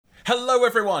Hello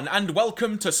everyone, and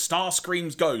welcome to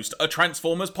Starscream's Ghost, a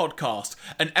Transformers podcast,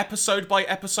 an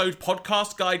episode-by-episode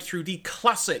podcast guide through the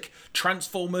classic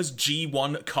Transformers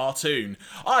G1 cartoon.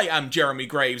 I am Jeremy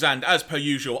Graves, and as per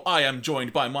usual, I am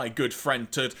joined by my good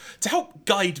friend to help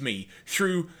guide me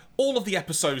through all of the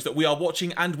episodes that we are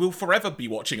watching and will forever be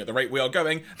watching at the rate we are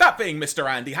going, that being Mr.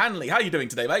 Andy Hanley. How are you doing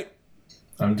today, mate?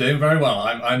 I'm doing very well.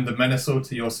 I'm the Menasor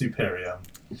to your Superior.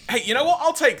 Hey, you know what?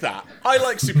 I'll take that. I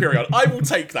like Superior. I will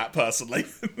take that personally.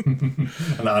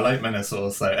 And I like Menasor,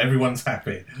 so everyone's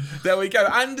happy. There we go.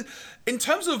 And in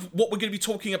terms of what we're going to be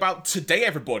talking about today,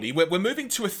 everybody, we're moving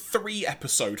to a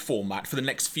 3-episode format for the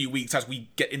next few weeks as we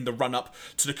get in the run-up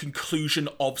to the conclusion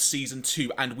of Season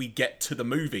 2 and we get to the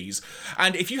movies.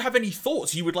 And if you have any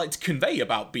thoughts you would like to convey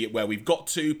about, be it where we've got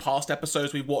to, past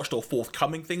episodes we've watched, or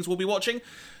forthcoming things we'll be watching,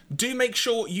 do make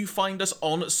sure you find us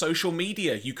on social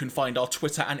media. You can find our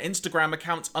Twitter and Instagram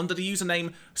accounts under the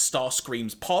username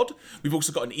StarscreamsPod. We've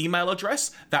also got an email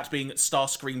address, that being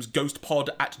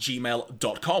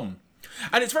starscreamsghostpod@gmail.com.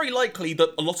 And it's very likely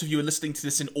that a lot of you are listening to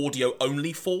this in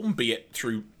audio-only form, be it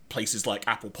through places like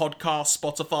Apple Podcasts,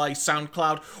 Spotify,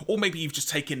 SoundCloud, or maybe you've just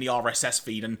taken the RSS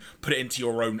feed and put it into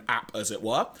your own app, as it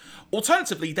were.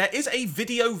 Alternatively, there is a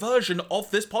video version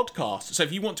of this podcast, so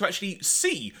if you want to actually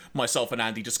see myself and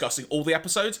Andy discussing all the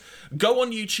episodes, go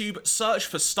on YouTube, search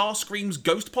for Starscream's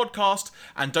Ghost Podcast,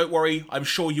 and don't worry, I'm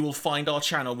sure you will find our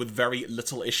channel with very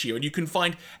little issue, and you can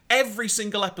find every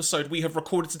single episode we have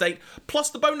recorded to date, plus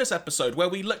the bonus episode where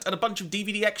we looked at a bunch of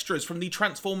DVD extras from the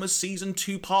Transformers Season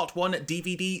 2 Part 1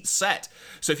 DVD set.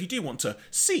 So if you do want to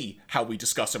see how we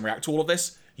discuss and react to all of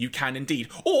this, you can indeed.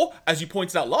 Or, as you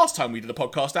pointed out last time we did a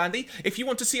podcast, Andy, if you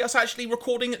want to see us actually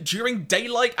recording during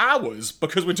daylight hours,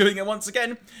 because we're doing it once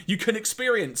again, you can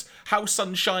experience how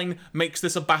sunshine makes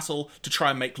this a battle to try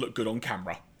and make look good on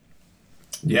camera.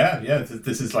 Yeah,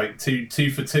 this is like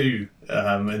two for two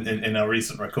in our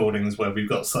recent recordings where we've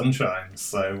got sunshine,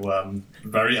 so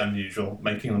very unusual,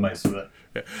 making the most of it.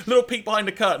 Yeah. Little peek behind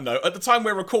the curtain though, at the time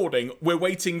we're recording, we're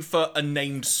waiting for a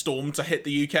named storm to hit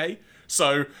the UK.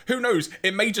 So, who knows,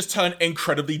 it may just turn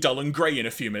incredibly dull and grey in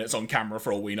a few minutes on camera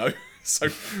for all we know. So,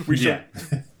 we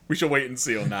shall wait and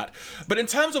see on that. But in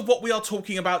terms of what we are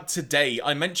talking about today,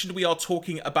 I mentioned we are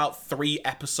talking about 3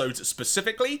 episodes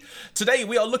specifically. Today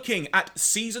we are looking at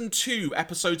Season 2,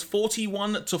 episodes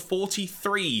 41 to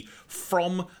 43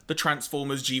 from the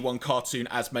Transformers G1 cartoon,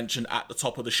 as mentioned at the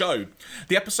top of the show.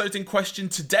 The episodes in question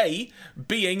today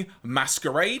being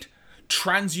Masquerade,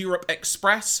 Trans-Europe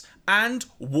Express, and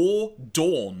War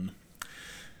Dawn.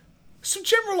 Some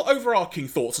general overarching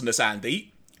thoughts on this,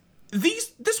 Andy.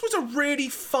 This was a really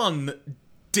fun,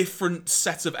 different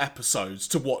set of episodes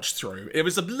to watch through. It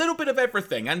was a little bit of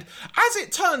everything, and as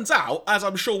it turns out, as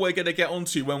I'm sure we're going to get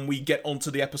onto when we get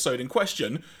onto the episode in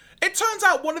question, it turns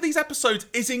out one of these episodes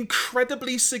is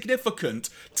incredibly significant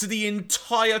to the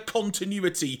entire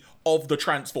continuity of the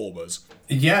Transformers.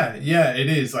 Yeah, it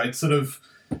is.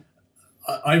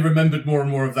 I remembered more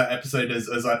and more of that episode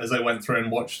as I went through and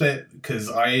watched it, because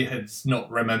I had not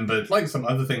remembered, like some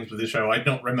other things with the show, I'd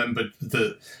not remembered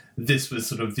that this was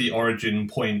sort of the origin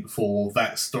point for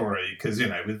that story, because, you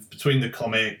know, between the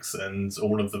comics and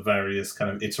all of the various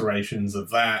kind of iterations of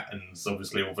that, and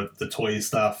obviously all the toy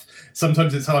stuff,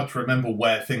 sometimes it's hard to remember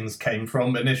where things came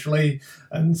from initially,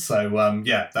 and so,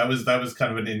 that was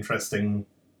kind of an interesting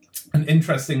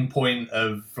point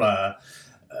of...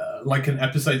 like an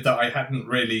episode that I hadn't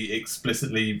really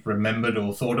explicitly remembered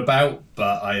or thought about,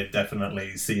 but I had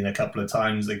definitely seen a couple of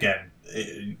times. Again,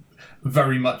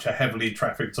 very much a heavily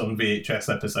trafficked on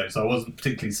VHS episode, so I wasn't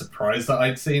particularly surprised that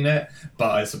I'd seen it,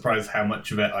 but I was surprised how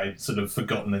much of it I'd sort of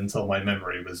forgotten until my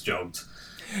memory was jogged.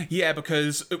 Yeah,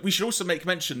 because we should also make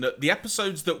mention that the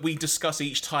episodes that we discuss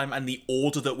each time and the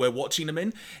order that we're watching them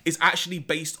in is actually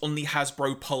based on the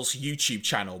Hasbro Pulse YouTube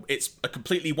channel. It's a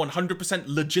completely 100%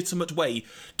 legitimate way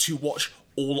to watch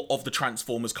all of the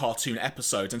Transformers cartoon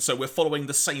episodes, and so we're following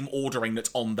the same ordering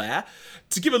that's on there.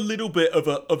 To give a little bit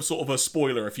of sort of a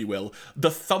spoiler, if you will,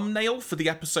 the thumbnail for the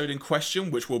episode in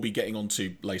question, which we'll be getting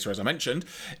onto later as I mentioned,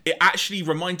 it actually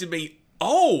reminded me,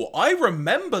 oh, I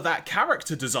remember that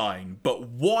character design, but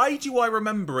why do I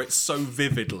remember it so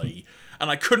vividly? And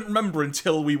I couldn't remember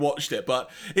until we watched it, but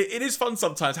it is fun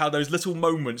sometimes how those little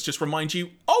moments just remind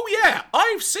you, oh yeah,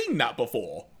 I've seen that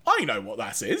before. I know what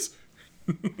that is.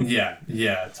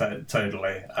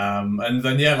 Totally. And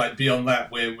then like beyond that,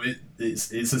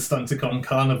 it's a Stunticon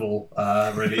carnival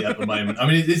really at the moment. I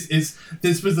mean, this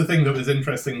was the thing that was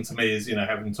interesting to me, is, you know,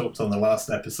 having talked on the last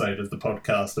episode of the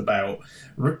podcast about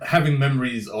having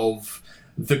memories of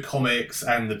the comics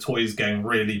and the toys going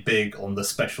really big on the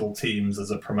special teams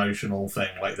as a promotional thing.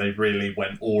 Like, they really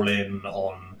went all in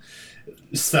on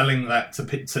selling that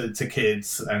to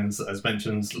kids, and as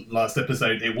mentioned last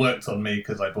episode, it worked on me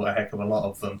because I bought a heck of a lot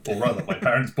of them, or rather my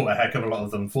parents bought a heck of a lot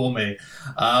of them for me.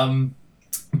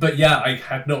 But yeah, I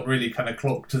had not really kind of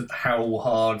clocked how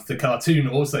hard the cartoon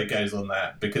also goes on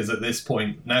that, because at this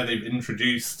point, now they've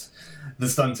introduced the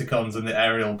Stunticons and the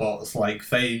aerial bots, like,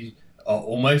 they are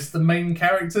almost the main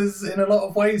characters in a lot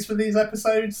of ways for these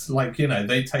episodes. Like, you know,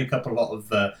 they take up a lot of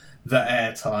the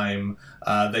airtime,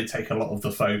 they take a lot of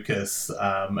the focus,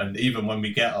 and even when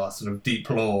we get our sort of deep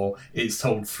lore, it's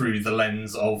told through the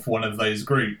lens of one of those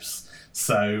groups.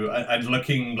 So, and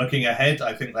looking ahead,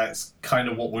 I think that's kind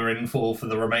of what we're in for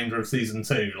the remainder of season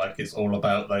 2. Like, it's all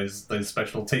about those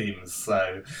special teams.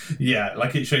 So, yeah,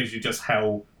 like, it shows you just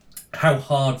how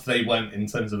hard they went in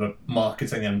terms of a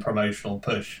marketing and promotional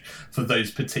push for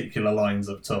those particular lines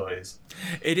of toys.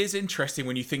 It is interesting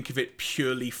when you think of it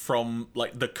purely from,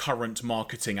 like, the current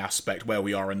marketing aspect where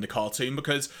we are in the cartoon,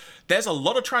 because there's a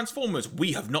lot of Transformers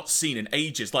we have not seen in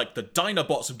ages. Like, the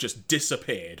Dinobots have just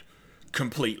disappeared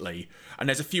completely, and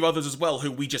there's a few others as well who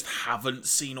we just haven't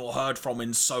seen or heard from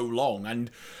in so long.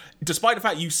 And despite the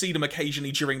fact you see them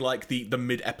occasionally during, like, the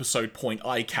mid-episode point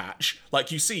I catch, like,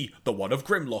 you see the one of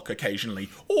Grimlock occasionally,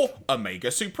 or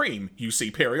Omega Supreme you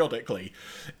see periodically.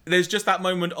 There's just that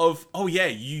moment of, oh yeah,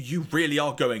 you really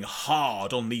are going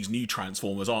hard on these new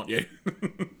Transformers, aren't you?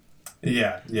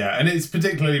 Yeah, and it's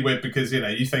particularly weird because, you know,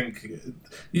 you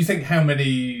think how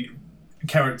many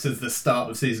characters the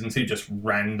start of season 2 just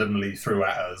randomly threw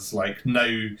at us, like,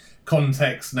 no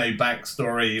context, no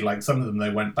backstory. Like, some of them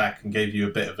they went back and gave you a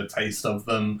bit of a taste of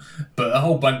them, but a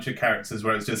whole bunch of characters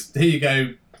where it's just, here you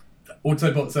go,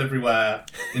 Autobots everywhere,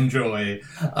 enjoy.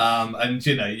 And,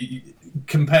 you know, you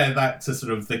compare that to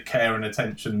sort of the care and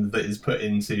attention that is put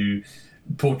into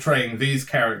portraying these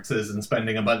characters and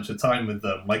spending a bunch of time with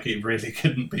them. Like, it really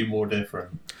couldn't be more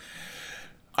different.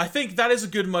 I think that is a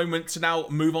good moment to now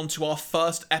move on to our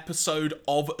first episode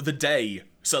of the day.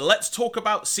 So let's talk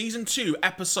about Season 2,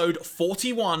 Episode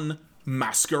 41,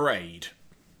 Masquerade.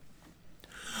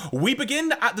 We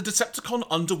begin at the Decepticon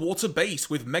underwater base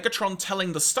with Megatron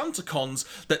telling the Stunticons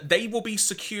that they will be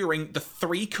securing the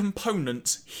 3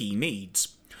 components he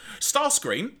needs.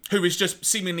 Starscream, who is just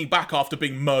seemingly back after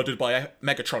being murdered by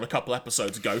Megatron a couple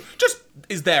episodes ago, just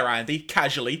is there, Andy,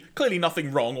 casually, clearly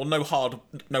nothing wrong, or no hard,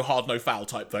 no foul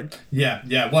type thing.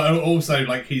 Yeah. Well, also,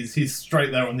 like, he's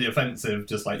straight there on the offensive,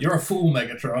 just like, you're a fool,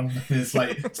 Megatron. It's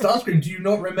like, Starscream, do you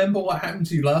not remember what happened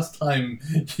to you last time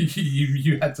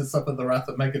you had to suffer the wrath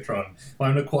of Megatron?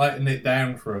 Why not quieten it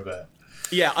down for a bit?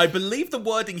 Yeah, I believe the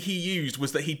wording he used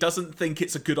was that he doesn't think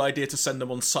it's a good idea to send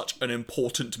them on such an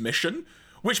important mission.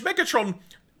 Which Megatron,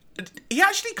 he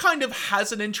actually kind of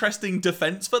has an interesting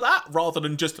defense for that, rather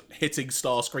than just hitting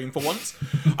Starscream for once.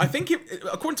 I think,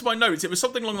 according to my notes, it was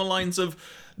something along the lines of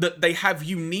that they have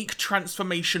unique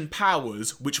transformation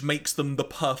powers, which makes them the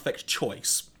perfect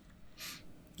choice.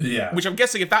 Yeah. Which I'm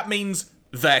guessing if that means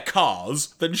they're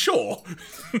cars, then sure.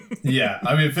 Yeah,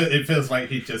 I mean, it feels like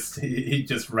he just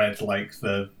read, like,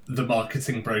 the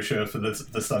marketing brochure for the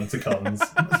Stunticons.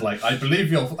 It's like, I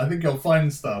think you'll find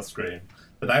Starscream.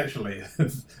 But actually,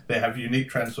 they have unique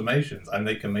transformations, and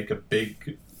they can make a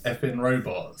big effing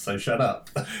robot, so shut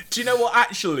up. Do you know what,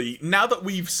 actually, now that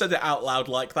we've said it out loud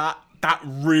like that, that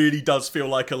really does feel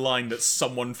like a line that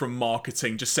someone from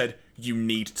marketing just said, you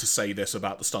need to say this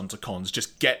about the Stunticons,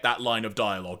 just get that line of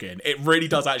dialogue in. It really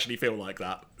does actually feel like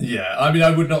that. Yeah, I mean,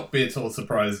 I would not be at all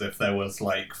surprised if there was,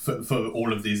 like, for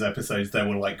all of these episodes, there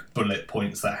were, like, bullet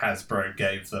points that Hasbro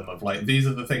gave them of, like, these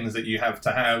are the things that you have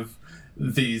to have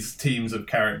these teams of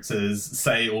characters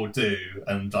say or do,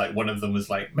 and, like, one of them was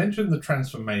like, mention the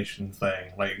transformation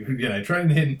thing, like, you know, try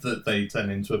and hint that they turn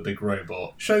into a big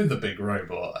robot, show the big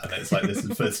robot, and it's like, this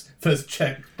is first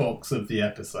check box of the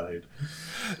episode.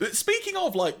 Speaking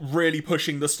of, like, really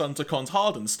pushing the Stunticons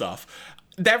hard and stuff,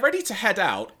 they're ready to head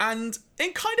out, and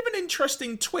in kind of an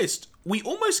interesting twist, we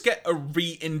almost get a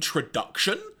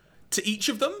reintroduction to each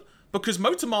of them, because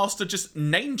Motormaster just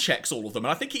name checks all of them,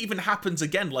 and I think it even happens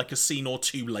again like a scene or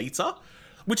two later,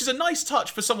 which is a nice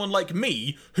touch for someone like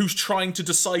me who's trying to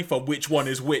decipher which one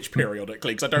is which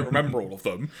periodically, because I don't remember all of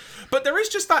them. But there is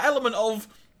just that element of,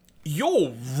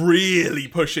 you're really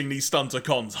pushing these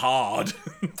Stunticons hard.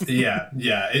 yeah,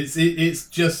 it's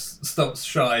just stops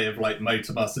shy of, like,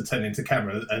 Motormaster turning to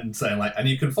camera and saying, like, and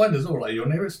you can find us all at your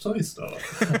nearest toy store.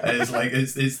 It's like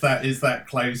it's that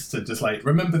close to just like,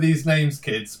 remember these names,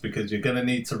 kids, because you're gonna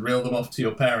need to reel them off to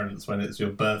your parents when it's your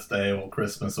birthday or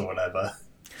Christmas or whatever.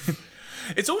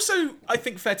 It's also, I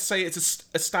think, fair to say it's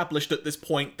established at this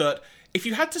point that if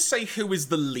you had to say who is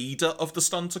the leader of the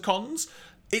Stunticons,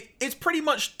 it's pretty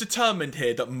much determined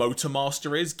here that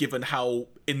Motormaster is, given how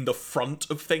in the front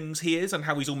of things he is and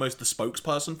how he's almost the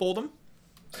spokesperson for them.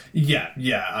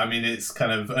 Yeah. I mean, it's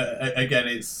kind of, again,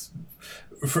 it's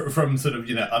from sort of,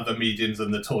 other mediums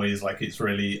and the toys, like, it's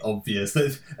really obvious.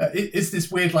 It's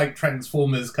this weird, like,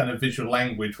 Transformers kind of visual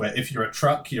language where if you're a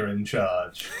truck, you're in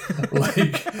charge.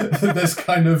 Like, there's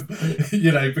kind of,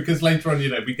 because later on,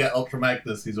 we get Ultra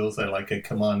Magnus, who's also, like, a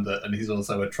commander, and he's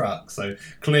also a truck. So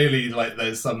clearly, like,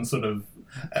 there's some sort of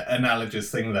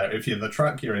analogous thing there. If you're the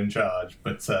truck, you're in charge.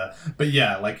 But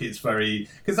yeah, like, it's very...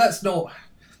 Because that's not...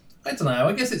 I don't know,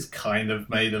 I guess it's kind of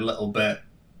made a little bit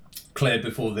clear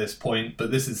before this point, but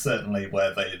this is certainly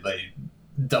where they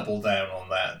double down on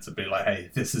that to be like, hey,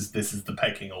 this is the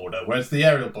pecking order. Whereas the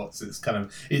aerial bots,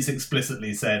 it's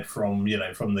explicitly said from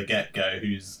the get-go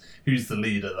who's the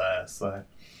leader there. So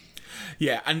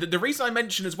yeah, and the reason I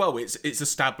mention as well it's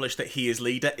established that he is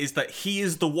leader is that he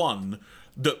is the one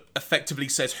that effectively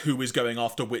says who is going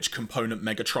after which component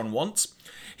Megatron wants.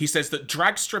 He says that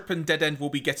Dragstrip and Dead End will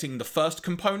be getting the first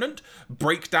component,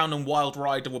 Breakdown and Wild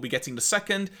Rider will be getting the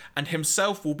second, and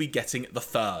himself will be getting the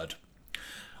third.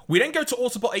 We then go to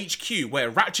Autobot HQ, where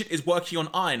Ratchet is working on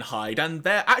Ironhide, and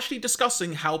they're actually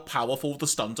discussing how powerful the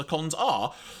Stunticons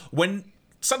are, when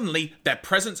suddenly their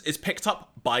presence is picked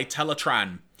up by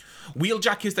Teletran.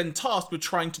 Wheeljack is then tasked with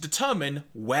trying to determine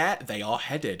where they are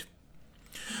headed.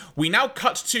 We now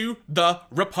cut to the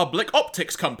Republic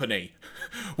Optics Company,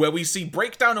 where we see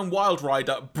Breakdown and Wild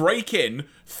Rider break in,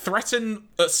 threaten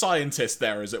a scientist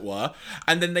there, as it were,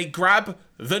 and then they grab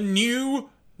the new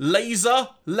laser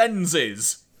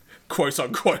lenses. Quote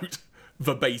unquote.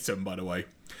 Verbatim, by the way.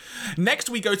 Next,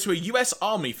 we go to a US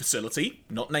Army facility,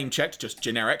 not name-checked, just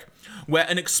generic, where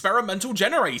an experimental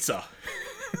generator...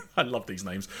 I love these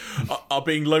names.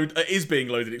 Is being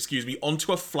loaded,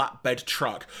 onto a flatbed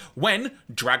truck when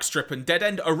Dragstrip and Dead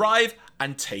End arrive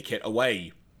and take it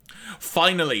away.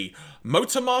 Finally,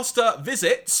 Motormaster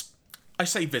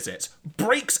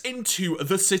breaks into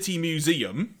the City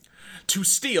Museum to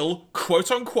steal, quote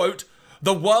unquote,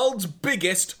 the world's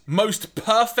biggest, most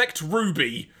perfect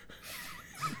ruby.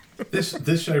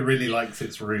 This show really likes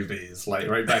its rubies. Like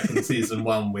right back in season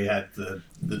 1, we had the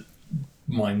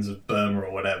Mines of Burma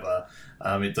or whatever.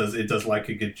 It does like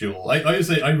a good jewel.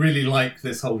 I really like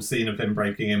this whole scene of him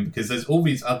breaking in because there's all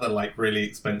these other like really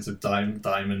expensive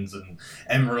diamonds and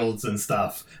emeralds and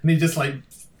stuff, and he just like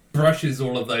brushes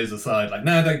all of those aside. Like,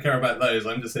 no, I don't care about those.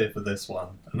 I'm just here for this one.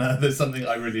 And there's something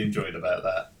I really enjoyed about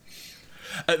that.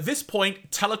 At this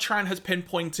point, Teletran has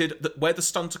pinpointed that where the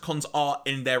Stunticons are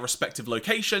in their respective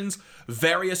locations,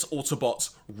 various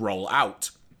Autobots roll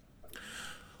out.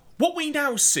 What we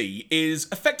now see is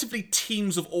effectively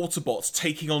teams of Autobots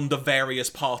taking on the various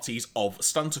parties of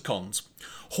Stunticons.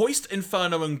 Hoist,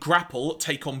 Inferno, and Grapple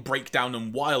take on Breakdown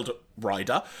and Wild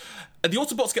Rider. The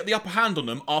Autobots get the upper hand on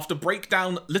them after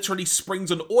Breakdown literally springs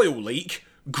an oil leak,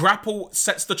 Grapple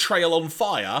sets the trail on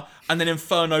fire, and then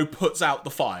Inferno puts out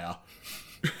the fire.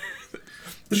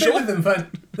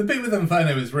 The bit with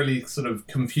Inferno is really sort of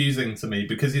confusing to me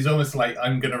because he's almost like,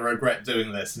 I'm going to regret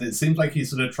doing this. And it seems like he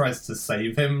sort of tries to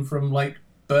save him from, like,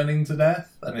 burning to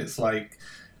death. And it's like,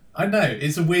 I don't know,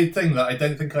 it's a weird thing that I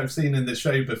don't think I've seen in the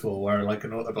show before where, like,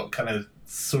 an Autobot kind of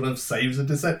sort of saves a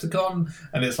Decepticon.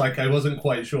 And it's like, I wasn't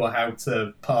quite sure how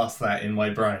to pass that in my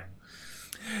brain.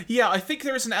 Yeah, I think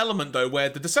there is an element, though, where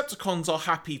the Decepticons are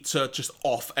happy to just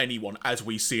off anyone, as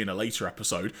we see in a later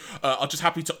episode, are just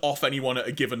happy to off anyone at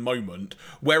a given moment,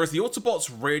 whereas the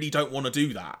Autobots really don't want to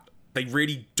do that. They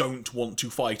really don't want to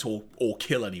fight or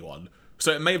kill anyone.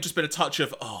 So it may have just been a touch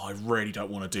of, I really don't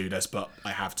want to do this, but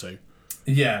I have to.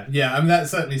 Yeah, I mean, that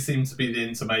certainly seems to be the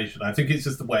intimation. I think it's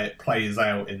just the way it plays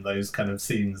out in those kind of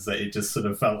scenes that it just sort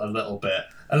of felt a little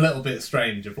bit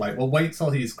strange of like, well, wait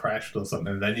till he's crashed or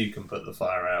something, then you can put the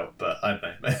fire out. But I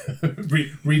don't know.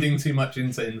 Reading too much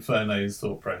into Inferno's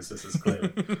thought processes, clearly.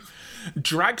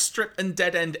 Dragstrip and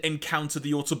Dead End encounter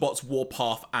the Autobots'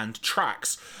 Warpath and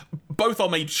Trax. Both are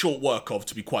made short work of,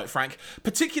 to be quite frank.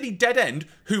 Particularly Dead End,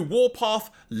 who Warpath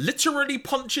literally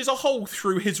punches a hole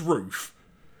through his roof.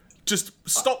 Just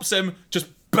stops him, just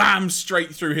bam,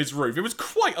 straight through his roof. It was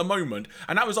quite a moment,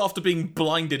 and that was after being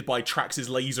blinded by Trax's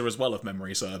laser as well, if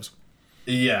memory serves.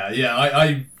 Yeah,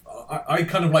 I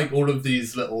kind of like all of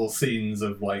these little scenes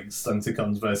of like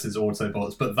Stunticons versus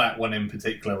Autobots, but that one in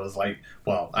particular was like,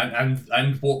 well,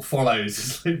 and what follows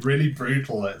is like really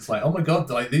brutal. It's like, oh my god,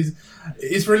 like these,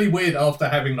 it's really weird after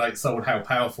having like sold how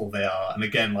powerful they are, and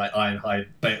again like Ironhide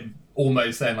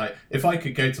almost saying like, if I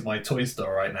could go to my toy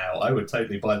store right now, I would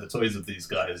totally buy the toys of these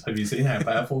guys. Have you seen how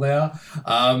powerful they are?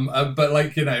 But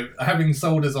like, you know, having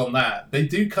sold us on that, they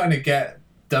do kind of get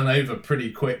done over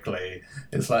pretty quickly.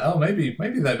 It's like, oh, maybe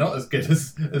they're not as good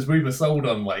as we were sold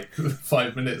on like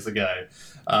 5 minutes ago.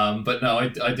 But no,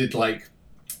 I did like.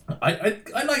 I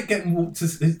like getting to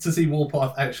see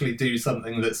Warpath actually do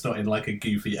something that's not in like a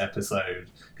goofy episode,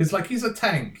 because like he's a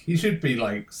tank, he should be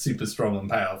like super strong and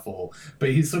powerful, but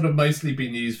he's sort of mostly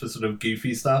been used for sort of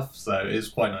goofy stuff. So it's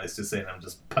quite nice to see him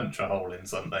just punch a hole in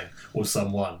something or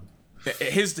someone.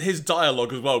 His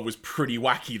dialogue as well was pretty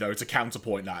wacky though, to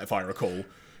counterpoint that, if I recall.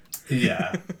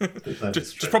 Yeah,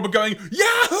 just probably going,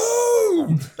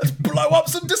 Yahoo! Let's blow up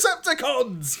some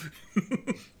Decepticons!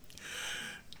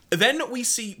 Then we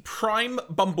see Prime,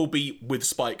 Bumblebee with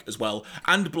Spike as well,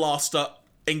 and Blaster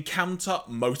encounter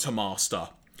Motormaster.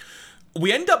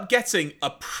 We end up getting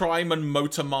a Prime and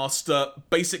Motormaster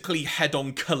basically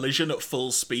head-on collision at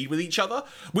full speed with each other,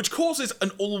 which causes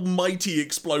an almighty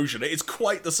explosion. It is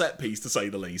quite the set piece, to say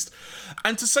the least.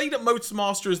 And to say that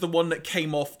Motormaster is the one that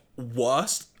came off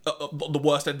worst, the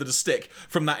worst end of the stick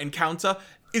from that encounter,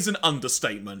 is an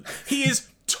understatement. He is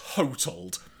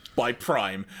totaled by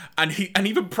Prime, and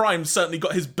even Prime certainly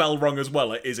got his bell rung as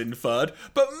well, it is inferred.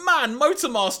 But man,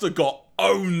 Motormaster got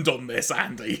owned on this,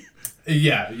 Andy.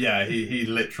 Yeah, he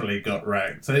literally got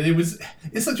wrecked. So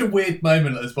it's such a weird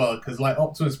moment as well, because like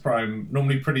Optimus Prime,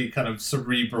 normally pretty kind of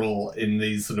cerebral in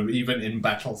these sort of even in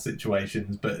battle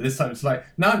situations, but this time it's like,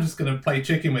 no, I'm just going to play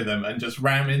chicken with him and just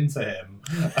ram into him.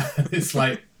 It's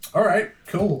like, all right,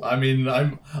 cool. I mean,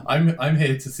 I'm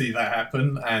here to see that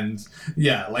happen, and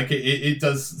yeah, like it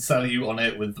does sell you on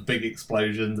it with the big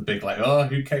explosion, the big like, oh,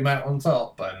 who came out on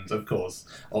top? And of course,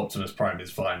 Optimus Prime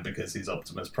is fine because he's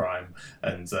Optimus Prime,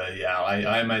 and yeah,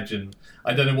 I imagine,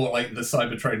 I don't know what like the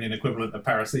Cybertronian equivalent of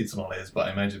paracetamol is, but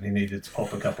I imagine he needed to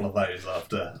pop a couple of those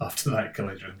after that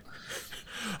collision.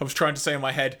 I was trying to say in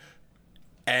my head,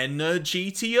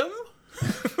 Energetium?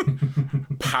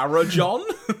 Paragon?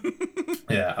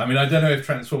 Yeah, I mean, I don't know if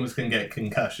Transformers can get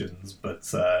concussions, but,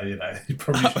 you know, you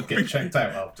probably should get checked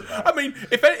out after that. I mean,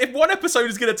 if one episode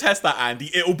is going to test that,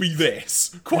 Andy, it'll be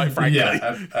this, quite frankly.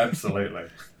 Yeah, absolutely.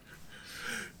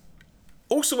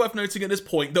 Also worth noting at this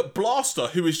point that Blaster,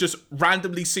 who is just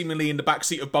randomly seemingly in the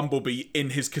backseat of Bumblebee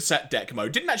in his cassette deck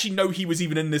mode, didn't actually know he was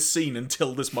even in this scene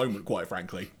until this moment, quite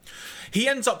frankly. He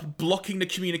ends up blocking the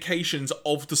communications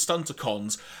of the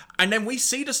Stunticons, and then we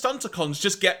see the Stunticons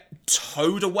just get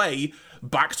towed away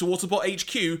back to Autobot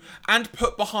HQ and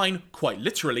put behind, quite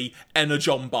literally,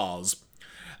 Energon bars,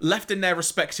 left in their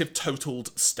respective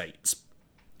totaled states.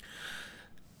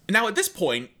 Now at this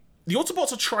point, the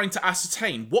Autobots are trying to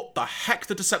ascertain what the heck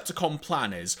the Decepticon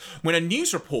plan is when a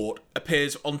news report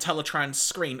appears on Teletran's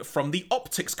screen from the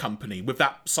Optics Company with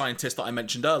that scientist that I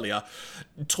mentioned earlier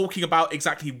talking about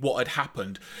exactly what had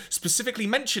happened, specifically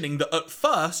mentioning that at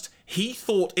first he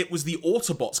thought it was the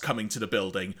Autobots coming to the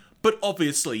building, but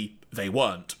obviously they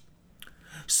weren't.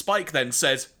 Spike then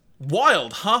says,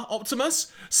 "Wild, huh,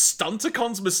 Optimus?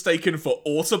 Stunticons mistaken for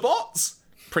Autobots?"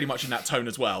 Pretty much in that tone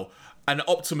as well. And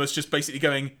Optimus just basically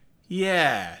going,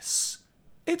 "Yes,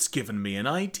 it's given me an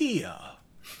idea."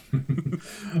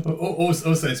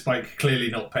 Also, Spike clearly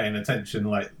not paying attention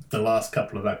like the last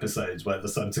couple of episodes where the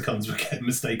Stunticons were getting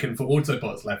mistaken for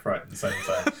Autobots left, right, and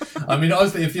centre. I mean,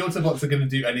 honestly, if the Autobots are going to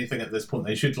do anything at this point,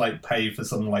 they should like pay for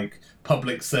some like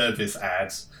public service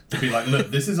ads to be like,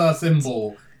 look, this is our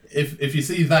symbol. If you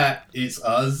see that, it's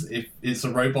us. If it's a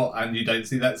robot and you don't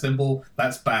see that symbol,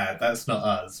 that's bad. That's not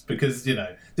us. Because, you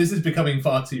know, this is becoming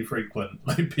far too frequent,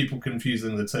 like people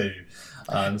confusing the two.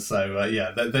 So,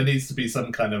 yeah, there needs to be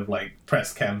some kind of, like,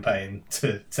 press campaign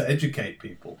to educate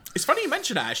people. It's funny you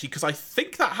mention that, actually, because I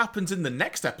think that happens in the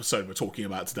next episode we're talking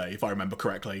about today, if I remember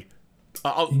correctly.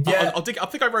 I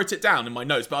think I wrote it down in my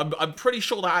notes, but I'm pretty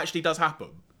sure that actually does happen.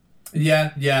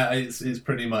 Yeah, it's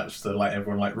pretty much the like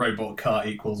everyone like robot car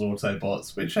equals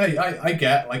Autobots, which hey, I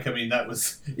get. Like, I mean, that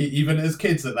was even as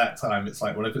kids at that time. It's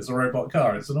like, well, if it's a robot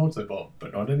car, it's an Autobot,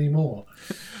 but not anymore.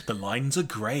 The lines are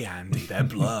grey, Andy. They're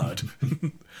blurred.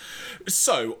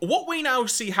 So what we now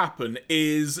see happen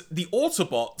is the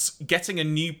Autobots getting a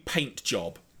new paint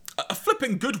job. A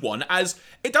flipping good one, as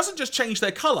it doesn't just change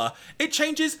their colour, it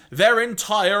changes their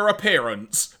entire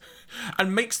appearance.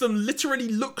 And makes them literally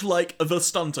look like the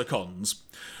Stunticons.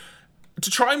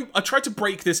 I tried to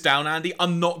break this down, Andy.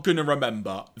 I'm not going to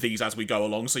remember these as we go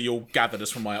along, so you'll gather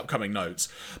this from my upcoming notes.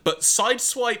 But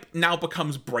Sideswipe now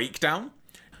becomes Breakdown,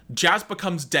 Jazz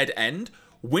becomes Dead End,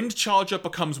 Windcharger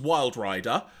becomes Wild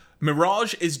Rider,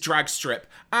 Mirage is Dragstrip,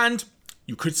 and,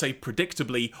 you could say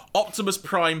predictably, Optimus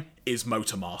Prime is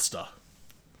Motormaster.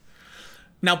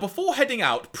 Now, before heading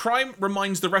out, Prime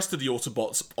reminds the rest of the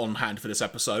Autobots on hand for this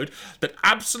episode that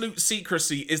absolute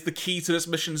secrecy is the key to this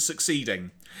mission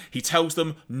succeeding. He tells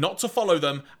them not to follow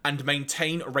them and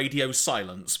maintain radio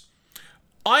silence.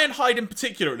 Ironhide in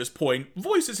particular at this point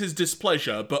voices his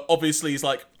displeasure, but obviously he's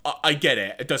like, I get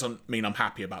it. It doesn't mean I'm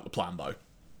happy about the plan, though.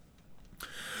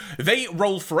 They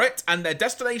roll for it, and their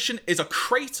destination is a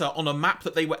crater on a map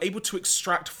that they were able to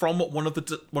extract from one of the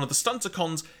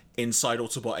Stunticons inside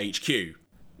Autobot HQ.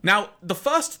 Now, the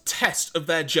first test of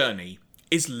their journey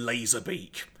is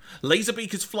Laserbeak.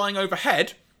 Laserbeak is flying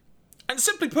overhead, and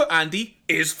simply put, Andy,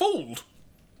 is fooled.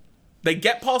 They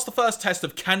get past the first test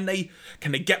of can they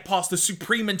get past the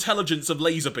supreme intelligence of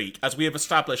Laserbeak, as we have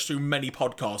established through many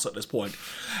podcasts at this point.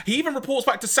 He even reports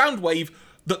back to Soundwave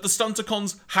that the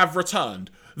Stunticons have returned,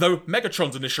 though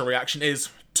Megatron's initial reaction is,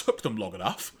 took them long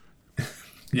enough.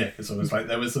 Yeah, it's almost like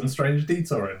there was some strange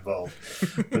detour involved.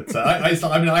 But I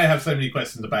have so many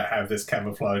questions about how this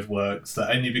camouflage works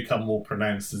that only become more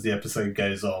pronounced as the episode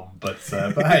goes on. But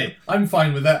hey, I'm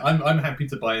fine with that. I'm happy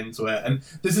to buy into it. And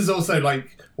this is also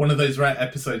like one of those rare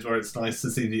episodes where it's nice to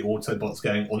see the Autobots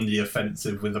going on the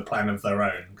offensive with a plan of their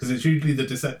own. Because it's usually the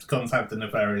Decepticons have the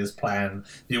nefarious plan,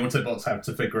 the Autobots have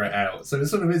to figure it out. So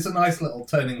it's a nice little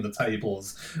turning the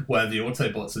tables where the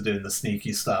Autobots are doing the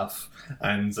sneaky stuff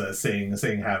and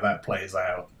seeing how that plays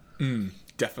out.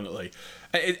 Definitely.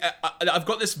 I've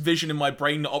got this vision in my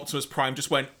brain that Optimus Prime just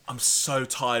went, I'm so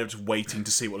tired of just waiting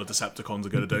to see what the Decepticons are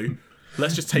going to do.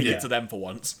 Let's just take it to them for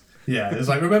once. Yeah, it's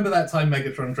like, remember that time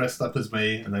Megatron dressed up as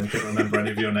me and then couldn't remember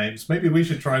any of your names? Maybe we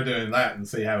should try doing that and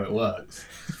see how it works.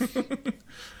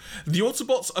 The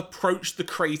Autobots approach the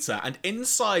crater, and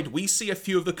inside we see a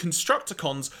few of the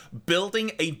Constructicons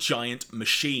building a giant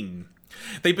machine.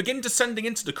 They begin descending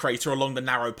into the crater along the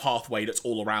narrow pathway that's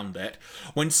all around it,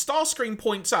 when Starscream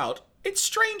points out it's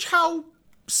strange how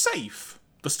safe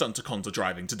the Stunticons are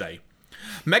driving today.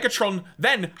 Megatron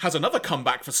then has another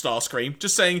comeback for Starscream,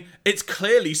 just saying it's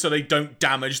clearly so they don't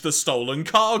damage the stolen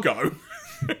cargo.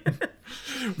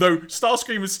 Though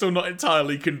Starscream is still not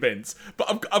entirely convinced.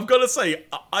 But I've got to say,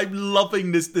 I'm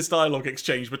loving this dialogue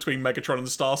exchange between Megatron and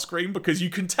Starscream, because you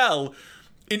can tell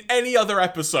in any other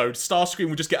episode, Starscream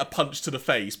would just get a punch to the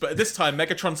face. But at this time,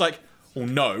 Megatron's like, oh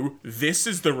no, this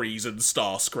is the reason,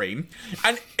 Starscream.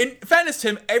 And in fairness to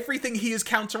him, everything he has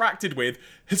counteracted with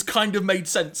has kind of made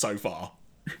sense so far.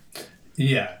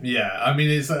 Yeah. I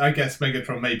mean, I guess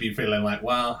Megatron may be feeling like,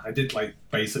 well, I did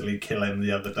basically kill him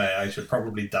the other day. I should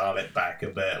probably dial it back a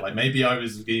bit. Maybe I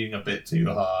was being a bit too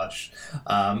harsh.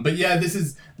 But yeah,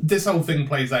 this whole thing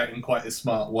plays out in quite a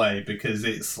smart way, because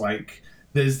it's like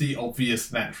there's the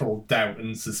obvious natural doubt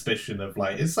and suspicion of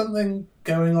is something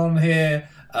going on here?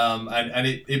 And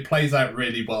it plays out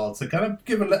really well to kind of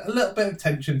give a little bit of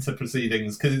tension to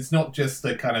proceedings, because it's not just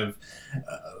the kind of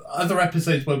other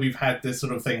episodes where we've had this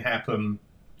sort of thing happen,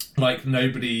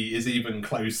 nobody is even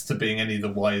close to being any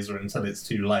the wiser until it's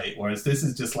too late. Whereas this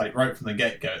is just right from the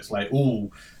get-go. It's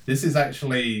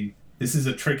this is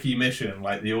a tricky mission.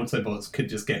 The Autobots could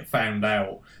just get found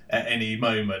out at any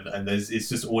moment, and it's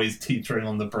just always teetering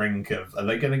on the brink of, are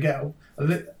they going to get?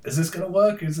 Is this going to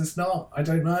work? Is this not? I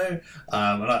don't know.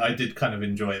 And I did kind of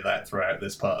enjoy that throughout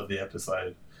this part of the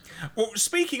episode. Well,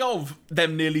 speaking of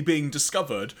them nearly being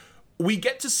discovered, we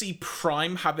get to see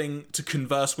Prime having to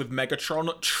converse with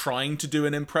Megatron, trying to do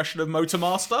an impression of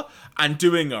Motormaster, and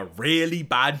doing a really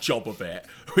bad job of it,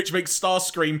 which makes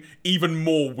Starscream even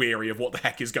more weary of what the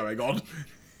heck is going on.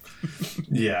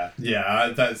 Yeah,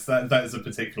 that is a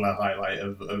particular highlight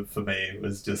of for me. It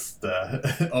was just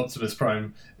Optimus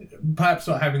Prime perhaps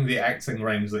not having the acting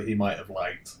range that he might have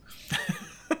liked.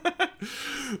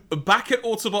 Back at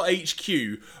Autobot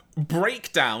HQ,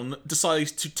 Breakdown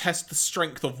decides to test the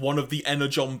strength of one of the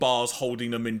Energon bars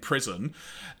holding them in prison,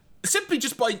 simply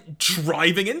just by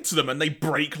driving into them, and they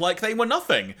break like they were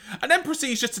nothing, and then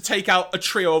proceeds just to take out a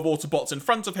trio of Autobots in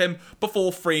front of him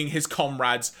before freeing his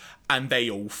comrades, and they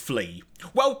all flee.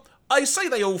 Well, I say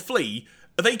they all flee.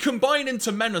 They combine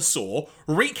into Menasor,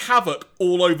 wreak havoc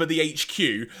all over the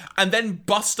HQ, and then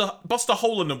bust a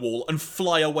hole in the wall and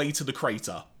fly away to the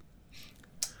crater.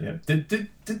 Yeah. Did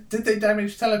they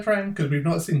damage Teletran? Because we've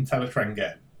not seen Teletran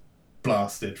get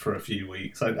blasted for a few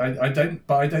weeks. I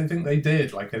don't think they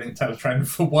did. I think Teletran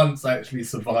for once actually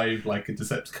survived a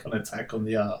Decepticon attack on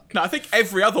the Ark. No, I think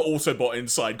every other Autobot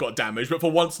inside got damaged, but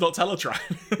for once not Teletran.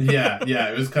 yeah,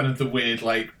 it was kind of the weird,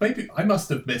 maybe I must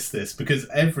have missed this, because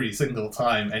every single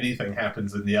time anything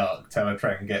happens in the Ark,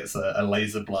 Teletran gets a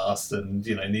laser blast and,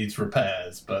 needs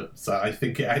repairs, but I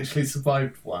think it actually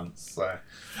survived once, so.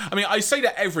 I mean, I say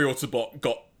that every Autobot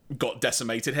got got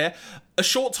decimated here. A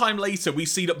short time later, we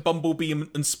see that Bumblebee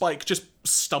and Spike just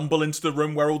stumble into the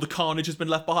room where all the carnage has been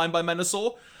left behind by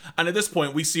Menasor. And at this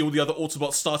point, we see all the other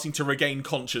Autobots starting to regain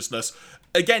consciousness.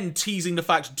 Again, teasing the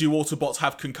fact, do Autobots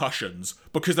have concussions?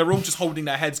 Because they're all just holding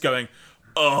their heads going,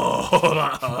 oh,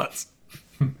 that hurts.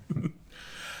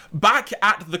 Back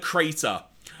at the crater,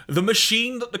 the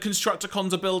machine that the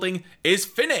Constructicons are building is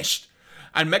finished.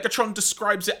 And Megatron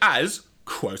describes it as,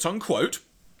 quote unquote,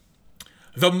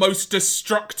 the most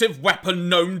destructive weapon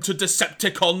known to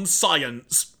Decepticon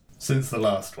science. Since the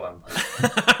last one.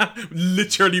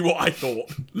 Literally what I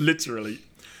thought. Literally.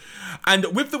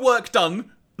 And with the work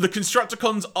done, the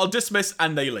Constructicons are dismissed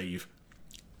and they leave.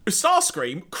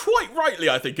 Starscream, quite rightly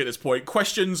I think at this point,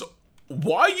 questions,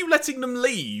 why are you letting them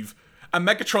leave? And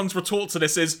Megatron's retort to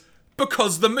this is,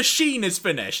 because the machine is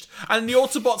finished, and the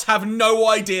Autobots have no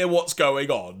idea what's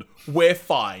going on. We're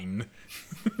fine.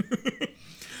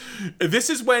 This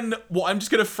is when, what I'm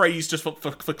just going to phrase just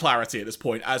for clarity at this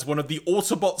point, as one of the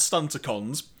Autobot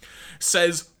Stunticons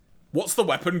says, what's the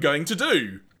weapon going to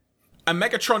do? And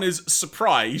Megatron is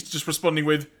surprised, just responding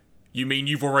with, you mean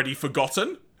you've already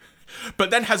forgotten? But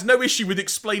then has no issue with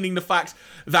explaining the fact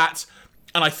that,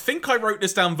 and I think I wrote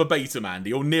this down verbatim,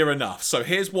 Andy, or near enough, so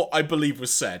here's what I believe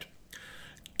was said.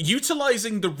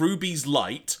 Utilizing the ruby's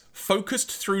light,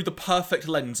 focused through the perfect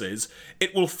lenses,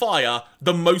 it will fire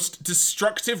the most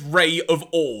destructive ray of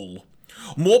all.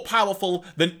 More powerful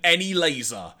than any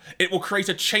laser. It will create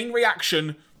a chain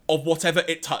reaction of whatever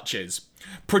it touches,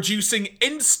 producing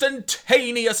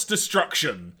instantaneous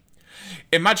destruction.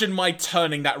 Imagine my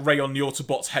turning that ray on the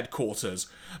Autobots' headquarters.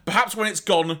 Perhaps when it's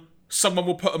gone, someone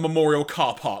will put a memorial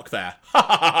car park there.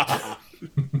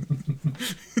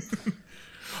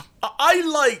 I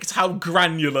liked how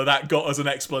granular that got as an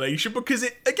explanation, because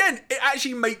it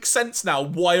actually makes sense now.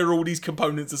 Why are all these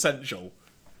components essential?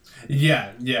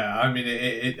 Yeah. I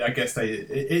mean, I guess it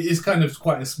is kind of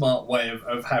quite a smart way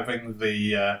of having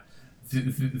the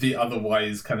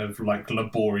otherwise kind of like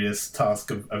laborious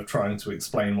task of trying to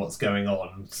explain what's going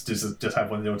on. Just have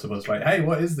one of the Autobots like, hey,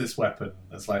 what is this weapon?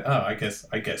 It's like, oh, I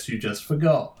guess you just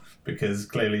forgot, because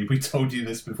clearly we told you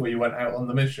this before you went out on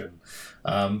the mission.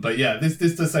 But yeah, this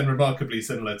does sound remarkably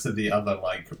similar to the other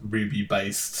like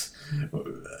Ruby-based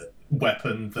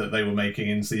weapon that they were making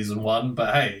in season 1.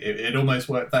 But hey, it almost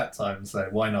worked that time, so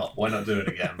why not? Why not do it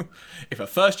again? If at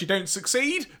first you don't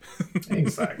succeed.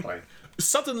 Exactly.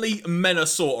 Suddenly,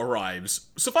 Menasor arrives.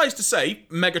 Suffice to say,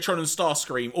 Megatron and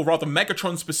Starscream, or rather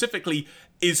Megatron specifically,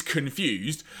 is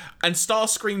confused, and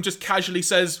Starscream just casually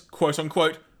says, quote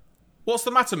unquote, what's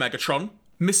the matter, Megatron?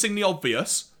 Missing the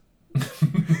obvious?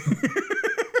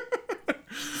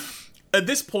 At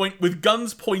this point, with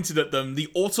guns pointed at them, the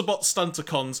Autobot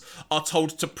Stunticons are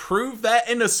told to prove their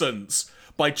innocence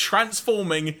by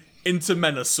transforming into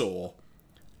Menasor.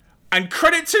 And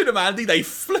credit to them, Andy, they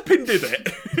flipping did it.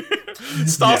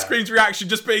 Starscream's reaction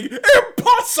just being,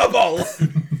 impossible!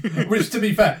 Which, to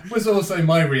be fair, was also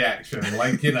my reaction.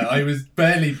 Like, I was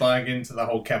barely buying into the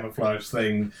whole camouflage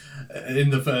thing in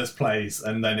the first place,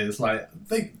 and then it's like,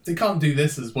 they can't do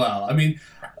this as well. I mean,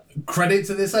 credit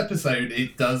to this episode,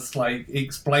 it does, like,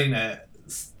 explain it,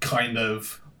 kind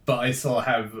of, but I still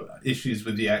have issues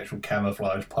with the actual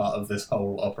camouflage part of this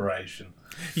whole operation.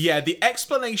 Yeah, the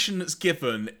explanation that's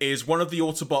given is one of the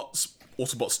Autobot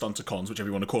Stunticons, whichever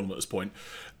you want to call them at this point,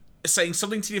 saying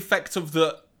something to the effect of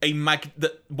that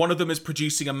one of them is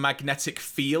producing a magnetic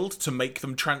field to make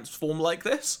them transform like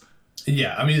this.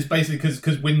 Yeah, I mean, it's basically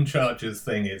because Windcharger's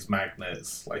thing is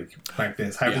magnets. Like,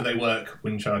 magnets, how do they work?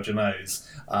 Windcharger knows.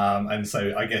 And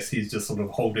so I guess he's just sort of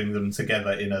holding them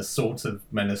together in a sort of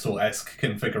Menasor-esque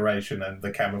configuration, and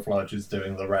the camouflage is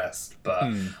doing the rest.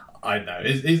 But I don't know,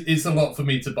 it's a lot for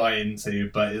me to buy into,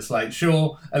 but it's like,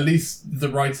 sure, at least the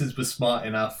writers were smart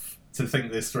enough to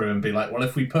think this through and be like, well,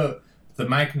 if we put the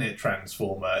magnet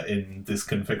transformer in this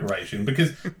configuration,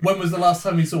 because when was the last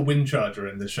time we saw Windcharger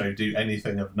in this show do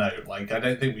anything of note? Like, I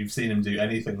don't think we've seen him do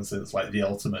anything since, like, the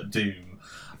Ultimate Doom.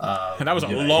 And that was a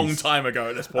long time ago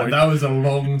at this point. And that was a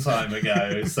long time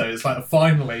ago. So it's like,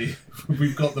 finally,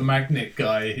 we've got the magnet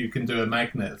guy who can do a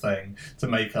magnet thing to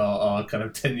make our kind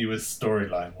of tenuous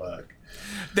storyline work.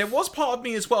 There was part of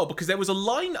me as well, because there was a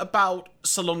line about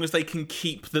so long as they can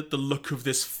keep the look of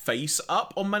this face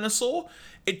up on Menasor.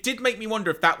 It did make me wonder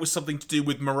if that was something to do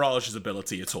with Mirage's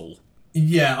ability at all.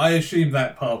 Yeah, I assume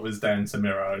that part was down to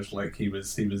Mirage, like he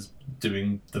was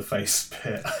doing the face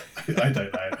bit. I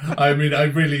don't know. I mean, I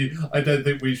don't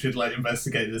think we should like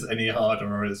investigate this any harder,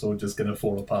 or it's all just going to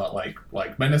fall apart like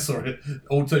Menasor,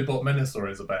 Autobot Menasor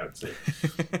is about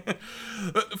to.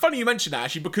 Funny you mention that,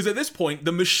 actually, because at this point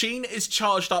the machine is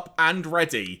charged up and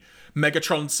ready.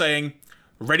 Megatron saying,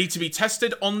 "Ready to be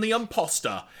tested on the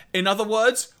imposter. In other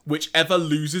words, whichever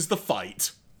loses the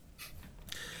fight."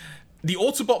 The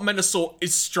Autobot Menasor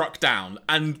is struck down,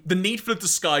 and the need for the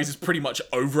disguise is pretty much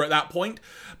over at that point,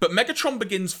 but Megatron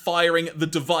begins firing the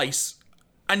device,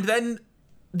 and then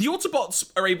the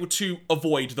Autobots are able to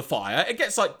avoid the fire. It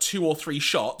gets like 2 or 3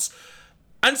 shots,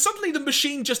 and suddenly the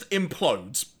machine just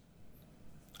implodes.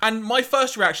 And my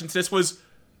first reaction to this was,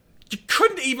 you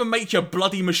couldn't even make your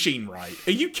bloody machine right.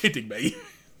 Are you kidding me?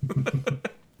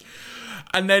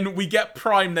 And then we get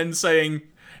Prime then saying,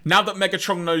 "Now that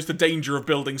Megatron knows the danger of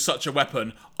building such a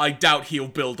weapon, I doubt he'll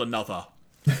build another."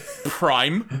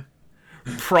 Prime,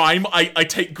 I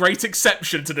take great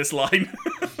exception to this line.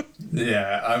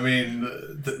 Yeah, I mean,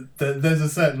 there's a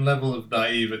certain level of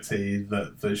naivety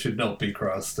that should not be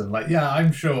crossed. And, like, yeah,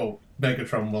 I'm sure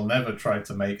Megatron will never try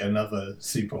to make another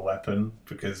super weapon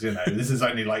because, you know, this is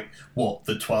only, like, what,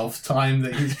 the 12th time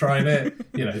that he's tried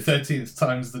it? 13th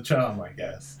time's the charm, I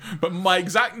guess. But my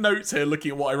exact notes here,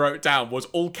 looking at what I wrote down, was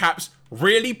all caps,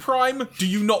 "Really, Prime? Do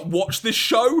you not watch this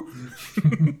show?"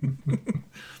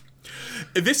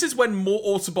 This is when more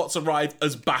Autobots arrive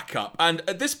as backup, and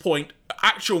at this point,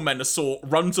 actual Menasor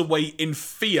runs away in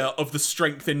fear of the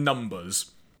strength in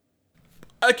numbers.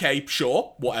 Okay,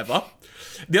 sure, whatever.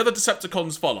 The other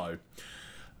Decepticons follow.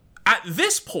 At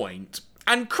this point,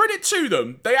 and credit to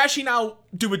them, they actually now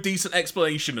do a decent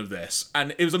explanation of this,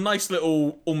 and it was a nice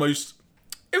little, almost,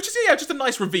 it was just a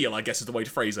nice reveal, I guess is the way to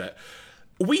phrase it.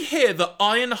 We hear that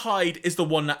Ironhide is the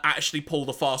one that actually pulled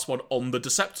the fast one on the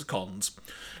Decepticons.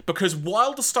 Because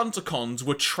while the Stunticons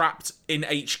were trapped in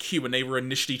HQ and they were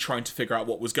initially trying to figure out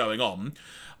what was going on,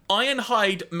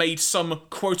 Ironhide made some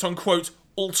quote-unquote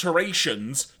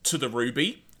alterations to the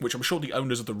Ruby, which I'm sure the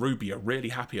owners of the Ruby are really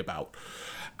happy about.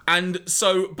 And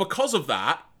so, because of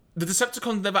that, the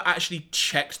Decepticons never actually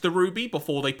checked the Ruby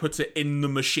before they put it in the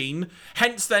machine,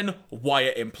 hence then why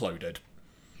it imploded.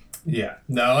 Yeah,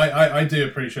 no, I do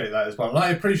appreciate that as well. And I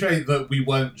appreciate that we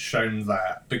weren't shown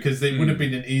that, because it would have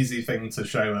been an easy thing to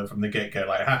show her from the get-go,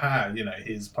 like, haha,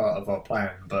 here's part of our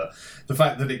plan. But the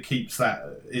fact that it keeps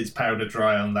its powder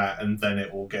dry on that and then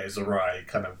it all goes awry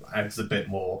kind of adds a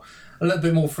little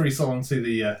bit more frisson to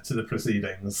the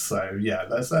proceedings. So yeah,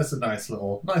 that's a nice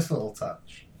little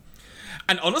touch.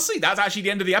 And honestly, that's actually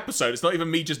the end of the episode. It's not even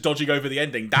me just dodging over the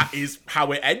ending. That is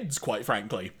how it ends, quite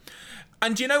frankly.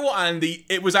 And you know what, Andy?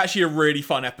 It was actually a really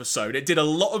fun episode. It did a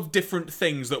lot of different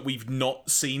things that we've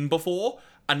not seen before,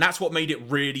 and that's what made it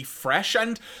really fresh.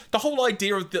 And the whole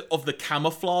idea of the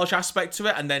camouflage aspect to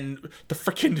it, and then the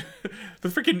freaking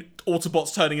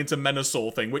Autobots turning into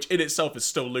Menasor thing, which in itself is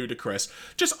still ludicrous.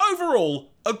 Just overall,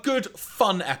 a good,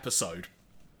 fun episode.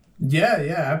 Yeah,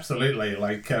 absolutely.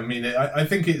 Like, I mean, I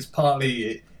think it's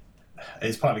partly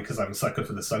because I'm a sucker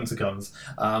for the Stunticons,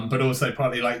 but also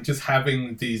partly like just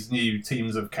having these new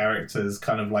teams of characters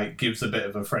kind of like gives a bit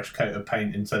of a fresh coat of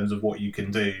paint in terms of what you can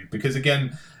do. Because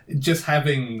again, just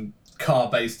having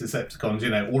car-based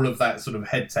Decepticons, all of that sort of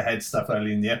head-to-head stuff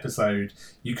early in the episode,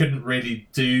 you couldn't really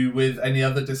do with any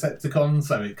other Decepticon,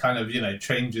 so it kind of,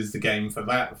 changes the game for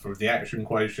that, for the action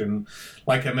quotient.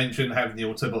 Like I mentioned, having the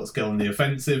Autobots go on the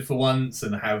offensive for once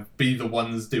and be the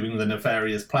ones doing the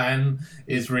nefarious plan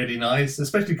is really nice,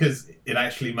 especially because it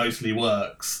actually mostly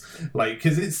works. Like,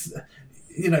 because it's,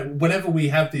 whenever we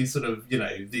have these sort of,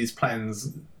 these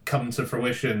plans come to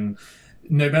fruition,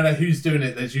 no matter who's doing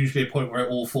it, there's usually a point where it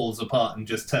all falls apart and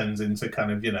just turns into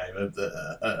kind of,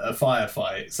 a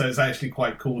firefight. So it's actually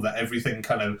quite cool that everything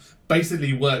kind of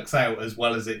basically works out as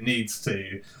well as it needs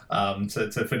to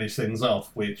finish things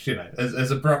off, which,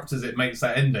 as abrupt as it makes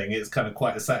that ending, it's kind of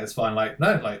quite a satisfying,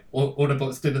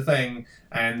 Autobots did a thing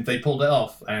and they pulled it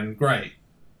off, and great.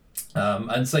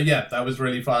 And so, yeah, that was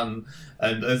really fun.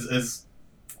 And as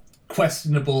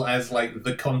questionable as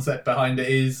the concept behind it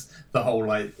is, the whole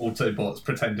Autobots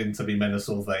pretending to be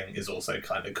Menasor thing is also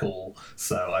kind of cool,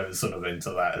 so I was sort of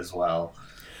into that as well.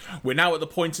 We're now at the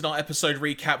point in our episode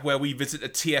recap where we visit a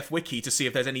TF wiki to see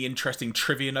if there's any interesting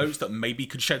trivia notes that maybe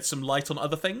could shed some light on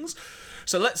other things.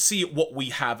 So let's see what we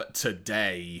have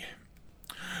today.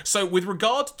 So with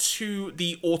regard to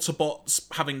the Autobots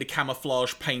having the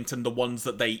camouflage paint and the ones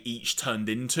that they each turned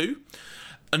into,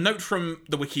 a note from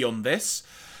the wiki on this: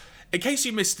 in case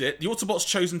you missed it, the Autobots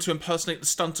chosen to impersonate the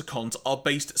Stunticons are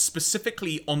based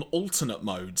specifically on alternate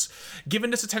modes. Given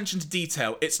this attention to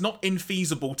detail, it's not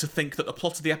infeasible to think that the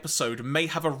plot of the episode may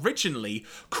have originally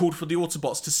called for the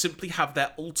Autobots to simply have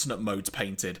their alternate modes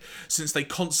painted, since they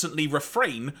constantly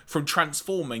refrain from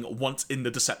transforming once in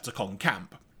the Decepticon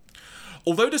camp.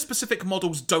 Although the specific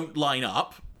models don't line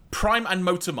up, Prime and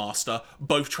Motormaster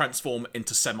both transform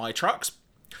into semi-trucks.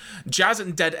 Jazz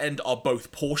and Dead End are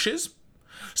both Porsches.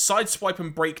 Sideswipe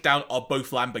and Breakdown are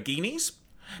both Lamborghinis.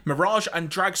 Mirage and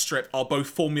Dragstrip are both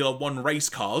Formula One race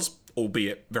cars,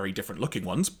 albeit very different looking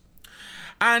ones.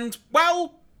 And,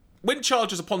 well,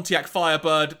 Windcharger's a Pontiac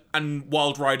Firebird and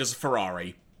Wild Rider's a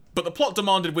Ferrari. But the plot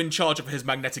demanded Windcharger for his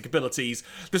magnetic abilities.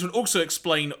 This would also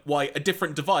explain why a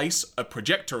different device, a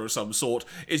projector of some sort,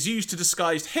 is used to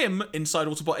disguise him inside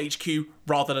Autobot HQ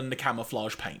rather than the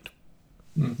camouflage paint.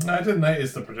 I didn't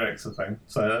notice the projector thing.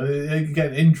 So,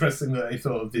 again, interesting that they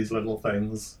thought of these little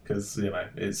things, because,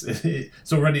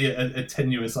 it's already a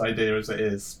tenuous idea as it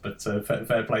is, but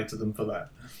fair play to them for that.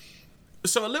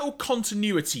 So a little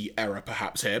continuity error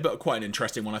perhaps here, but quite an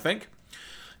interesting one, I think.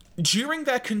 During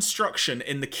their construction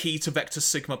in the Key to Vector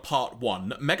Sigma Part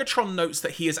 1, Megatron notes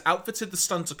that he has outfitted the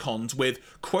Stunticons with,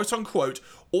 quote-unquote,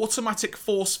 automatic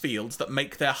force fields that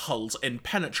make their hulls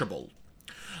impenetrable,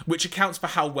 which accounts for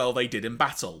how well they did in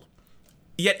battle.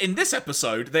 Yet in this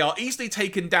episode, they are easily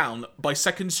taken down by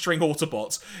second-string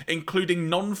Autobots, including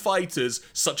non-fighters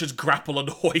such as Grapple and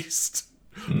Hoist.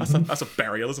 That's a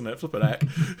burial, isn't it? Flippin' heck.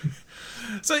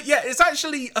 So yeah, it's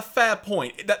actually a fair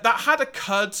point. That had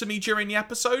occurred to me during the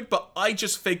episode, but I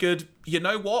just figured, you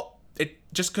know what?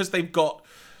 Just because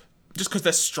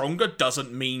they're stronger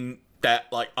doesn't mean they're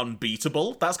like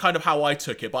unbeatable. That's kind of how I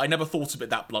took it, but I never thought of it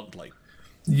that bluntly.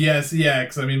 Yes, yeah,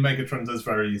 because Megatron does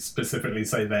very specifically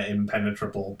say they're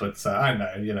impenetrable, but I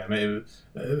know, maybe,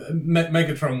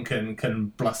 Megatron can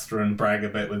bluster and brag a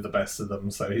bit with the best of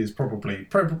them, so he's probably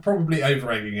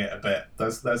over-egging it a bit.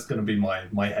 That's going to be my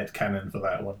headcanon for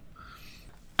that one.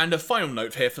 And a final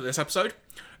note here for this episode.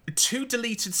 2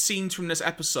 deleted scenes from this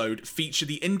episode feature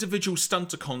the individual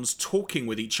Stunticons talking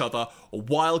with each other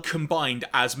while combined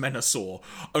as Menasor,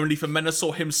 only for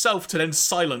Menasor himself to then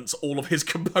silence all of his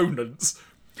components,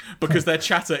 because their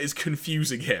chatter is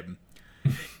confusing him.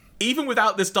 Even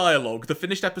without this dialogue, the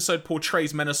finished episode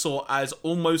portrays Menasor as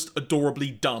almost adorably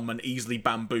dumb and easily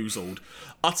bamboozled,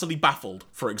 utterly baffled,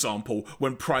 for example,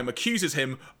 when Prime accuses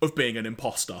him of being an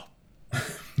imposter.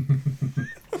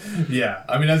 Yeah,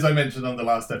 as I mentioned on the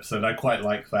last episode, I quite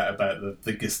like that about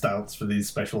the gestalts for these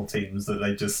special teams, that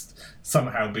they just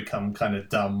somehow become kind of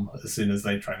dumb as soon as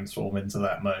they transform into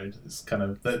that mode. It's kind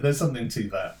of, there's something to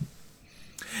that.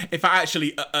 In fact,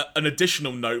 actually, an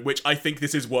additional note, which I think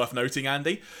this is worth noting,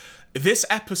 Andy, this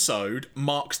episode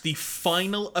marks the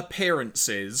final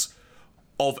appearances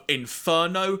of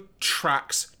Inferno,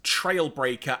 Trax,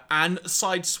 Trailbreaker, and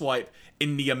Sideswipe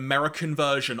in the American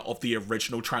version of the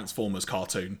original Transformers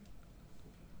cartoon.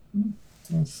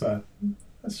 That's a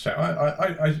shame.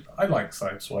 I like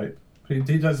Sideswipe.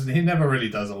 He never really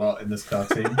does a lot in this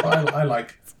cartoon, but I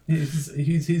like.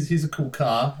 He's a cool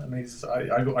car, and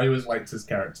I always liked his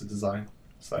character design.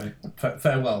 So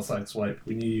farewell, Sideswipe.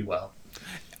 We knew you well.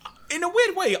 In a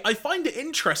weird way, I find it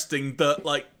interesting that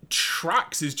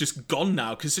Trax is just gone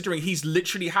now, considering he's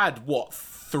literally had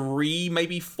 3,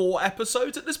 maybe 4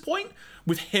 episodes at this point,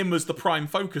 with him as the prime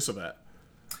focus of it.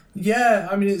 Yeah,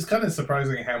 it's kind of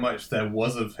surprising how much there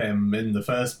was of him in the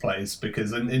first place,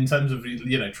 because in terms of,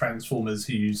 Transformers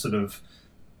who you sort of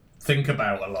think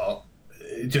about a lot,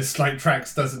 just like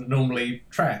Trax doesn't normally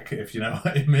track, if you know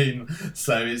what I mean.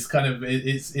 So it's kind of,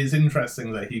 it's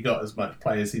interesting that he got as much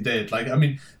play as he did.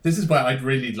 This is where I'd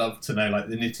really love to know,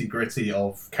 the nitty-gritty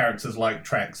of characters like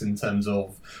Trax, in terms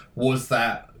of, was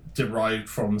that derived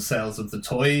from sales of the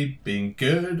toy being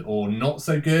good or not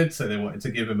so good, so they wanted to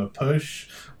give him a push?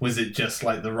 Was it just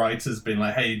the writers being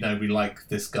hey, no, we like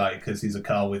this guy because he's a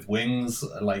car with wings?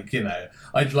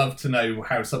 I'd love to know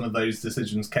how some of those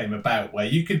decisions came about, where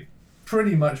you could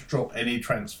pretty much drop any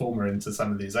Transformer into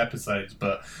some of these episodes,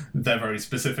 but they're very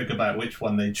specific about which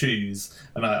one they choose,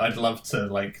 and I'd love to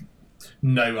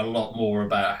know a lot more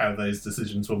about how those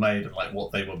decisions were made and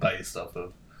what they were based off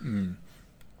of.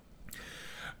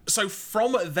 So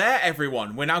from there,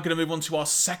 everyone, we're now going to move on to our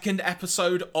second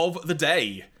episode of the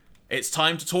day. It's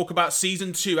time to talk about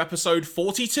Season 2, Episode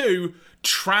 42,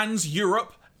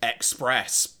 Trans-Europe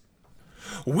Express.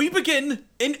 We begin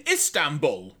in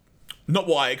Istanbul. Not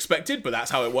what I expected, but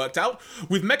that's how it worked out,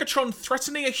 with Megatron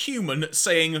threatening a human,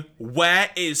 saying, "Where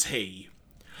is he?"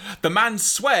 The man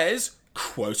swears,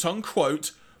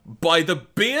 quote-unquote, by the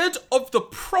beard of the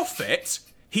prophet,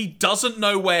 he doesn't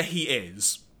know where he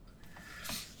is.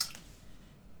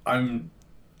 I'm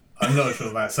not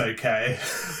sure that's okay.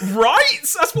 Right?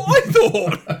 That's what I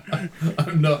thought.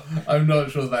 I'm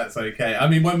not sure that's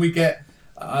okay. When we get,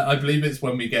 I believe it's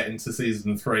when we get into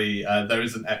Season 3, there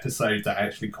is an episode that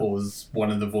actually caused one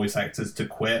of the voice actors to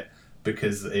quit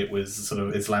because it was sort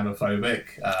of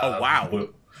Islamophobic. Oh, wow.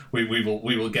 we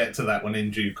will get to that one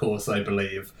in due course, I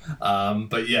believe.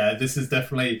 But yeah, this is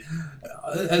definitely,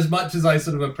 as much as I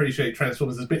sort of appreciate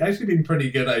Transformers, has actually been pretty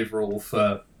good overall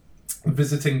for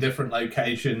visiting different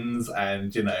locations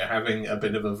and, you know, having a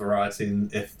bit of a variety in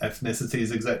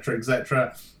ethnicities, etc.,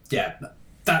 etc. Yeah,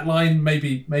 that line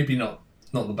maybe not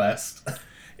the best.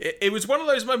 It was one of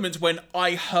those moments when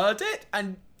I heard it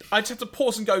and I just had to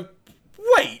pause and go,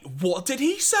 wait, what did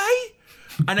he say?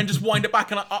 And then just wind it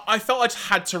back, and I felt I just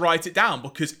had to write it down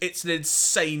because it's an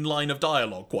insane line of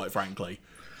dialogue, quite frankly.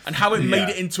 And how it made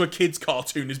it into a kid's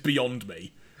cartoon is beyond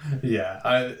me.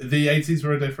 Yeah, the 80s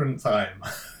were a different time.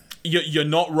 You're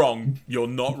not wrong. You're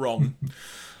not wrong.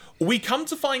 We come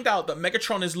to find out that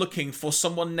Megatron is looking for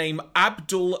someone named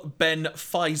Abdul Ben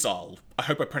Faisal. I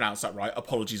hope I pronounced that right.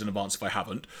 Apologies in advance if I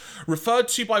haven't. Referred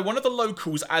to by one of the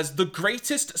locals as the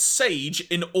greatest sage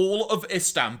in all of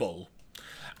Istanbul,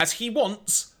 as he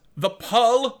wants the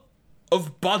Pearl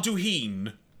of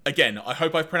Baduhin. Again, I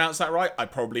hope I've pronounced that right. I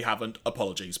probably haven't.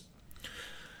 Apologies.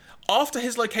 After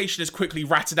his location is quickly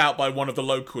ratted out by one of the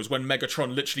locals when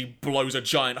Megatron literally blows a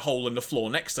giant hole in the floor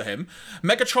next to him,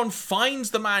 Megatron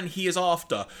finds the man he is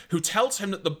after, who tells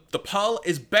him that the pearl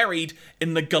is buried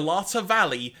in the Galata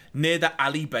Valley near the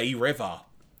Ali Bay River.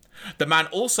 The man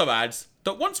also adds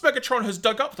that once Megatron has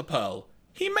dug up the pearl,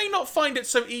 he may not find it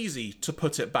so easy to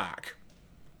put it back.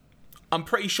 I'm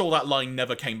pretty sure that line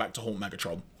never came back to haunt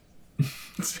Megatron.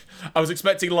 I was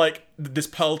expecting, like, this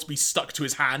pearl to be stuck to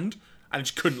his hand and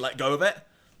just couldn't let go of it,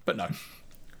 but no.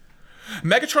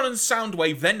 Megatron and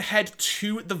Soundwave then head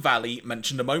to the valley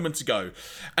mentioned a moment ago,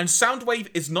 and Soundwave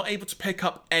is not able to pick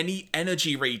up any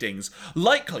energy readings,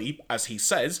 likely, as he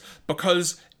says,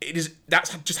 because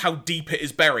that's just how deep it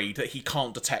is buried that he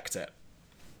can't detect it.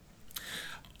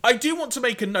 I do want to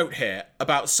make a note here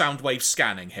about Soundwave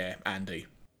scanning here, Andy.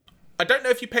 I don't know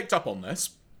if you picked up on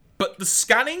this, but the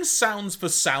scanning sounds for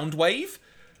Soundwave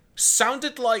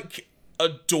sounded like a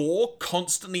door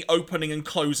constantly opening and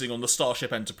closing on the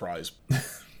Starship Enterprise.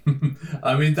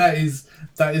 I mean, that is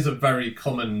a very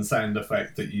common sound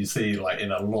effect that you see, like,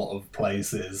 in a lot of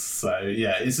places. So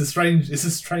yeah, it's a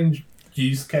strange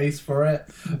use case for it.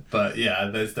 But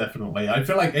yeah, there's definitely, I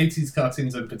feel like 80s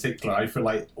cartoons in particular, I feel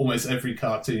like almost every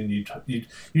cartoon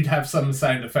you'd have some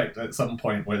sound effect at some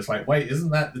point where it's like, wait,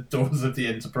 isn't that the doors of the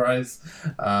Enterprise?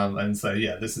 And so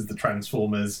yeah, this is the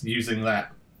Transformers using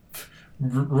that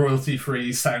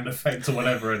royalty-free sound effect or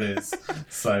whatever it is.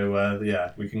 So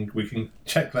yeah, we can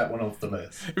check that one off the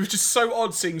list. It was just so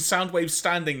odd seeing Soundwave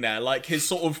standing there, like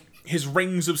his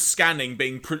rings of scanning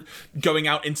being going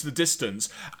out into the distance,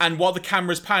 and while the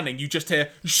camera's panning, you just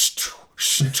hear just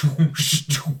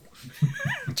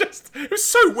it was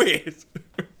so weird.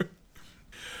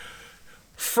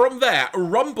 From there,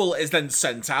 Rumble is then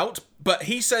sent out, but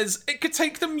he says it could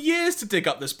take them years to dig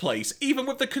up this place, even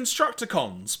with the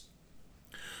Constructicons.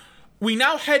 We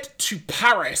now head to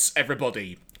Paris,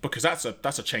 everybody, because that's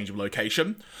a change of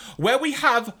location, where we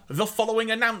have the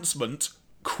following announcement,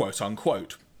 quote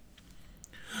unquote.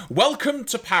 Welcome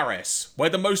to Paris, where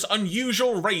the most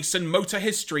unusual race in motor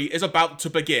history is about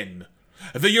to begin.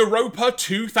 The Europa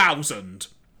 2000.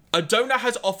 A donor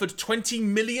has offered $20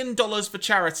 million for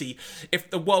charity if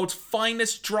the world's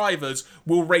finest drivers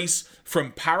will race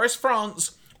from Paris,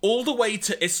 France, all the way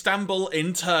to Istanbul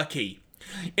in Turkey.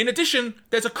 In addition,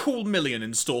 there's a cool million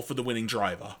in store for the winning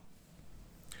driver.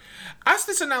 As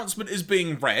this announcement is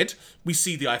being read, we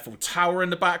see the Eiffel Tower in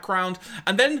the background,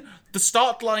 and then the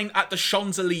start line at the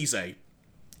Champs-Élysées,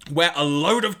 where a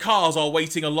load of cars are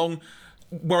waiting, along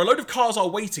with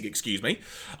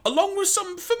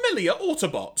some familiar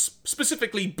Autobots,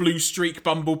 specifically Blue Streak,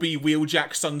 Bumblebee, Wheeljack,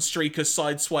 Sunstreaker,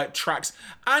 Sideswipe, Trax,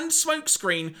 and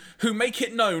Smokescreen, who make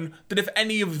it known that if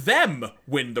any of them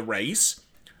win the race,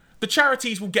 the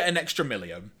charities will get an extra $1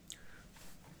 million.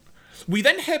 We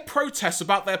then hear protests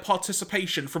about their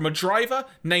participation from a driver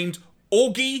named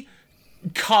Augie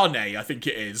Carne, I think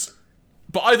it is.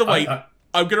 But either way, I'm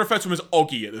going to refer to him as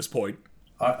Augie at this point.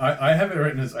 I have it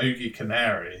written as Augie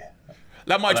Canary.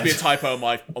 That might just be a typo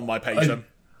on my page then.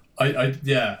 If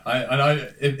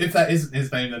that isn't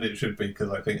his name, then it should be, because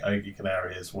I think Augie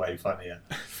Canary is way funnier.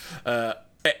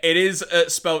 It is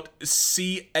spelled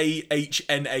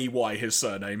Cahnay, his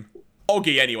surname.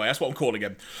 Augie, anyway, that's what I'm calling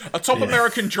him. A top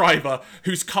American driver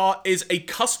whose car is a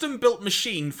custom-built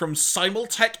machine from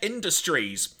Simultech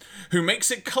Industries, who makes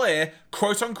it clear,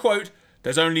 quote-unquote,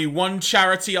 there's only one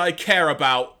charity I care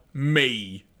about,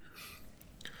 me.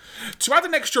 To add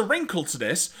an extra wrinkle to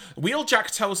this, Wheeljack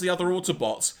tells the other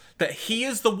Autobots that he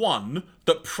is the one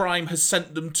that Prime has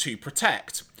sent them to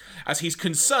protect, as he's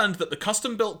concerned that the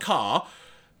custom-built car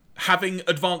having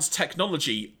advanced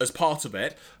technology as part of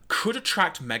it could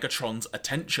attract Megatron's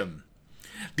attention.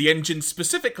 The engine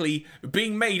specifically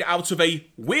being made out of a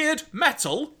weird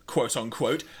metal, quote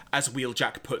unquote, as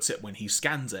Wheeljack puts it when he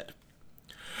scans it.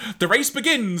 The race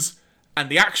begins, and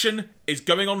the action is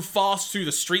going on fast through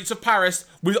the streets of Paris,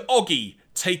 with Oggy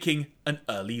taking an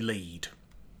early lead.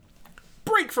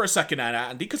 Break for a second,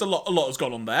 Andy, because a lot has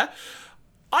gone on there.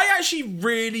 I actually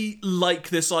really like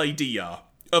this idea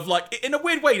of, like, in a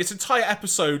weird way, this entire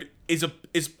episode is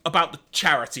about the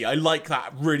charity. I like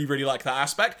that, really, really like that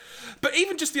aspect. But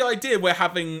even just the idea we're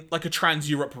having, like, a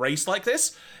Trans-Europe race like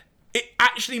this, it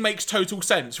actually makes total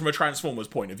sense from a Transformers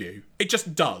point of view. It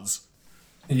just does.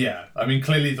 Yeah, I mean,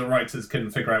 clearly the writers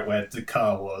couldn't figure out where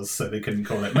Dakar was, so they couldn't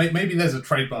call it. Maybe there's a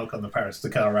trademark on the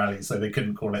Paris-Dakar Rally, so they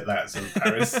couldn't call it that. So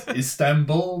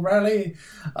Paris-Istanbul Rally?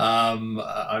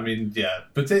 I mean, yeah,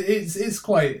 but it's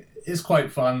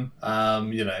quite fun.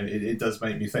 It does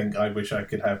make me think I wish I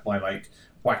could have my, like,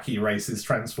 Wacky Races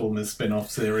Transformers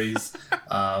spin-off series.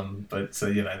 But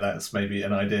that's maybe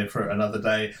an idea for another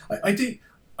day.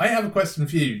 I have a question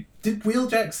for you. Did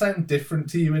Wheeljack sound different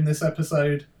to you in this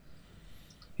episode?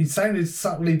 He sounded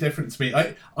subtly different to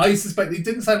me. I suspect he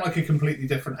didn't sound like a completely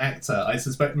different actor. I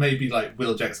suspect maybe, like,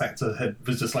 Wheeljack's actor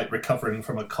was just, like, recovering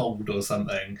from a cold or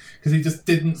something, because he just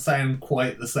didn't sound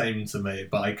quite the same to me,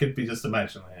 but I could be just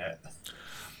imagining it.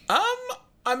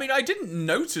 I mean, I didn't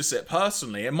notice it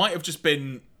personally. It might have just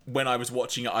been when I was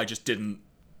watching it, I just didn't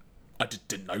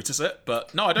notice it,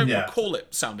 but no, I don't recall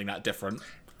it sounding that different.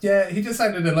 Yeah, he just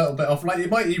sounded a little bit off. Like, it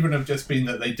might even have just been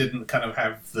that they didn't kind of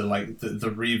have the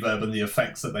reverb and the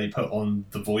effects that they put on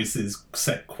the voices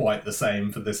set quite the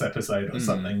same for this episode or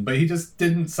something. But he just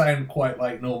didn't sound quite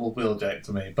like normal Wheeljack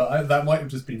to me. But that might have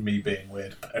just been me being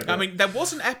weird. I mean, there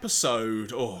was an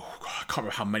episode, I can't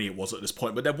remember how many it was at this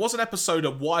point, but there was an episode a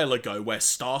while ago where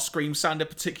Starscream sounded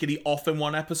particularly off in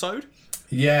one episode.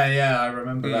 Yeah, I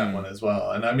remember that one as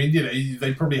well. And I mean,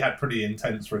 they probably had pretty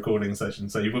intense recording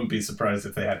sessions, so you wouldn't be surprised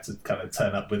if they had to kind of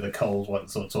turn up with a cold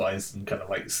once or twice and kind of,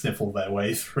 like, sniffle their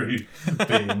way through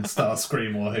being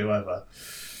Starscream or whoever.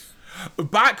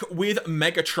 Back with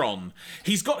Megatron.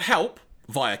 He's got help,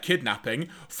 via kidnapping,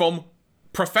 from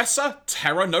Professor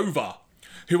Terra Nova,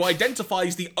 who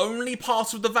identifies the only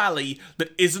part of the valley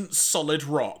that isn't solid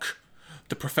rock.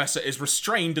 The Professor is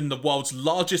restrained in the world's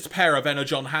largest pair of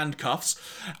Energon handcuffs,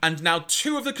 and now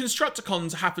 2 of the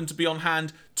Constructicons happen to be on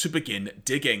hand to begin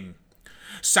digging.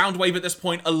 Soundwave at this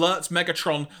point alerts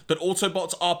Megatron that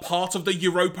Autobots are part of the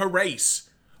Europa race,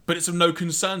 but it's of no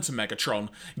concern to Megatron,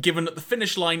 given that the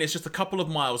finish line is just a couple of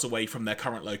miles away from their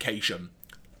current location.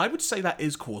 I would say that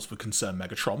is cause for concern,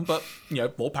 Megatron, but,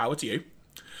 more power to you.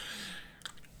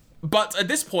 But at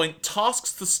this point,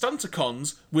 tasks the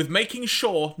Stunticons with making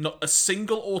sure not a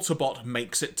single Autobot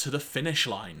makes it to the finish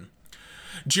line.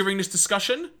 During this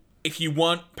discussion, if you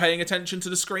weren't paying attention to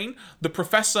the screen, the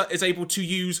Professor is able to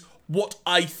use what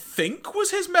I think was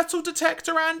his metal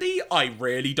detector, Andy, I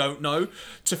really don't know,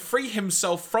 to free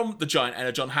himself from the giant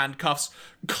Energon handcuffs,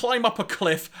 climb up a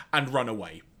cliff, and run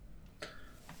away.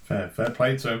 Fair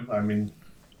play to him. I mean,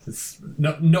 it's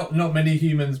not many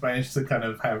humans manage to kind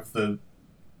of have the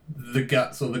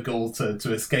guts or the gall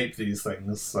to escape these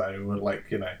things. So we're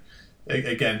like,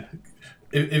 again,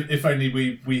 if only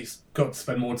we got to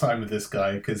spend more time with this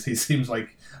guy, because he seems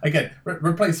like, again,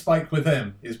 replace Spike with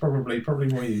him is probably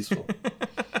more useful.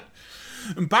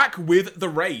 Back with the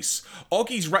race.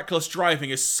 Oggy's reckless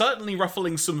driving is certainly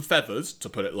ruffling some feathers, to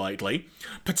put it lightly,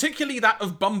 particularly that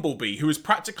of Bumblebee, who is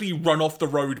practically run off the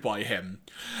road by him.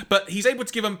 But he's able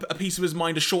to give him a piece of his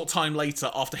mind a short time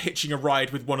later after hitching a ride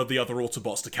with one of the other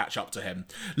Autobots to catch up to him,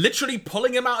 literally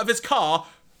pulling him out of his car,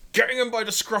 getting him by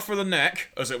the scruff of the neck,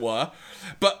 as it were.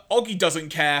 But Oggy doesn't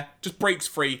care, just breaks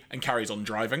free and carries on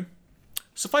driving.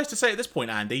 Suffice to say at this point,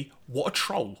 Andy, what a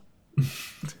troll.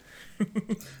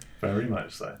 Very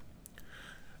much so.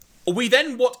 We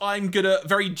then, what I'm gonna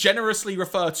very generously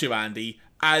refer to, Andy,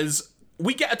 as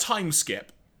we get a time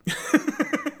skip.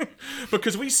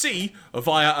 Because we see,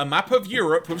 via a map of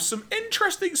Europe with some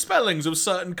interesting spellings of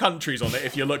certain countries on it,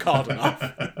 if you look hard enough,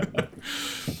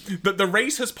 that the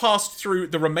race has passed through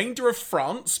the remainder of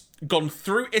France, gone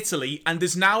through Italy, and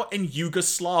is now in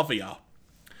Yugoslavia.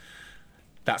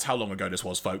 That's how long ago this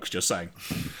was, folks, just saying.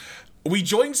 We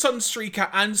join Sunstreaker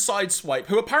and Sideswipe,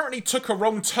 who apparently took a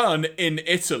wrong turn in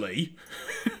Italy,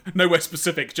 nowhere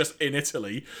specific, just in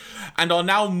Italy, and are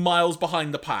now miles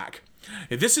behind the pack.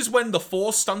 This is when the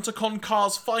 4 Stunticon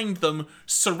cars find them,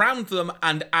 surround them,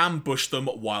 and ambush them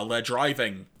while they're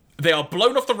driving. They are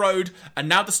blown off the road, and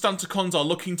now the Stunticons are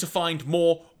looking to find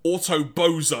more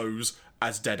Autobozos,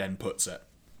 as Dead End puts it.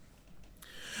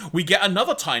 We get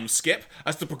another time skip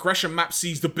as the progression map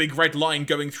sees the big red line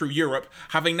going through Europe,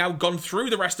 having now gone through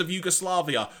the rest of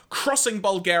Yugoslavia, crossing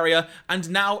Bulgaria, and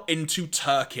now into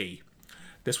Turkey.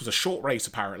 This was a short race,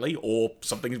 apparently, or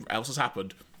something else has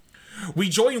happened. We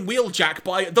join Wheeljack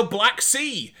by the Black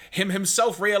Sea, him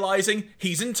himself realising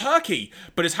he's in Turkey,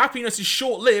 but his happiness is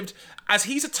short-lived as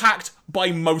he's attacked by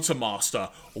Motormaster.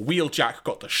 Wheeljack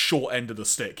got the short end of the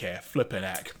stick here, flippin'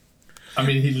 heck. I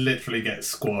mean, he literally gets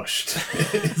squashed.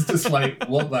 It's just like,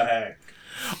 what the heck?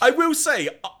 I will say,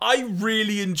 I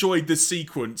really enjoyed this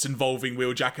sequence involving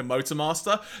Wheeljack and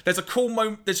Motormaster. There's a cool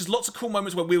moment. There's just lots of cool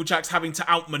moments where Wheeljack's having to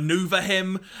outmaneuver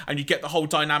him, and you get the whole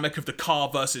dynamic of the car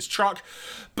versus truck.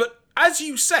 But as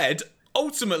you said,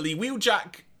 ultimately,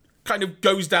 Wheeljack kind of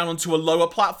goes down onto a lower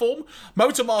platform.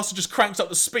 Motormaster just cranks up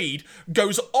the speed,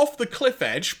 goes off the cliff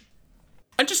edge,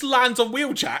 and just lands on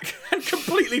Wheeljack and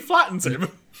completely flattens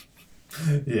him.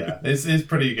 Yeah, it's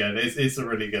pretty good. It's a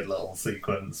really good little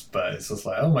sequence, but it's just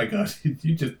like, oh my god,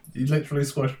 you literally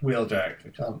squashed Wheeljack. I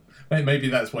can't. Maybe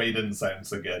that's why he didn't sound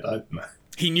so good. I don't know.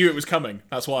 He knew it was coming.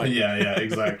 That's why. Yeah,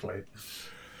 exactly.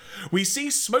 We see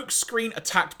Smokescreen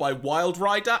attacked by Wild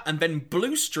Rider, and then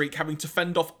Bluestreak having to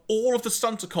fend off all of the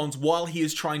Stunticons while he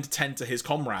is trying to tend to his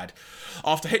comrade.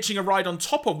 After hitching a ride on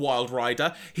top of Wild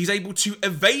Rider, he's able to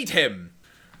evade him.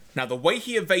 Now, the way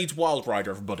he evades Wild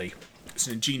Rider, everybody, it's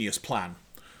an ingenious plan.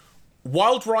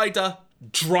 Wild Rider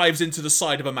drives into the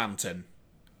side of a mountain,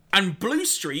 and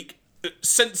Bluestreak,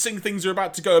 sensing things are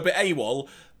about to go a bit AWOL,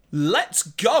 lets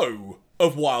go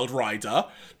of Wild Rider,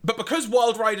 but because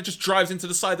Wild Rider just drives into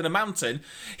the side of the mountain,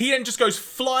 he then just goes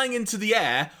flying into the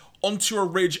air onto a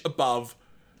ridge above,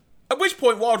 at which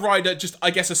point Wild Rider just,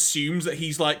 I guess, assumes that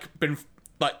he's been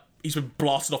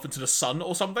blasted off into the sun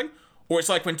or something. Or it's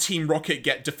like when Team Rocket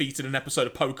get defeated in an episode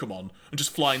of Pokemon and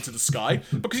just fly into the sky.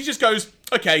 Because he just goes,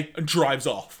 okay, and drives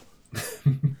off.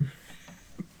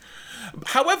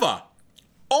 However,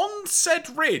 on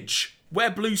said ridge where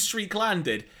Bluestreak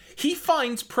landed, he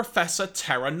finds Professor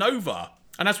Terra Nova.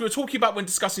 And as we were talking about when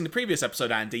discussing the previous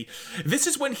episode, Andy, this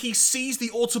is when he sees the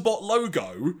Autobot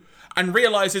logo and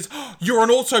realises, oh, you're an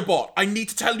Autobot, I need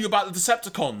to tell you about the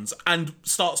Decepticons, and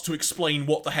starts to explain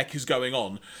what the heck is going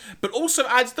on. But also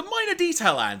adds the minor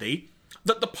detail, Andy,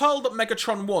 that the pearl that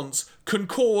Megatron wants can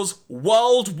cause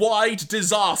worldwide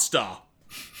disaster.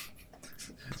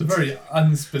 It's a very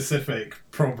unspecific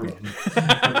problem.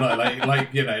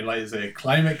 like is it a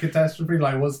climate catastrophe?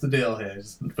 Like, what's the deal here?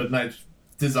 But no,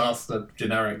 disaster,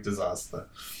 generic disaster.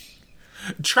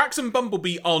 Trax and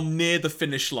Bumblebee are near the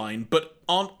finish line, but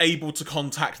aren't able to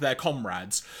contact their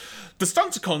comrades. The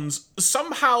Stunticons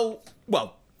somehow...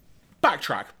 Well,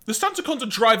 backtrack. The Stunticons are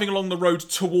driving along the road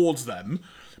towards them,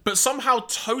 but somehow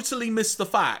totally miss the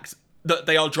fact that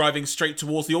they are driving straight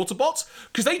towards the Autobots,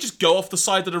 because they just go off the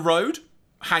side of the road,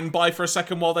 hang by for a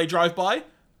second while they drive by,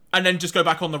 and then just go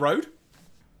back on the road.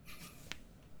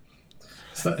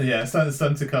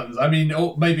 Stunticons. I mean,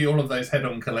 maybe all of those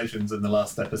head-on collisions in the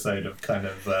last episode have kind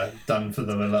of done for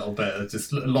them a little bit.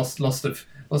 Just lost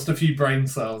a few brain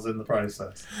cells in the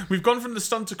process. We've gone from the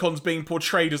Stunticons being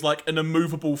portrayed as like an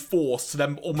immovable force to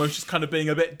them almost just kind of being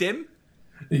a bit dim.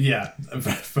 Yeah,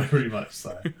 very much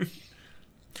so.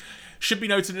 Should be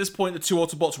noted at this point the two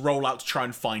Autobots roll out to try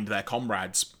and find their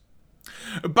comrades.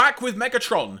 Back with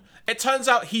Megatron, it turns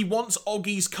out he wants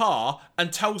Oggy's car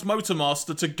and tells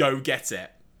Motormaster to go get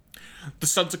it. The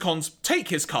Stunticons take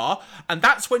his car, and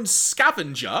that's when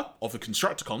Scavenger, of the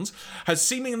Constructicons, has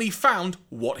seemingly found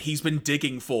what he's been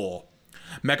digging for.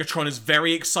 Megatron is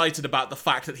very excited about the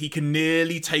fact that he can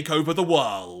nearly take over the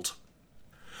world.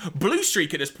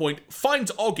 Bluestreak at this point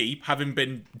finds Oggy, having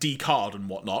been decarred and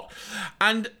whatnot,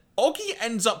 and Oggy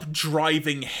ends up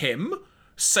driving him,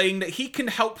 saying that he can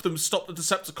help them stop the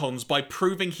Decepticons by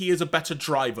proving he is a better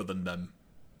driver than them.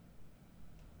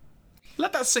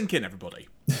 Let that sink in, everybody.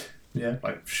 Yeah,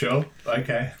 sure,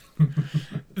 okay.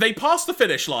 They pass the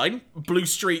finish line.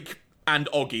 Bluestreak and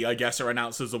Oggy, I guess, are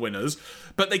announced as the winners,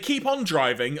 but they keep on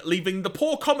driving, leaving the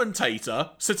poor commentator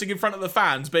sitting in front of the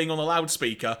fans, being on a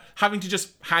loudspeaker, having to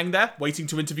just hang there, waiting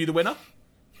to interview the winner.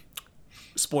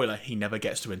 Spoiler, he never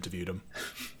gets to interview them.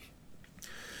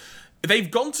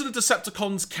 They've gone to the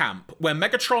Decepticons' camp, where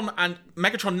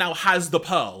Megatron now has the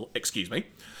Pearl,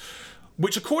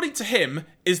 which according to him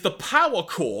is the power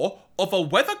core of a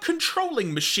weather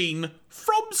controlling machine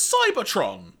from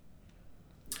Cybertron.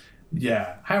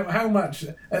 Yeah, how much,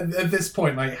 at this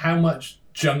point, like, how much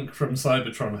junk from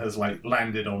Cybertron has like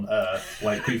landed on Earth.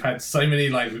 Like we've had so many,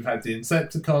 like we've had the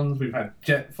Insecticons, we've had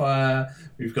Jetfire,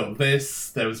 we've got this.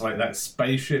 There was like that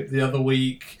spaceship the other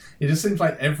week. It just seems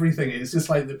like everything. It's just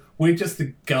like we're just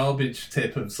the garbage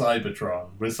tip of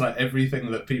Cybertron. Where it's like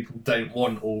everything that people don't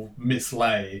want or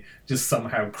mislay just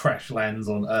somehow crash lands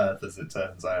on Earth, as it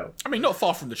turns out. I mean, not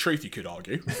far from the truth, you could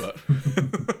argue,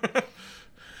 but.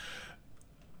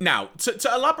 Now,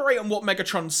 to elaborate on what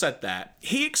Megatron said there,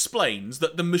 he explains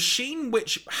that the machine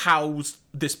which housed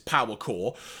this power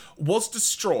core was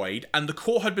destroyed and the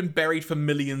core had been buried for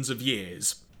millions of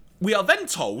years. We are then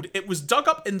told it was dug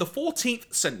up in the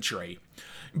 14th century,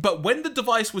 but when the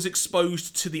device was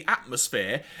exposed to the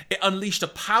atmosphere, it unleashed a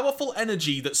powerful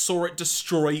energy that saw it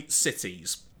destroy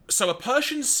cities. So a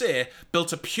Persian seer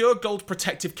built a pure gold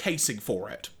protective casing for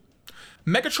it.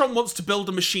 Megatron wants to build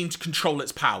a machine to control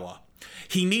its power.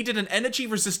 He needed an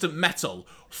energy-resistant metal.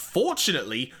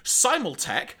 Fortunately,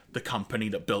 Simultech, the company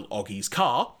that built Oggy's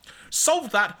car,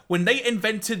 solved that when they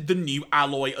invented the new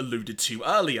alloy alluded to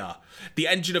earlier, the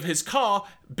engine of his car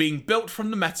being built from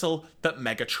the metal that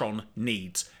Megatron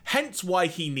needs, hence why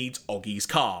he needs Oggy's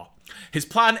car. His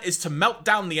plan is to melt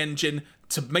down the engine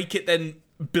to make it then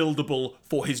buildable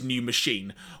for his new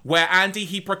machine, where Andy,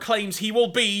 he proclaims he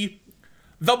will be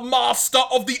the master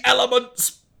of the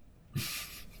elements.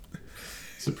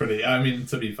 It's a pretty. I mean,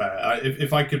 to be fair,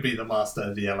 if I could be the master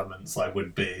of the elements, I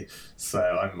would be. So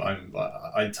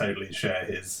I totally share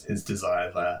his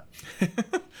desire there.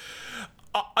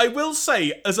 I will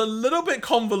say, as a little bit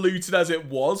convoluted as it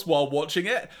was while watching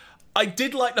it, I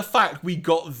did like the fact we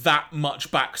got that much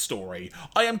backstory.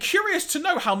 I am curious to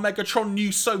know how Megatron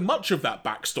knew so much of that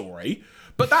backstory.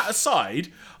 But that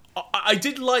aside, I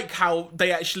did like how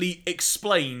they actually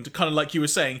explained, kind of like you were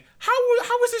saying, how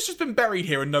has this just been buried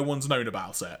here and no one's known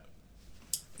about it?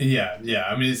 Yeah.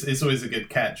 I mean, it's always a good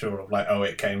catch-all of like, oh,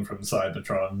 it came from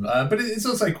Cybertron. But it's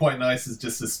also quite nice as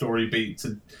just a story beat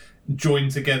to join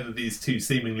together these two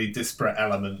seemingly disparate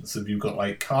elements of you've got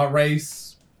like car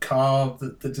race, car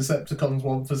that the Decepticons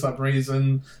want for some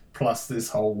reason, plus this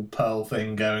whole Pearl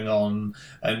thing going on.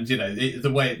 And, you know,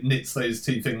 the way it knits those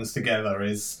two things together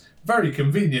is very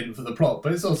convenient for the plot,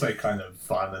 but it's also kind of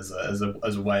fun as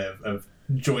a way of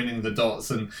joining the dots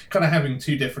and kind of having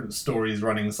two different stories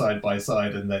running side by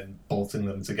side and then bolting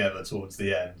them together towards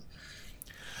the end.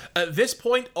 At this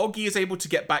point, Oggy is able to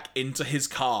get back into his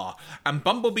car, and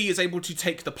Bumblebee is able to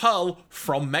take the Pearl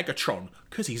from Megatron,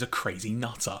 because he's a crazy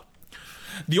nutter.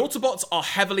 The Autobots are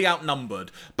heavily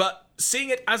outnumbered, but seeing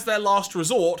it as their last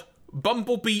resort,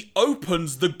 Bumblebee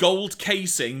opens the gold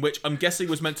casing, which I'm guessing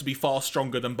was meant to be far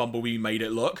stronger than Bumblebee made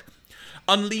it look,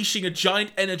 unleashing a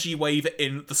giant energy wave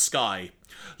in the sky.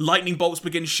 Lightning bolts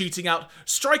begin shooting out,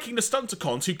 striking the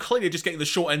Stunticons, who clearly are just getting the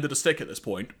short end of the stick at this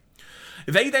point.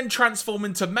 They then transform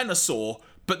into Menasor,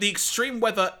 but the extreme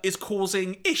weather is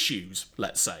causing issues,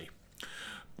 let's say.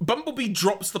 Bumblebee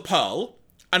drops the Pearl,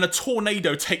 and a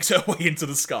tornado takes it away into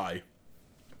the sky.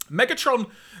 Megatron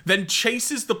then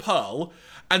chases the Pearl,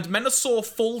 and Menasor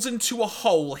falls into a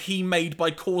hole he made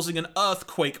by causing an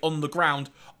earthquake on the ground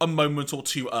a moment or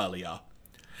two earlier.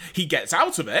 He gets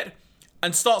out of it,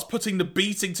 and starts putting the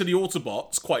beating to the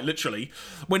Autobots, quite literally,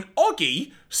 when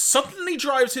Oggy suddenly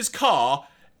drives his car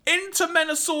into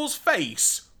Menasor's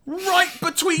face, right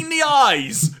between the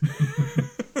eyes!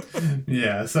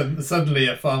 Yeah, suddenly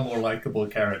a far more likeable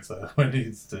character when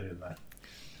he's doing that.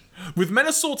 With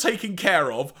Menasor taken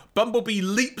care of, Bumblebee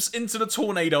leaps into the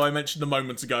tornado I mentioned a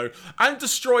moment ago and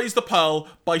destroys the Pearl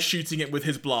by shooting it with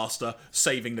his blaster,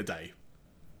 saving the day.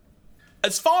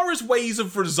 As far as ways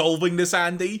of resolving this,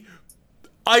 Andy,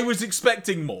 I was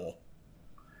expecting more.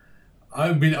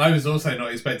 I mean, I was also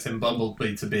not expecting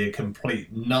Bumblebee to be a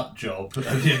complete nut job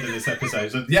at the end of this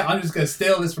episode. So, yeah, I'm just going to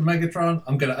steal this from Megatron.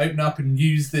 I'm going to open up and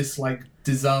use this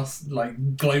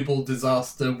global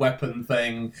disaster weapon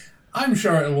thing. I'm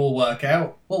sure it'll all work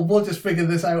out. Well, we'll just figure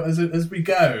this out as we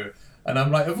go. And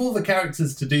I'm like, of all the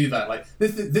characters to do that, like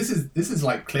this is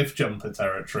like Cliff Jumper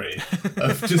territory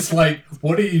of just like,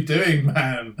 what are you doing,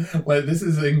 man? Like, this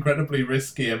is incredibly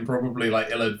risky and probably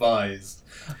like ill-advised.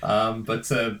 But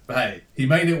hey, he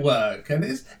made it work, and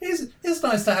it's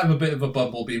nice to have a bit of a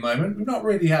Bumblebee moment. We've not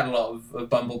really had a lot of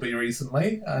Bumblebee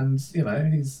recently, and you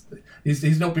know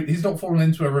he's not fallen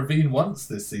into a ravine once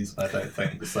this season, I don't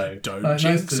think. So don't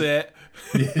jinx it.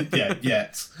 Yeah,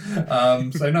 yet.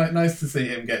 So nice to see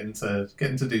him getting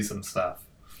to do some stuff.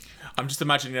 I'm just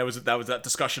imagining there was that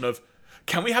discussion of,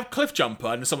 can we have Cliff Jumper?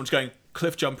 And someone's going,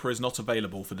 Cliff Jumper is not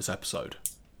available for this episode.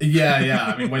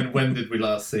 Yeah. I mean, when did we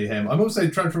last see him? I'm also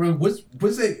trying to remember.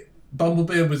 Was it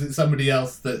Bumblebee, or was it somebody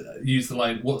else that used the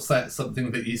line, "What's that?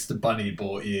 Something the Easter Bunny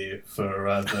bought you for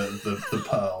the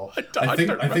pearl?"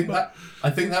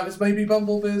 I think that was maybe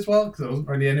Bumblebee as well, because there wasn't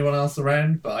really anyone else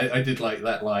around. But I did like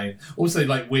that line. Also,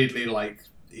 like weirdly, like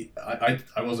I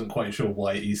wasn't quite sure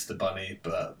why Easter Bunny,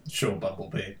 but sure,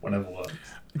 Bumblebee, whenever works.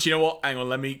 Do you know what? Hang on,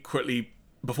 let me quickly.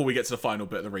 Before we get to the final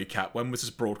bit of the recap, when was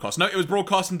this broadcast? No, it was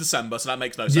broadcast in December, so that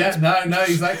makes no sense. Yeah, no,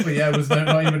 exactly. Yeah, it was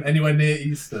not even anywhere near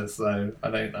Easter, so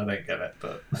I don't get it.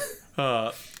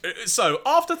 But so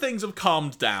after things have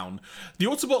calmed down, the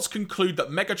Autobots conclude that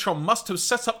Megatron must have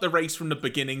set up the race from the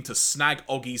beginning to snag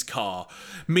Oggy's car,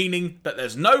 meaning that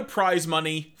there's no prize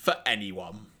money for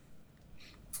anyone.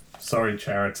 Sorry,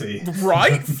 Charity.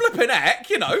 Right? Flippin' heck,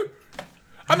 you know.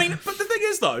 I mean, but the thing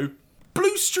is though,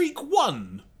 Blue Streak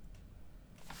won.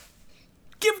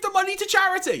 Give the money to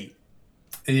charity.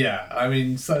 Yeah, I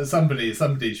mean, so somebody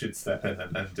should step in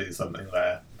and do something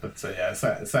there. But yeah,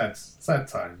 sad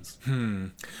times.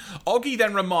 Oggy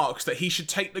then remarks that he should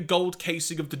take the gold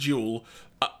casing of the jewel.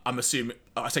 I'm assuming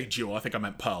I say jewel. I think I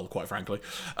meant pearl, quite frankly,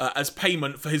 as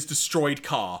payment for his destroyed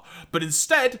car. But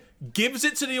instead, gives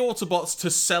it to the Autobots to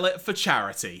sell it for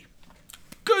charity.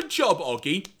 Good job,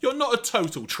 Oggy. You're not a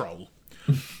total troll.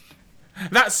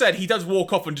 That said, he does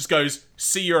walk off and just goes,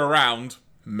 "See you around."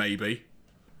 Maybe.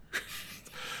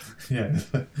 Yeah,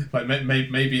 like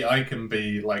maybe I can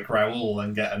be like Raoul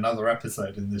and get another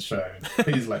episode in this show.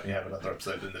 Please let me have another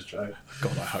episode in this show.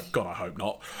 God, I hope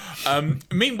not.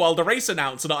 Meanwhile, the race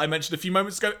announcer that I mentioned a few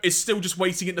moments ago is still just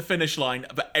waiting at the finish line,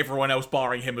 but everyone else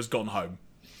barring him has gone home.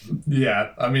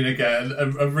 Yeah, I mean, again,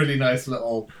 a really nice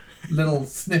little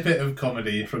snippet of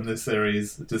comedy from this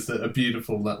series. Just a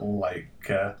beautiful little like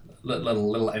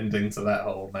little ending to that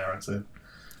whole narrative.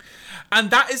 And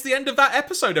that is the end of that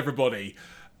episode, everybody.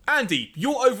 Andy,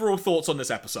 your overall thoughts on this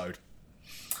episode?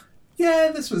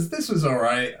 Yeah, this was all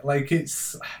right. Like,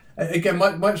 it's again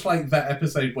much like that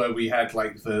episode where we had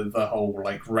like the whole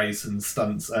like race and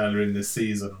stunts earlier in this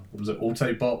season. Was it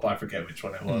Autobot? I forget which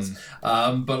one it was.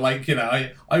 But like, you know,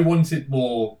 I wanted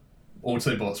more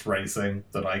Autobots racing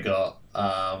than I got.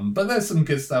 But there's some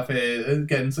good stuff here.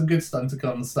 Again, some good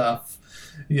Stunticon stuff.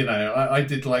 You know, I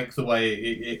did like the way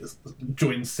it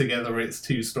joins together its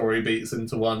two story beats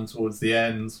into one towards the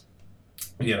end.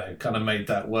 You know, kind of made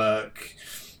that work.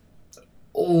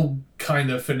 All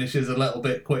kind of finishes a little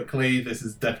bit quickly. This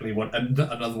is definitely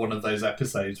another one of those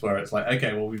episodes where it's like,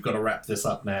 okay, well, we've got to wrap this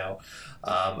up now,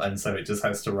 and so it just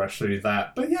has to rush through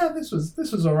that. But yeah, this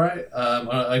was all right.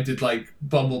 I did like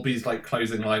Bumblebee's like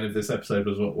closing line of this episode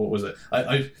was what was it?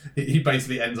 He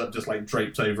basically ends up just like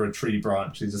draped over a tree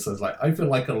branch. He just says like, "I feel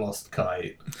like a lost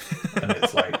kite," and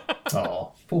it's like,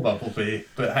 oh, poor Bumblebee.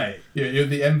 But hey, you're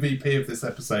the MVP of this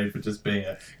episode for just being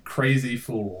a crazy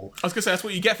fool. I was gonna say that's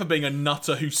what you get for being a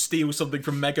nutter who steals something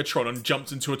from Megatron and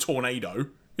jumps into a tornado.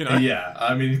 You know? Yeah,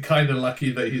 I mean, kind of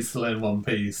lucky that he's still in one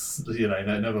piece. You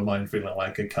know, never mind feeling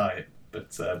like a kite.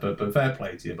 But fair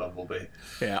play to you, Bumblebee.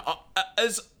 Yeah,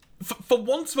 for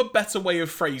want of a better way of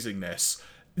phrasing this,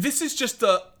 this is just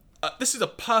this is a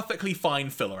perfectly fine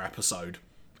filler episode.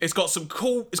 It's got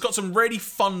some really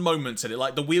fun moments in it,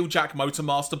 like the Wheeljack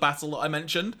Motormaster battle that I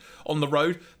mentioned on the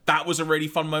road. That was a really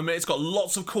fun moment. It's got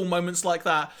lots of cool moments like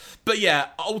that. But yeah,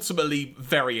 ultimately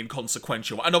very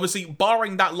inconsequential. And obviously,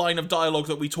 barring that line of dialogue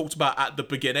that we talked about at the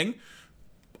beginning,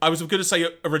 I was going to say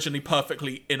originally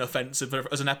perfectly inoffensive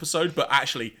as an episode, but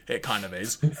actually it kind of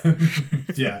is.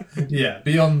 yeah.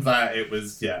 Beyond that, it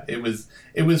was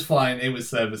fine. It was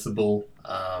serviceable,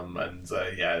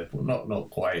 not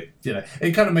quite. You know,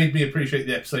 it kind of made me appreciate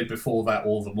the episode before that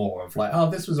all the more. Of like,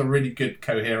 oh, this was a really good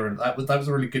coherent. That was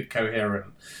a really good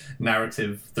coherent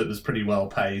narrative that was pretty well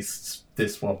paced.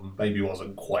 This one maybe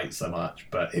wasn't quite so much,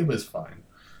 but it was fine.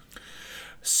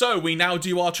 So we now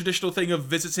do our traditional thing of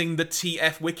visiting the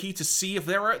TF Wiki to see if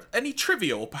there are any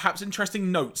trivia or perhaps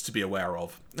interesting notes to be aware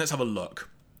of. Let's have a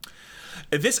look.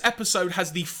 This episode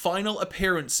has the final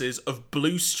appearances of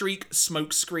Blue Streak,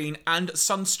 Smokescreen, and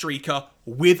Sunstreaker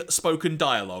with spoken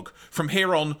dialogue. From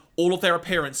here on, all of their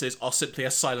appearances are simply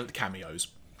as silent cameos.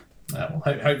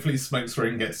 Hopefully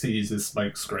Smokescreen gets to use his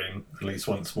Smokescreen at least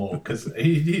once more, because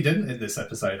he didn't in this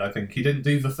episode. I think he didn't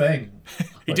do the thing.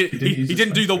 He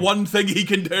didn't do the one thing he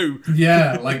can do.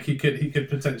 Yeah, like he could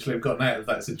potentially have gotten out of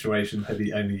that situation had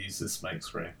he only used his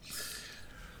Smokescreen.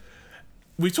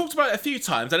 We've talked about it a few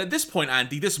times, and at this point,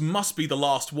 Andy, this must be the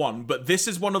last one, but this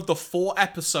is one of the 4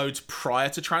 episodes prior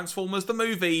to Transformers the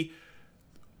movie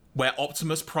where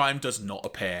Optimus Prime does not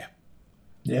appear.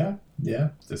 Yeah,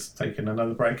 just taking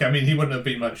another break. I mean, he wouldn't have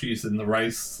been much use in the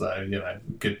race, so, you know,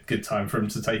 good time for him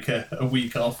to take a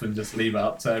week off and just leave it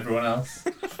up to everyone else.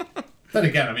 Then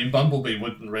again, I mean, Bumblebee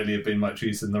wouldn't really have been much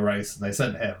use in the race, and they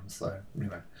sent him, so, you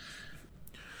know.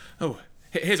 Oh,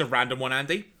 here's a random one,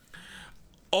 Andy.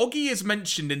 Oggy is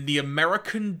mentioned in the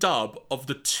American dub of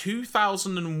the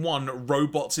 2001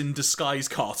 Robots in Disguise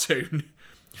cartoon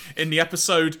in the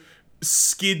episode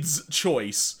Skid's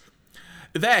Choice.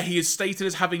 There, he is stated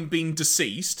as having been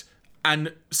deceased,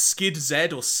 and Skid Z,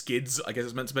 or Skids, I guess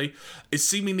it's meant to be, is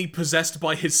seemingly possessed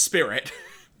by his spirit.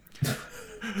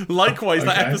 Likewise,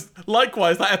 Okay.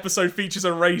 that episode features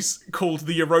a race called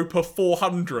the Europa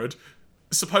 400,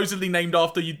 supposedly named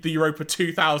after the Europa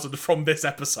 2000 from this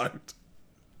episode.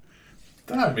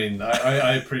 I mean,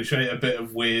 I appreciate a bit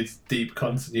of weird, deep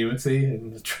continuity in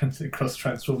the across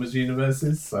Transformers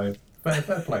universes, so fair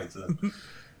play to them.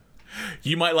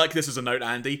 You might like this as a note,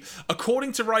 Andy.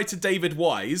 According to writer David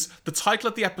Wise, the title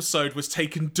of the episode was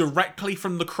taken directly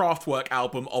from the Kraftwerk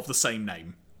album of the same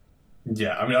name.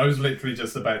 Yeah, I mean, I was literally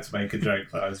just about to make a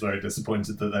joke that I was very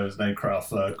disappointed that there was no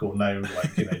Kraftwerk or no,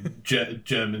 like, you know,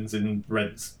 Germans in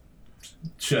red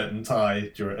shirt and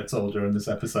tie at all during this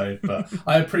episode, but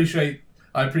I appreciate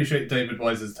David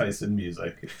Wise's taste in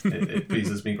music. It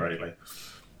pleases me greatly.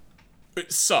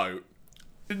 So,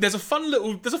 there's a fun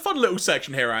little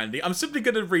section here, Andy. I'm simply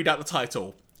going to read out the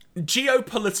title.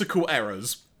 Geopolitical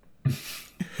errors.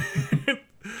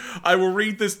 I will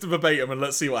read this verbatim and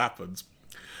let's see what happens.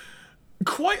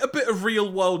 Quite a bit of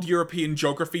real-world European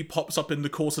geography pops up in the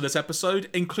course of this episode,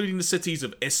 including the cities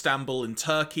of Istanbul in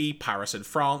Turkey, Paris in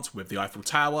France with the Eiffel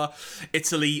Tower,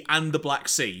 Italy, and the Black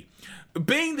Sea.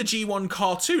 Being the G1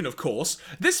 cartoon, of course,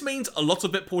 this means a lot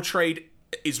of it portrayed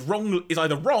is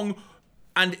either wrong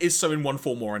and is so in one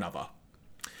form or another.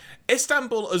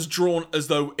 Istanbul is drawn as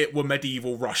though it were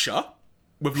medieval Russia,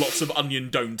 with lots of onion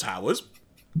dome towers.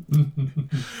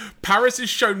 Paris is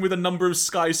shown with a number of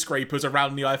skyscrapers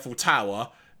around the Eiffel Tower.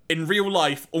 In real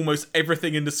life, almost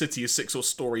everything in the city is 6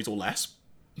 stories or less.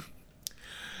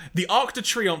 The Arc de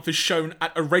Triomphe is shown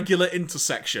at a regular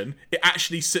intersection. It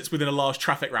actually sits within a large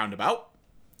traffic roundabout.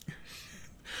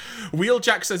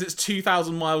 Wheeljack says it's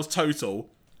 2,000 miles total.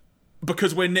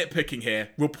 Because we're nitpicking here,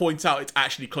 we'll point out it's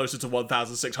actually closer to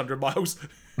 1,600 miles.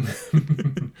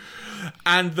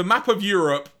 And the map of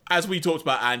Europe, as we talked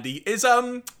about, Andy, is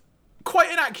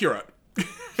quite inaccurate.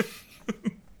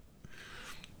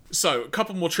 So, a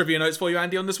couple more trivia notes for you,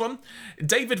 Andy, on this one.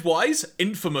 David Wise,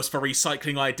 infamous for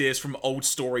recycling ideas from old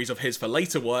stories of his for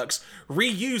later works,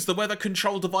 reused the weather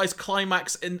control device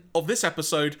climax of this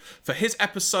episode for his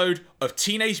episode of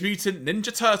Teenage Mutant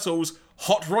Ninja Turtles,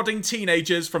 Hot Rodding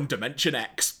Teenagers from Dimension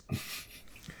X.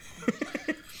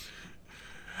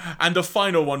 And a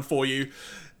final one for you.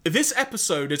 This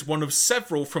episode is one of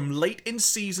several from late in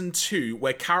Season 2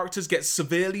 where characters get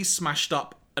severely smashed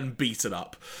up and beaten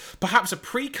up. Perhaps a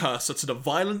precursor to the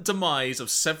violent demise of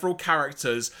several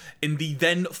characters in the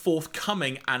then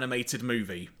forthcoming animated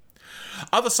movie.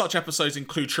 Other such episodes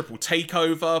include Triple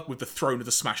Takeover, with the Throne of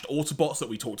the Smashed Autobots that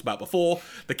we talked about before,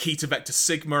 the Key to Vector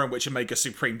Sigma, in which Omega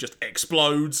Supreme just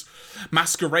explodes,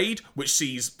 Masquerade, which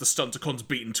sees the Stunticons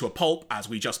beaten to a pulp, as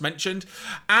we just mentioned,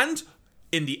 and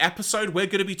in the episode we're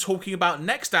going to be talking about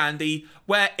next, Andy,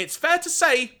 where it's fair to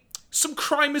say some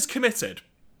crime is committed.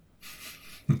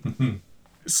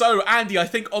 So, Andy, I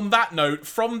think on that note,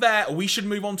 from there, we should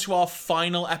move on to our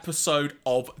final episode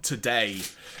of today.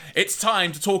 It's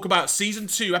time to talk about Season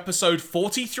 2, Episode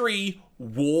 43,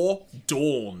 War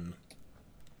Dawn.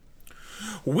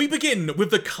 We begin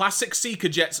with the classic Seeker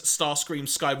jets Starscream,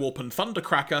 Skywarp, and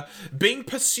Thundercracker being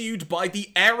pursued by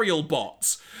the aerial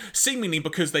bots, seemingly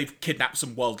because they've kidnapped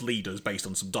some world leaders based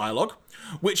on some dialogue,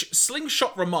 which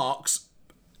Slingshot remarks.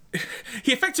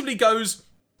 He effectively goes,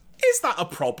 "Is that a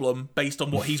problem, based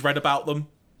on what he's read about them?"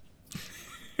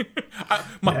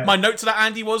 My note to that,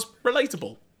 Andy, was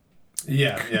relatable.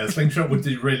 Yeah, Slingshot would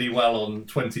do really well on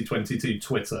 2022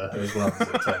 Twitter as well, as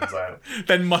it turns out.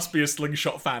 There must be a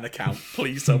Slingshot fan account.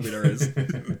 Please tell me there is.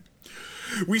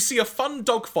 We see a fun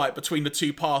dogfight between the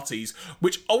two parties,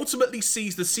 which ultimately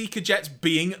sees the Seeker jets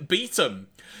being beaten.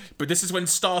 But this is when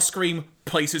Starscream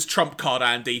plays his trump card,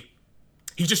 Andy.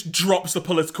 He just drops the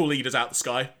political leaders out the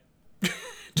sky.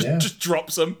 Just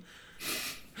drops them.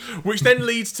 Which then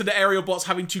leads to the aerial bots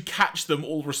having to catch them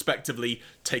all respectively,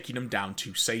 taking them down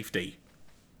to safety.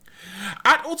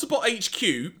 At Autobot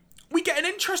HQ, we get an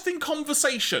interesting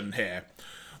conversation here,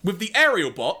 with the aerial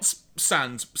bots,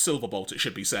 sans Silverbolt it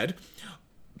should be said,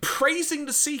 praising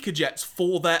the Seeker jets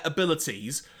for their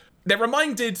abilities. They're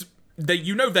reminded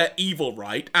that they're evil,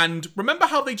 right? And remember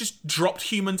how they just dropped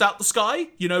humans out the sky?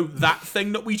 You know, that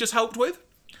thing that we just helped with?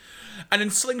 And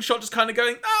then Slingshot just kind of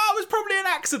going, it was probably an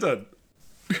accident.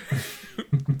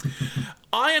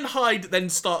 Ironhide then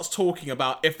starts talking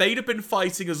about if they'd have been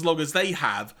fighting as long as they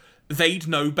have, they'd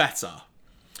know better.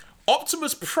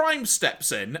 Optimus Prime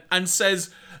steps in and says,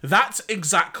 that's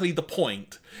exactly the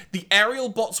point. The aerial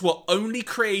bots were only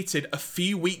created a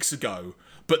few weeks ago,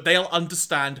 but they'll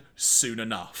understand soon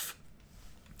enough.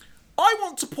 I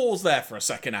want to pause there for a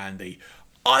second, Andy.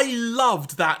 I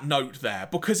loved that note there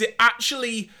because it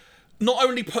actually not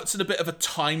only puts in a bit of a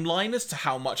timeline as to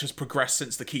how much has progressed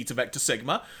since the key to Vector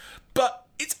Sigma, but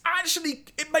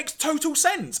it makes total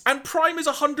sense. And Prime is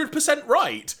 100%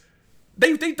 right.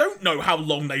 They don't know how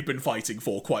long they've been fighting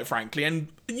for, quite frankly, and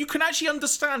you can actually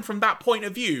understand from that point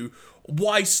of view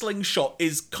why Slingshot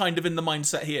is kind of in the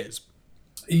mindset he is.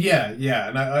 Yeah,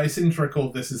 and I seem to recall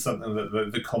this is something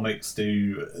that the comics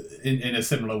do in a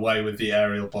similar way with the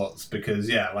aerial bots, because,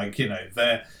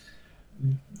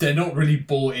 they're not really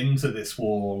bought into this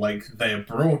war, like, they're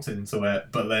brought into it,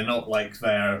 but they're not like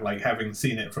they're, like, having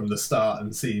seen it from the start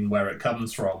and seen where it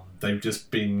comes from. They've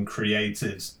just been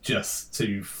created just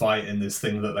to fight in this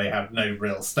thing that they have no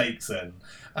real stakes in.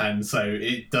 And so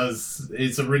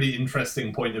it's a really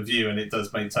interesting point of view, and it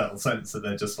does make total sense that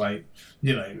they're just like,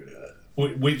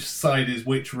 which side is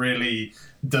which really?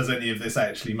 Does any of this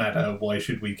actually matter? Why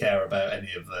should we care about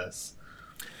any of this?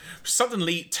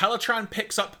 Suddenly, Teletran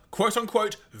picks up,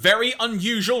 quote-unquote, very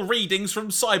unusual readings from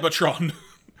Cybertron,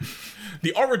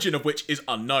 the origin of which is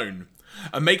unknown.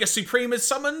 Omega Supreme is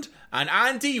summoned, and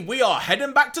Andy, we are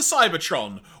heading back to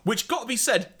Cybertron, which, got to be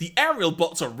said, the aerial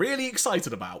bots are really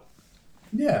excited about.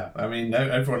 Yeah, I mean,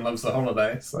 everyone loves the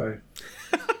holiday, so...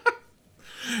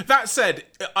 That said,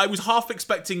 I was half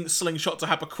expecting Slingshot to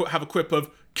have a quip of,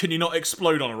 can you not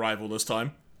explode on arrival this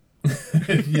time?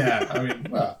 Yeah, I mean,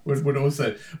 well, would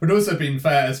also been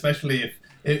fair, especially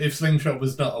if Slingshot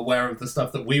was not aware of the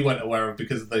stuff that we weren't aware of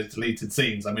because of those deleted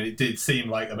scenes. I mean, it did seem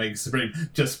like Omega Supreme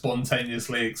just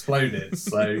spontaneously exploded,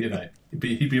 so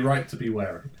he'd be right to be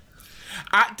wary.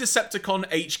 At Decepticon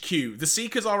HQ, the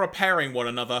Seekers are repairing one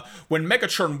another when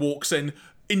Megatron walks in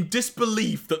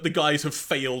disbelief that the guys have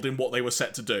failed in what they were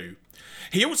set to do.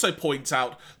 He also points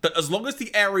out that as long as the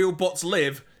aerial bots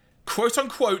live,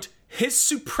 quote-unquote, his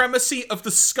supremacy of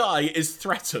the sky is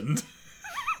threatened.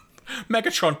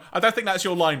 Megatron, I don't think that's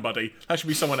your line, buddy. That should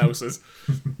be someone else's.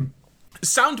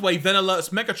 Soundwave then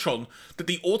alerts Megatron that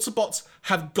the Autobots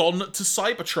have gone to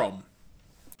Cybertron.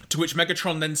 To which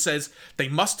Megatron then says they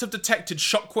must have detected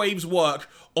Shockwave's work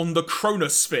on the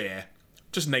Chronosphere.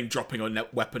 Just name-dropping a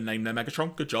weapon name there,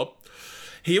 Megatron. Good job.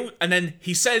 And then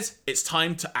he says it's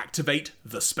time to activate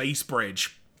the space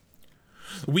bridge.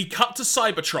 We cut to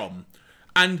Cybertron,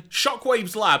 and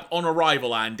Shockwave's lab on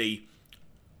arrival, Andy.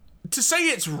 To say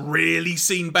it's really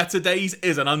seen better days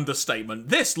is an understatement.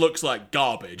 This looks like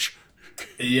garbage.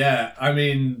 Yeah, I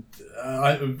mean,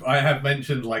 I have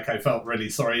mentioned, like, I felt really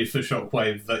sorry for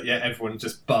Shockwave that, everyone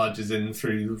just barges in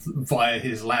via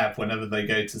his lab whenever they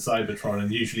go to Cybertron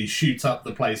and usually shoots up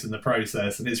the place in the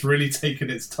process, and it's really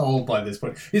taken its toll by this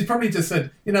point. He's probably just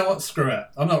said, you know what, screw it,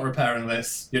 I'm not repairing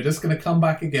this, you're just going to come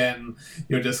back again,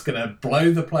 you're just going to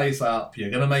blow the place up,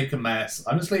 you're going to make a mess,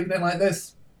 I'm just leaving it like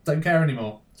this, don't care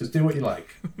anymore, just do what you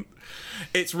like.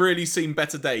 It's really seen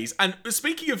better days. And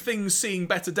speaking of things seeing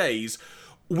better days,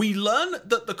 we learn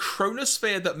that the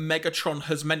Chronosphere that Megatron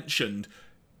has mentioned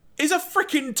is a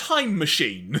freaking time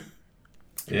machine.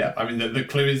 Yeah, I mean, the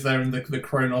clue is there in the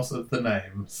Chronos of the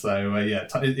name. So,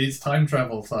 it's time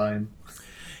travel time.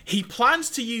 He plans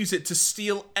to use it to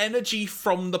steal energy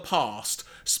from the past,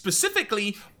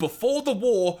 specifically before the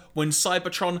war when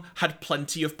Cybertron had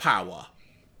plenty of power.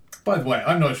 By the way,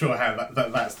 I'm not sure how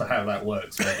that's how that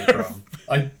works, Megatron.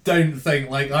 I don't think,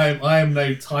 like, I am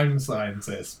no time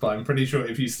scientist, but I'm pretty sure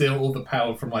if you steal all the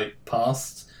power from, like,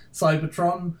 past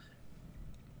Cybertron,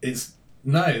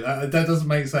 that doesn't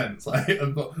make sense.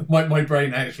 My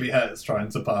brain actually hurts trying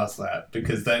to pass that,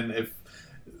 because then if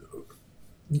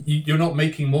you're not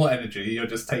making more energy, you're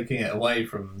just taking it away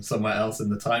from somewhere else in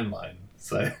the timeline.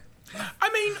 So,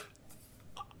 I mean,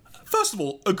 first of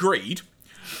all, agreed.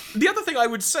 The other thing I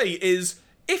would say is,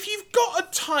 if you've got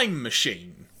a time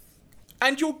machine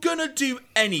and you're gonna do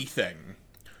anything,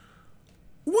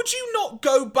 would you not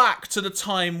go back to the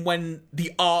time when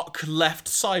the Ark left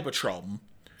Cybertron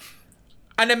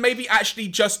and then maybe actually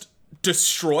just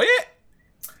destroy it?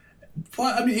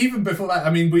 Well, I mean, even before that, I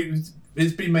mean,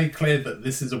 it's been made clear that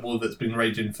this is a war that's been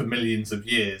raging for millions of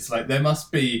years. Like, there must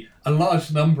be a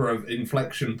large number of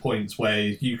inflection points where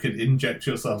you could inject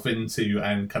yourself into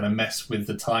and kind of mess with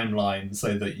the timeline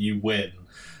so that you win.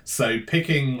 So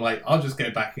picking, like, I'll just go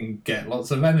back and get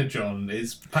lots of Energon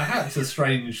is perhaps a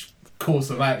strange course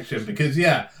of action, because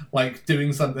like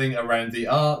doing something around the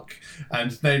Ark,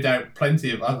 and no doubt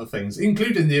plenty of other things,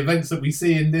 including the events that we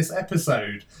see in this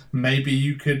episode. Maybe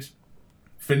you could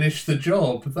finish the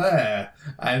job there,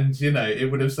 and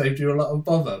it would have saved you a lot of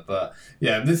bother. But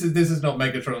this is not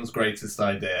Megatron's greatest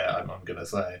idea, I'm gonna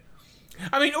say.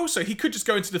 I mean, also, he could just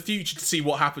go into the future to see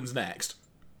what happens next.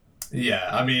 Yeah,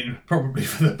 I mean, probably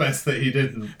for the best that he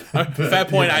didn't. Fair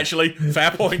point, actually.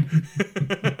 Fair point.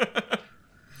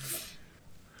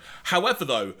 However,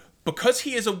 though, because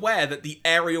he is aware that the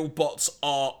aerial bots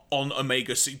are on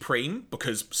Omega Supreme,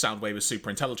 because Soundwave is super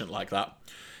intelligent like that,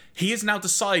 he has now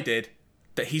decided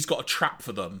that he's got a trap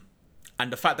for them. And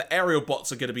the fact that aerial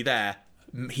bots are going to be there,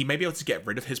 he may be able to get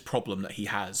rid of his problem that he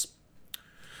has.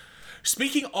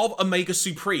 Speaking of Omega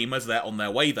Supreme, as they're on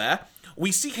their way there,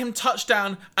 we see him touch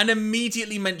down and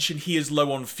immediately mention he is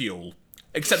low on fuel.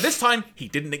 Except this time, he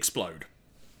didn't explode.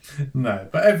 No,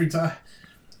 but every time...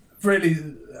 Really,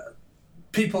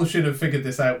 people should have figured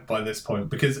this out by this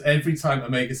point, because every time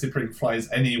Omega Supreme flies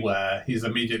anywhere, he's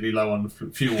immediately low on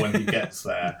fuel when he gets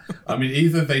there. I mean,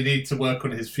 either they need to work on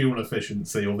his fuel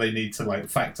efficiency, or they need to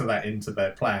factor that into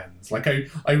their plans.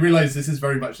 I realise this is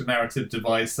very much a narrative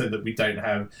device so that we don't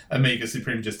have Omega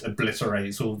Supreme just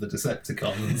obliterates all the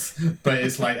Decepticons. But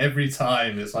it's every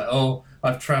time, it's oh,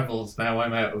 I've travelled, now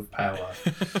I'm out of power.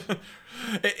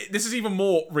 This is even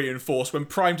more reinforced when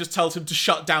Prime just tells him to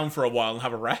shut down for a while and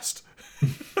have a rest.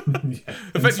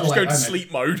 Effectively just go into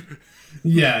sleep mode.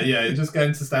 Yeah, just go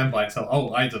into standby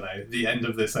until, I don't know, the end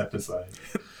of this episode.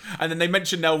 And then they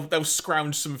mention they'll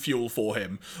scrounge some fuel for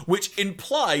him, which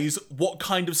implies what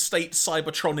kind of state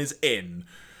Cybertron is in.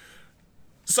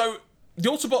 So, the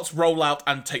Autobots roll out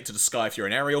and take to the sky if you're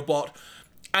an aerial bot,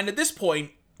 and at this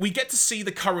point, we get to see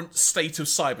the current state of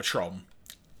Cybertron.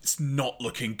 It's not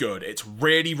looking good. It's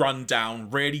really run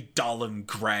down, really dull and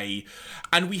grey.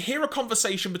 And we hear a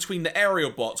conversation between the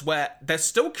aerial bots where they're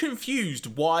still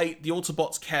confused why the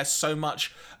Autobots care so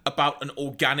much about an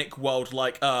organic world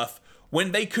like Earth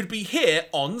when they could be here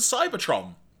on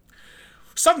Cybertron.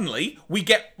 Suddenly, we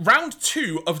get round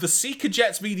 2 of the Seeker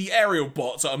Jets v the aerial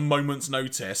bots at a moment's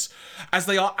notice as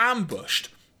they are ambushed.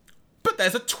 But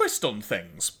there's a twist on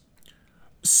things.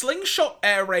 Slingshot,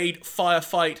 Air Raid,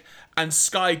 Firefight, and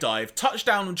Skydive touch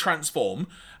down and transform,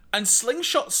 and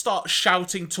Slingshot starts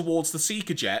shouting towards the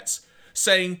Seeker Jets,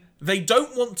 saying they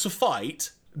don't want to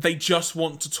fight, they just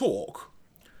want to talk.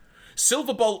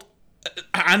 Silverbolt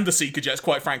and the Seeker Jets,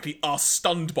 quite frankly, are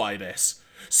stunned by this.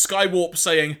 Skywarp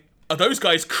saying, "Are those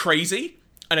guys crazy?"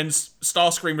 And then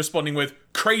Starscream responding with,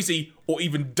 "Crazy or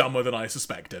even dumber than I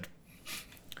suspected."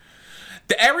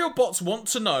 The aerial bots want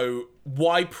to know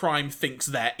why Prime thinks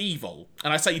they're evil.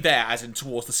 And I say they're as in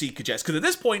towards the Seeker Jets, because at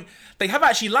this point, they have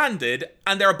actually landed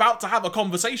and they're about to have a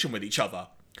conversation with each other.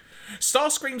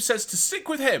 Starscream says to stick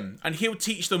with him and he'll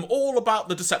teach them all about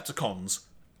the Decepticons.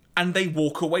 And they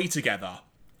walk away together.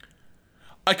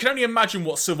 I can only imagine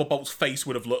what Silverbolt's face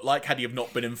would have looked like had he have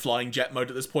not been in flying jet mode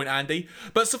at this point, Andy.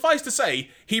 But suffice to say,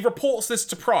 he reports this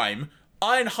to Prime.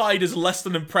 Ironhide is less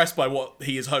than impressed by what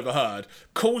he has overheard,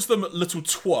 calls them little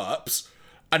twerps,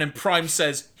 and then Prime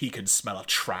says he can smell a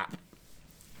trap.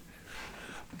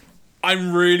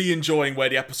 I'm really enjoying where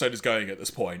the episode is going at this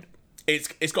point.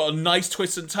 It's got a nice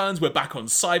twists and turns. We're back on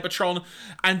Cybertron,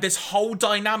 and this whole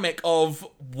dynamic of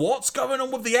what's going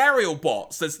on with the aerial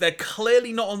bots. They're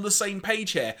clearly not on the same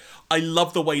page here. I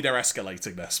love the way they're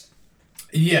escalating this.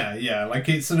 Yeah,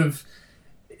 it's sort of...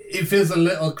 It feels a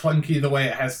little clunky the way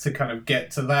it has to kind of get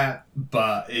to that,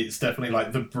 but it's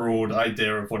definitely the broad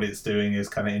idea of what it's doing is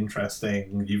kind of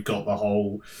interesting. You've got the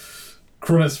whole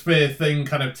chronosphere thing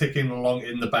kind of ticking along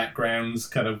in the background,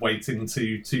 kind of waiting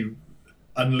to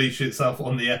unleash itself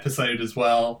on the episode as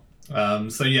well.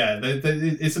 It's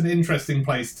an interesting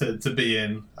place to be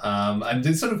in. And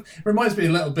it sort of reminds me a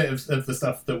little bit of the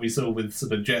stuff that we saw with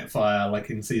sort of Jetfire,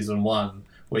 in Season 1,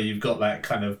 where you've got that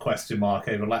kind of question mark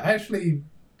over, actually...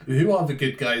 who are the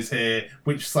good guys here?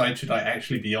 Which side should I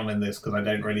actually be on in this? Because I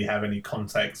don't really have any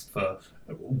context for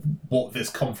what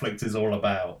this conflict is all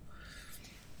about.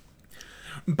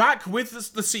 Back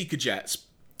with the Seeker Jets.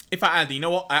 In fact, Andy, you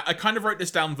know what? I kind of wrote this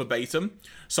down verbatim,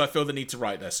 so I feel the need to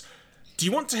write this. Do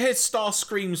you want to hear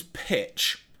Starscream's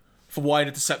pitch for why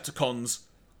the Decepticons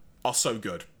are so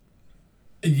good?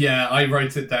 Yeah, I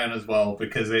wrote it down as well,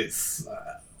 because it's...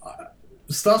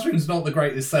 Starscream's not the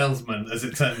greatest salesman, as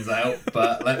it turns out,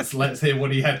 but let's hear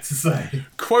what he had to say.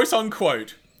 Quote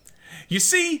unquote. "You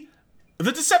see,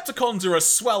 the Decepticons are a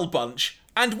swell bunch,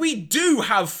 and we do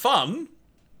have fun."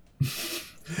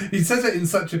 He says it in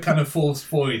such a kind of forced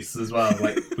voice as well.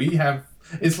 We have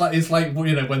It's like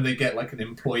you know, when they get like an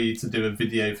employee to do a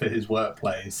video for his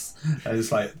workplace, and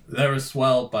it's like, they're a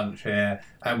swell bunch here,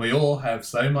 and we all have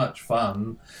so much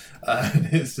fun. And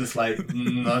it's just like,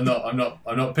 I'm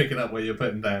not picking up what you're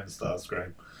putting down,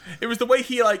 Starscream. It was the way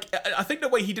he, like, I think the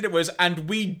way he did it was, and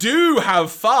we do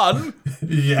have fun.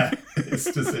 Yeah,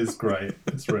 it's great.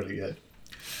 It's really good.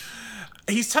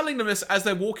 He's telling them this as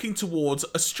they're walking towards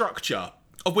a structure,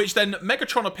 of which then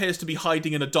Megatron appears to be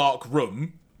hiding in a dark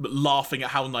room, laughing at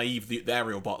how naive the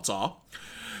aerial bots are.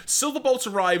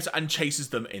 Silverbolt arrives and chases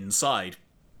them inside.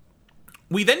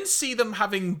 We then see them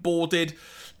having boarded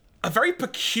a very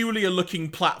peculiar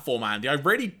looking platform, Andy. I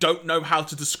really don't know how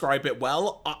to describe it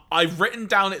well. I've written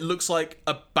down it looks like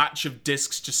a batch of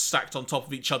discs just stacked on top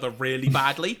of each other really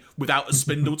badly without a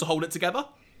spindle to hold it together.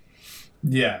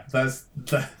 Yeah, that's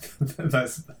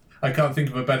I can't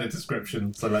think of a better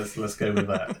description, so let's go with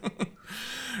that.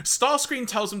 Starscream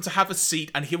tells him to have a seat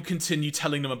and he'll continue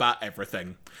telling them about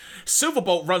everything.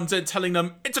 Silverbolt runs in telling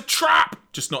them, it's a trap!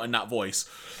 Just not in that voice.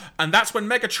 And that's when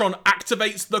Megatron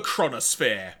activates the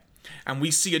Chronosphere. And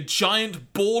we see a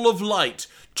giant ball of light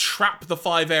trap the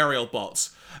 5 aerial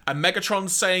bots. And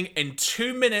Megatron's saying in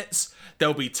 2 minutes,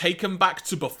 they'll be taken back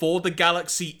to before the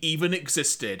galaxy even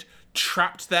existed,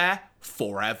 trapped there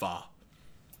forever.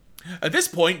 At this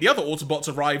point, the other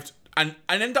Autobots arrived and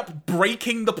end up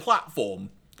breaking the platform.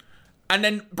 And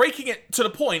then breaking it to the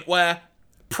point where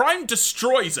Prime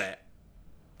destroys it.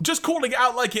 Just calling it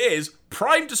out like it is,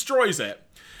 Prime destroys it.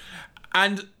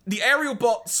 And the aerial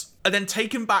bots are then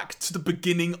taken back to the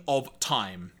beginning of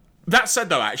time. That said,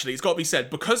 though, actually, it's got to be said,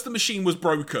 because the machine was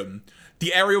broken,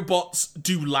 the aerial bots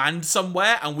do land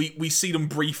somewhere, and we see them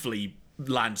briefly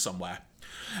land somewhere.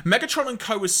 Megatron and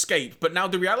co escape, but now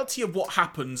the reality of what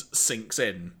happens sinks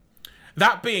in.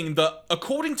 That being that,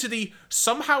 according to the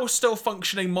somehow still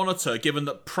functioning monitor, given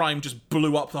that Prime just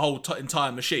blew up the whole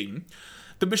entire machine,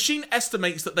 the machine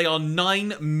estimates that they are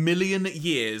 9 million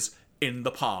years in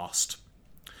the past.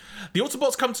 The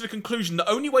Autobots come to the conclusion the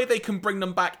only way they can bring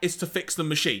them back is to fix the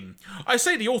machine. I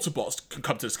say the Autobots can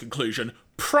come to this conclusion.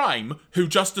 Prime, who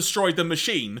just destroyed the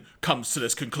machine, comes to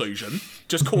this conclusion.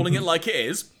 Just calling it like it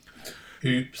is.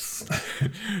 Oops.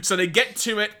 So they get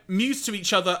to it, muse to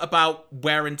each other about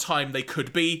where in time they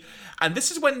could be, and this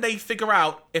is when they figure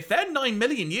out if they're 9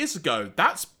 million years ago,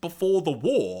 that's before the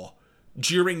war,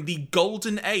 during the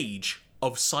golden age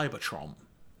of Cybertron.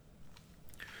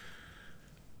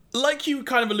 Like you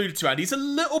kind of alluded to, Andy, it's a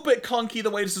little bit clunky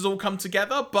the way this has all come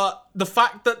together, but the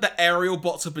fact that the aerial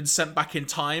bots have been sent back in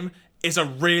time is a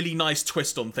really nice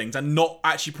twist on things, and not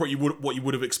actually what you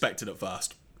would have expected at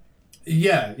first.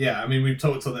 Yeah. I mean, we've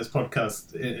talked on this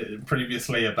podcast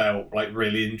previously about like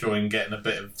really enjoying getting a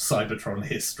bit of Cybertron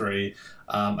history,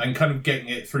 and kind of getting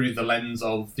it through the lens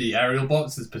of the aerial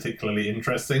bots is particularly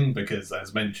interesting because,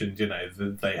 as mentioned, you know,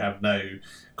 they have no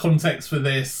context for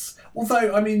this.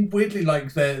 Although, I mean, weirdly,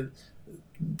 like they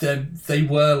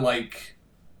were like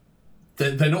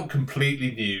they're not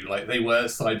completely new. Like they were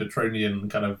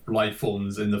Cybertronian kind of life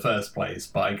forms in the first place,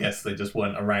 but I guess they just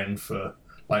weren't around for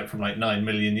from 9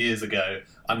 million years ago,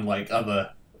 unlike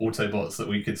other Autobots that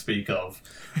we could speak of.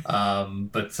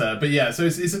 But yeah, so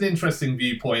it's an interesting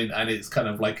viewpoint, and it's kind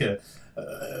of like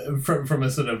from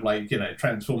a sort of like, you know,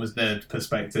 Transformers nerd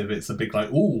perspective, it's a big like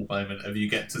ooh moment of you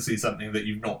get to see something that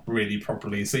you've not really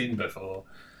properly seen before.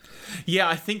 Yeah,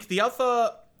 I think the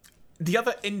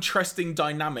other interesting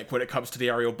dynamic when it comes to the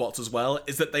aerial bots as well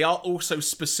is that they are also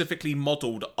specifically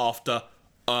modelled after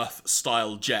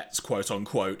Earth-style jets, quote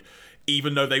unquote,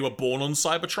 even though they were born on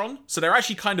Cybertron. So they're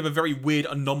actually kind of a very weird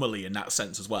anomaly in that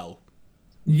sense as well.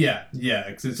 Yeah,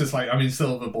 because it's just like, I mean,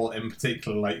 Silverbolt in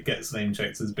particular, like, gets name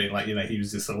checked as being like, you know, he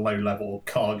was just a low-level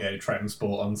cargo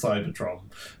transport on Cybertron,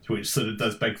 which sort of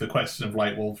does beg the question of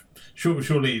like, well,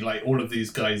 surely like all of these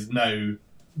guys know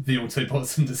the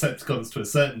Autobots and Decepticons to a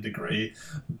certain degree,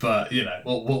 but you know,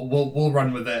 we'll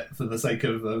run with it for the sake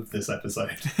of this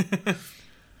episode.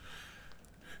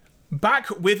 Back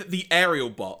with the aerial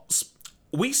bots,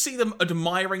 we see them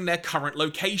admiring their current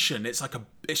location. It's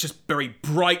just very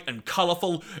bright and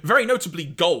colourful, very notably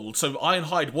gold. So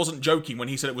Ironhide wasn't joking when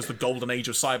he said it was the golden age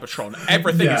of Cybertron.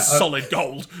 Everything is solid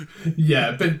gold. Yeah,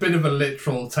 a bit of a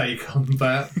literal take on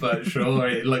that, but sure,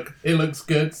 it looks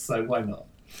good, so why not?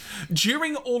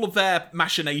 During all of their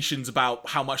machinations about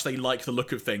how much they like the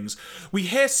look of things, we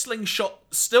hear Slingshot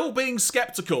still being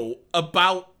sceptical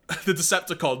about the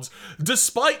Decepticons,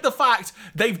 despite the fact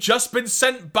they've just been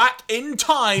sent back in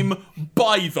time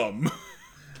by them.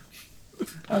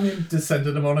 I mean, just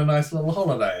sending them on a nice little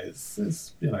holiday.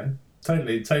 It's you know,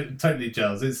 totally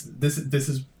gels.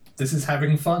 This this is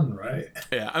having fun, right?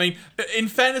 Yeah, I mean, in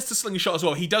fairness to Slingshot as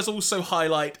well, he does also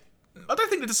highlight, I don't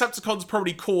think the Decepticons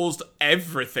probably caused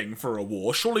everything for a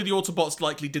war. Surely the Autobots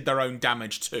likely did their own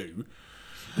damage too.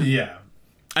 Yeah.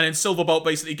 And then Silverbolt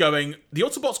basically going, the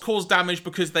Autobots caused damage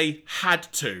because they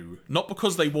had to, not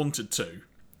because they wanted to.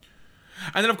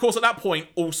 And then, of course, at that point,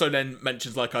 also then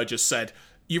mentions, like I just said,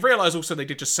 you realise also they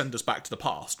did just send us back to the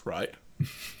past, right?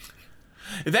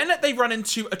 Then they run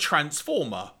into a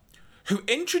Transformer, who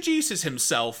introduces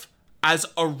himself as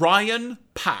Orion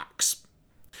Pax,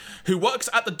 who works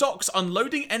at the docks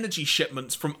unloading energy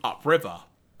shipments from upriver.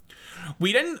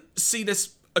 We then see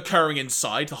this occurring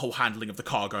inside, the whole handling of the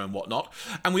cargo and whatnot,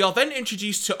 and we are then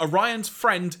introduced to Orion's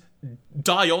friend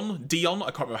Dion,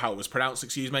 I can't remember how it was pronounced,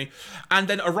 excuse me, and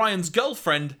then Orion's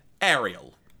girlfriend,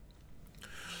 Ariel.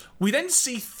 We then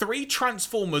see 3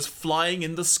 Transformers flying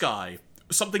in the sky.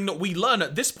 Something that we learn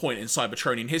at this point in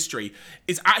Cybertronian history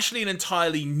is actually an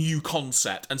entirely new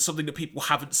concept and something that people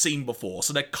haven't seen before,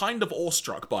 so they're kind of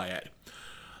awestruck by it.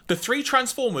 The 3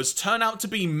 Transformers turn out to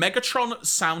be Megatron,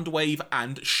 Soundwave,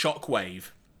 and Shockwave.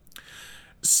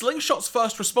 Slingshot's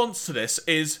first response to this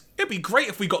is, it'd be great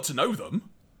if we got to know them.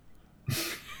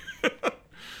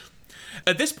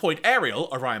 At this point, Ariel,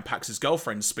 Orion Pax's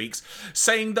girlfriend, speaks,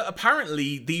 saying that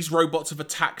apparently these robots have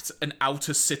attacked an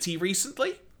outer city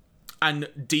recently, and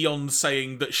Dion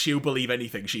saying that she'll believe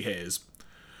anything she hears.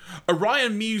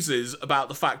 Orion muses about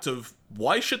the fact of,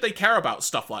 why should they care about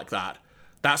stuff like that?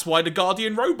 That's why the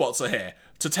Guardian robots are here,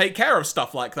 to take care of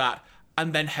stuff like that,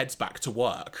 and then heads back to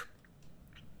work.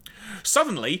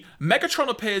 Suddenly, Megatron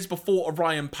appears before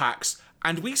Orion Pax,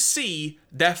 and we see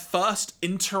their first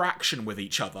interaction with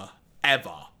each other,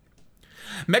 ever.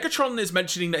 Megatron is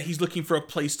mentioning that he's looking for a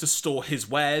place to store his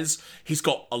wares. He's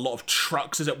got a lot of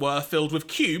trucks, as it were, filled with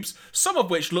cubes, some of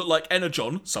which look like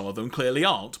Energon, some of them clearly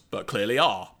aren't, but clearly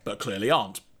are, but clearly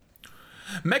aren't.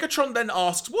 Megatron then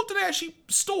asks, what do they actually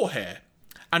store here?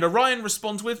 And Orion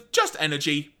responds with, just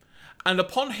energy. And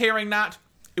upon hearing that,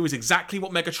 it was exactly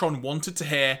what Megatron wanted to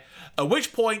hear, at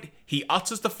which point he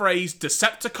utters the phrase,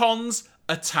 Decepticons,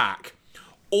 attack.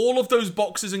 All of those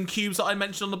boxes and cubes that I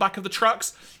mentioned on the back of the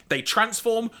trucks, they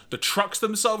transform, the trucks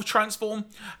themselves transform,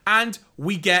 and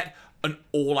we get an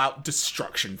all-out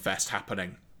destruction fest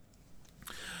happening.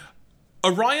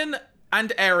 Orion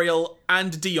and Ariel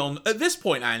and Dion, at this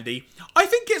point, Andy, I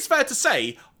think it's fair to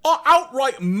say, are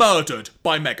outright murdered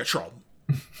by Megatron.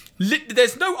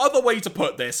 There's no other way to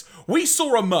put this. We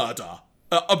saw a murder.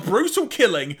 A brutal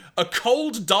killing, a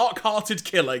cold, dark-hearted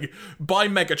killing by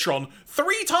Megatron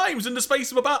 3 times in the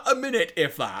space of about a minute,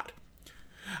 if that.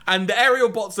 And the aerial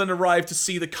bots then arrive to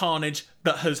see the carnage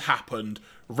that has happened,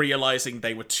 realising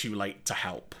they were too late to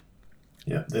help.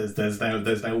 Yeah, there's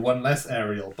now one less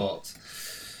aerial bot.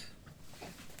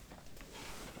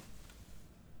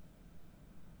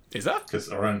 Is that? Because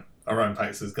Orion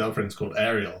Pax's girlfriend's called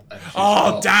Ariel.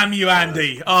 Oh, damn you,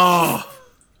 Andy! Oh!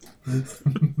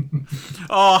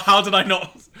 Oh, how did I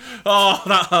not? Oh,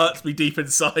 that hurts me deep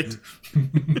inside.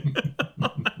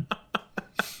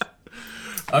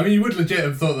 I mean, you would legit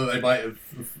have thought that they might have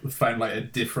found like a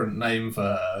different name for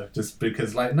her, just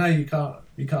because, like, no, you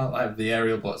can't have the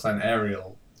aerial bots and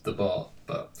Ariel the bot.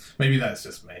 But maybe that's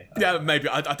just me. Yeah, maybe.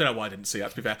 I don't know why I didn't see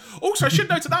that, to be fair. Also, I should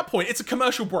note at that point, it's a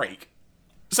commercial break.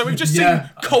 So we've just seen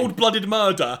cold-blooded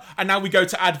murder, and now we go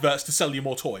to adverts to sell you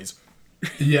more toys.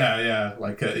 Yeah,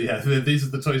 these are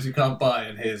the toys you can't buy,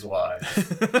 and here's why.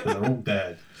 They're all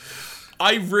dead.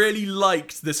 I really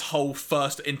liked this whole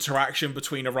first interaction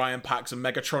between Orion Pax and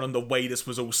Megatron and the way this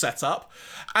was all set up.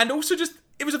 And also just,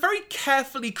 it was a very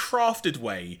carefully crafted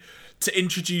way to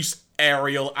introduce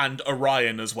Ariel and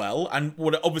Orion as well, and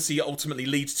what it obviously ultimately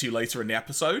leads to later in the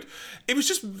episode. It was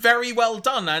just very well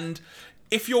done, and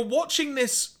if you're watching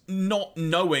this not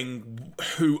knowing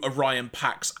who Orion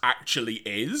Pax actually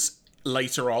is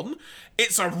later on,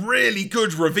 it's a really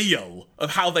good reveal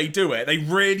of how they do it. They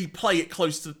really play it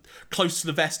close to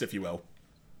the vest, if you will.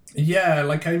 Yeah,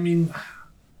 like, I mean,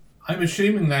 I'm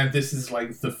assuming that this is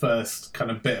like the first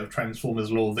kind of bit of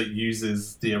Transformers lore that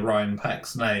uses the Orion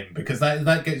Pax name, because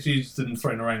that gets used and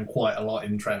thrown around quite a lot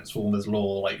in Transformers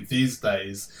lore, like these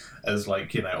days, as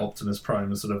like, you know, Optimus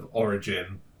Prime's sort of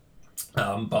origin.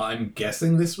 But I'm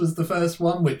guessing this was the first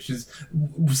one, which is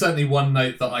certainly one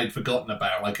note that I'd forgotten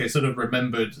about. Like, I sort of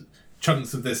remembered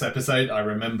chunks of this episode. I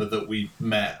remember that we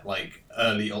met, like,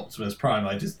 early Optimus Prime.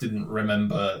 I just didn't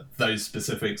remember those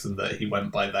specifics and that he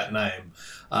went by that name.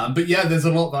 But yeah, there's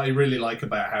a lot that I really like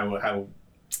about how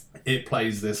it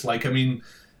plays this. Like, I mean,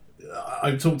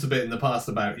 I've talked a bit in the past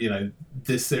about, you know,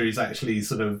 this series actually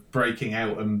sort of breaking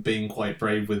out and being quite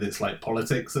brave with its, like,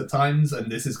 politics at times,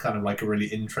 and this is kind of like a really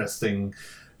interesting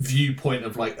viewpoint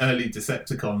of like early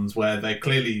Decepticons, where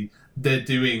they're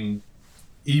doing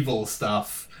evil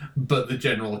stuff, but the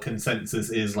general consensus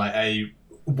is like,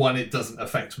 one, it doesn't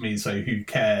affect me, so who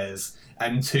cares?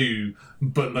 And two,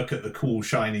 but look at the cool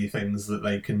shiny things that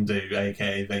they can do,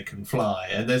 aka they can fly.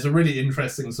 And there's a really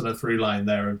interesting sort of through line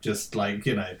there of just like,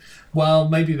 well,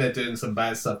 maybe they're doing some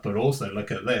bad stuff, but also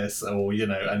look at this, or,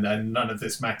 and none of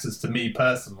this matters to me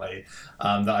personally,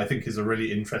 that I think is a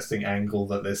really interesting angle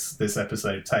that this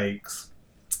episode takes.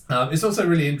 It's also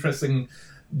really interesting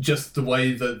just the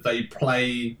way that they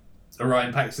play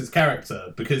Orion Pax's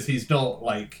character, because he's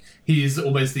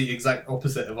almost the exact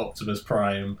opposite of Optimus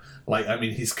Prime. Like, I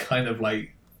mean, he's kind of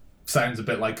like, sounds a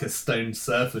bit like a stoned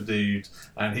surfer dude,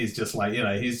 and he's just like,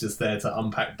 he's just there to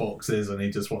unpack boxes, and he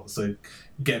just wants to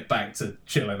get back to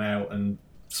chilling out and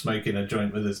smoking a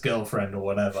joint with his girlfriend or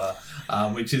whatever,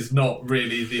 which is not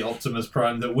really the Optimus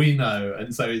Prime that we know.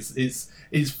 And so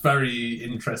it's very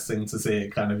interesting to see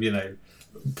it kind of,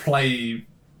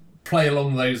 play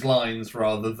along those lines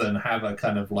rather than have a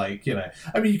kind of like,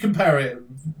 I mean, you compare it,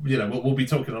 we'll be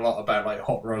talking a lot about like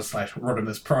Hot Rod /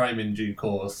 Rodimus Prime in due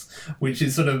course, which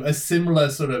is sort of a similar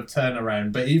sort of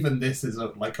turnaround, but even this is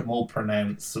like a more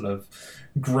pronounced sort of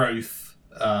growth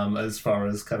as far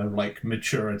as kind of like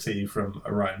maturity from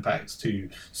Orion Pax to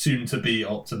soon to be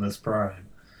Optimus Prime.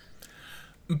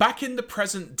 Back in the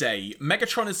present day,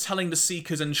 Megatron is telling the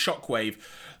Seekers and Shockwave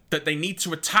that they need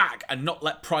to attack and not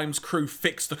let Prime's crew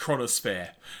fix the chronosphere.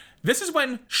 This is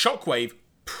when Shockwave,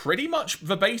 pretty much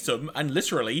verbatim and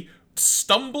literally,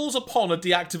 stumbles upon a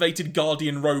deactivated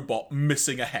Guardian robot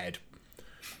missing a head.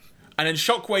 And then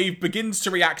Shockwave begins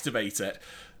to reactivate it.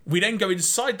 We then go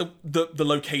inside the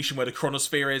location where the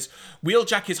chronosphere is.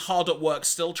 Wheeljack is hard at work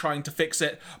still trying to fix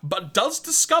it, but does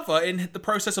discover in the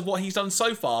process of what he's done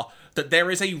so far that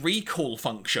there is a recall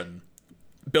function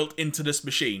built into this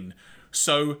machine.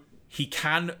 So he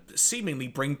can seemingly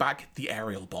bring back the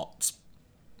aerial bots.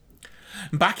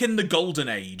 Back in the Golden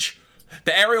Age,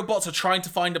 the aerial bots are trying to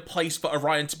find a place for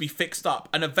Orion to be fixed up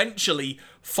and eventually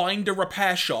find a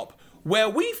repair shop where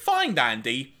we find,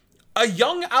 Andy, a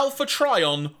young Alpha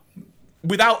Trion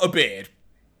without a beard.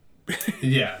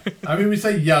 Yeah, I mean, we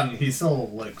say young, he still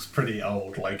looks pretty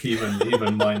old, like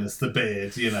even minus the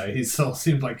beard, he still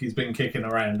seems like he's been kicking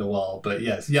around a while, but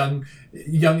yes, young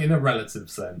in a relative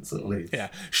sense, at least. Yeah,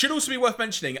 should also be worth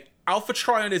mentioning, Alpha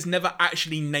Trion is never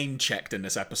actually name-checked in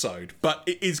this episode, but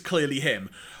it is clearly him.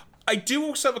 I do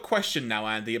also have a question now,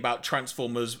 Andy, about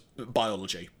Transformers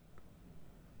biology.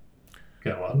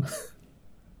 Go on.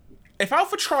 If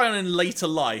Alpha Trion in later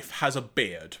life has a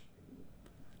beard,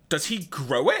 does he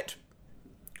grow it?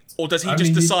 Or does he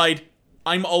decide,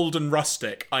 I'm old and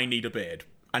rustic, I need a beard?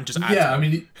 And just add I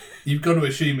mean, you've got to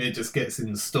assume it just gets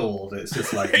installed. It's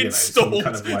just like, some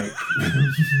kind of like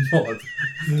mod.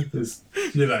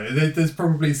 There's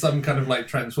probably some kind of like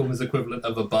Transformers equivalent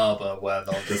of a barber where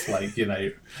they'll just like,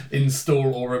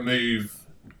 install or remove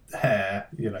hair,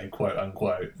 quote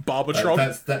unquote.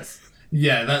 Barbertron?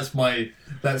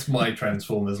 That's my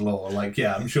Transformers lore. Like,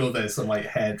 yeah, I'm sure there's some like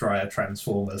hairdryer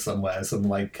Transformer somewhere, some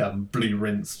like blue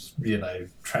rinse,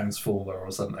 Transformer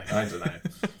or something. I don't know.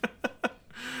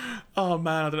 Oh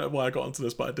man, I don't know why I got onto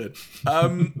this, but I did.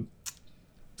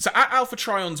 So at Alpha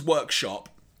Trion's workshop,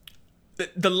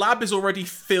 the lab is already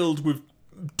filled with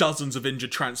dozens of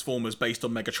injured Transformers based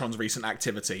on Megatron's recent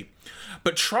activity.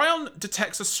 But Trion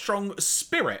detects a strong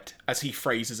spirit, as he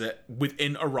phrases it,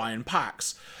 within Orion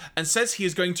Pax, and says he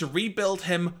is going to rebuild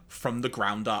him from the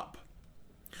ground up.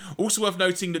 Also worth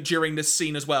noting that during this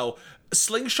scene as well,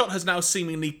 Slingshot has now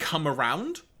seemingly come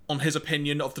around on his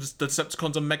opinion of the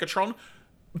Decepticons and Megatron,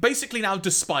 basically now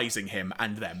despising him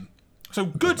and them. So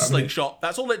good, Slingshot.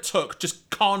 That's all it took. Just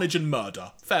carnage and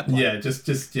murder. Fair play. Yeah, just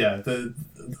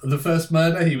the first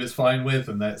murder he was fine with,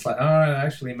 and then it's like,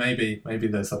 actually, maybe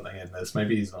there's something in this.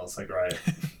 Maybe he's not so great.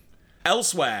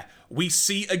 Elsewhere, we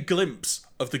see a glimpse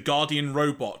of the Guardian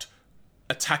robot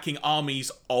attacking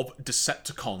armies of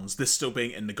Decepticons. This still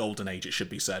being in the Golden Age, it should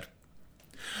be said.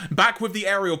 Back with the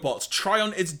aerial bots,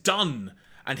 Trion is done,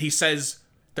 and he says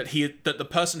that the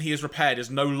person he has repaired is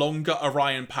no longer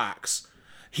Orion Pax.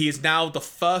 He is now the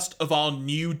first of our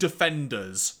new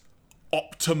defenders,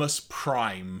 Optimus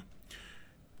Prime.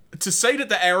 To say that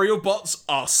the aerial bots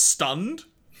are stunned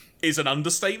is an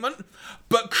understatement,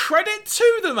 but credit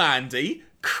to them, Andy.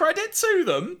 Credit to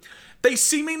them. They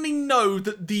seemingly know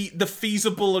that the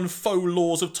feasible and faux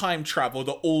laws of time travel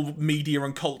that all media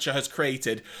and culture has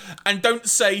created, and don't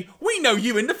say, we know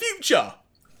you in the future,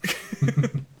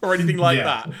 or anything like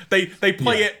that. They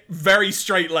play it very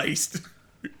straight-laced.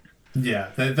 Yeah,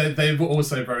 they were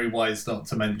also very wise not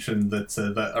to mention that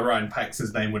Orion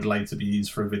Pax's name would later be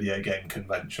used for a video game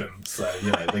convention. So,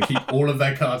 they keep all of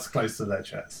their cards close to their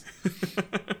chest.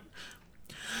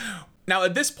 Now,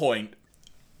 at this point,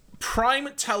 Prime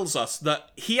tells us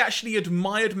that he actually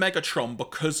admired Megatron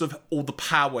because of all the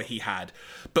power he had,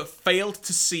 but failed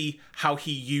to see how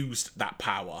he used that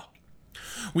power.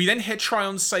 We then hear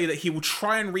Trion say that he will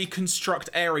try and reconstruct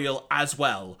Ariel as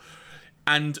well,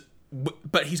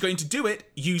 but he's going to do it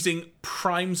using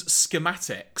Prime's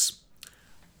schematics.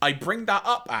 I bring that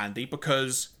up, Andy,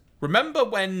 because remember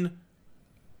when...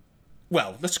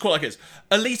 Well, let's call it like this.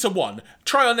 Alita 1.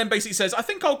 Trion then basically says, I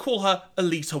think I'll call her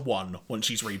Alita 1 once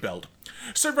she's rebuilt.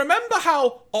 So remember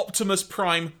how Optimus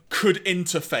Prime could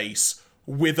interface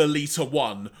with Alita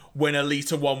 1 when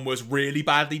Alita 1 was really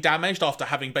badly damaged after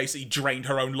having basically drained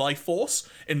her own life force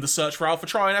in the Search for Alpha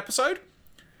Trion episode?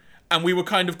 And we were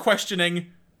kind of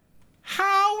questioning,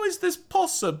 how is this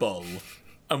possible?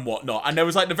 And whatnot. And there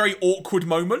was like the very awkward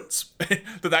moments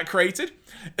that created.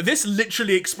 This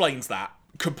literally explains that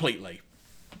completely.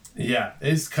 Yeah,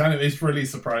 it's really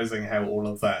surprising how all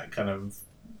of that kind of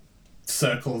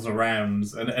circles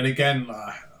around. And again,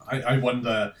 I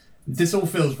wonder, this all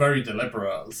feels very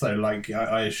deliberate. So like,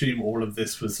 I assume all of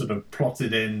this was sort of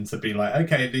plotted in to be like,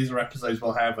 okay, these are episodes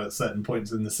we'll have at certain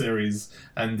points in the series,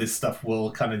 and this stuff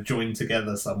will kind of join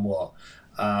together somewhat.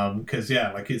 Because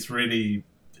it's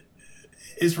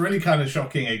really kind of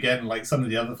shocking, again, like some of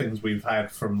the other things we've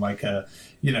had from like a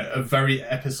very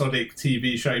episodic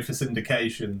TV show for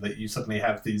syndication, that you suddenly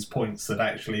have these points that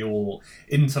actually all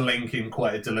interlink in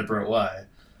quite a deliberate way.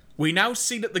 We now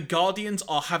see that the Guardians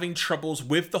are having troubles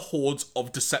with the hordes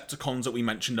of Decepticons that we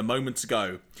mentioned a moment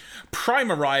ago.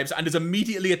 Prime arrives and is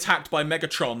immediately attacked by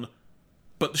Megatron,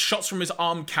 but the shots from his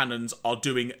arm cannons are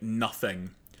doing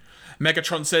nothing.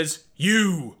 Megatron says,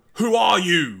 "You! Who are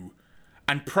you?"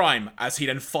 And Prime, as he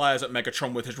then fires at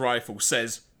Megatron with his rifle,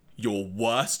 says, "Your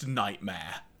worst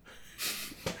nightmare."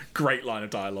 Great line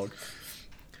of dialogue.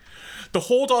 The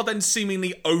Horde are then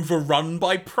seemingly overrun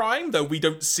by Prime, though we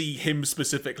don't see him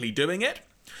specifically doing it.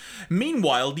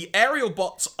 Meanwhile, the aerial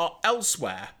bots are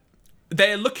elsewhere.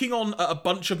 They're looking on at a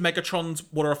bunch of Megatron's,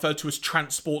 what are referred to as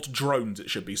transport drones, it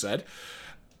should be said.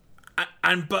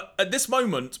 But at this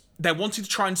moment, they're wanting to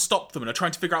try and stop them and are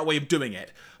trying to figure out a way of doing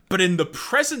it. But in the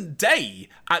present day,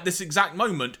 at this exact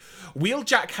moment,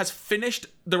 Wheeljack has finished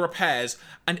the repairs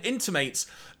and intimates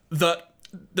that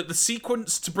the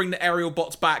sequence to bring the aerial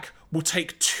bots back will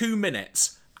take 2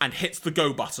 minutes, and hits the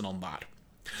go button on that.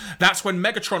 That's when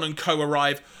Megatron and co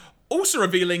arrive, also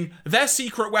revealing their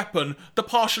secret weapon, the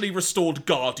partially restored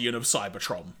Guardian of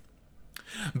Cybertron.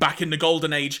 Back in the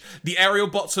Golden Age, the aerial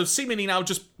bots have seemingly now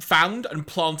just found and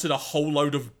planted a whole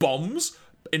load of bombs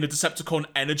in the Decepticon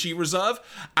energy reserve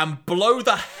and blow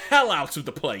the hell out of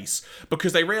the place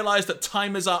because they realise that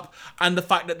time is up, and the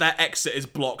fact that their exit is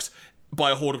blocked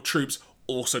by a horde of troops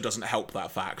also doesn't help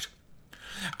that fact.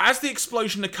 As the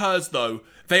explosion occurs, though,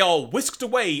 they are whisked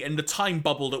away in the time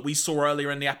bubble that we saw earlier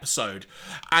in the episode,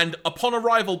 and upon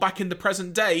arrival back in the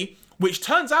present day, which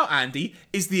turns out, Andy,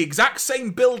 is the exact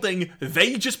same building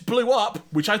they just blew up,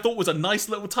 which I thought was a nice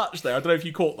little touch there. I don't know if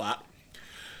you caught that.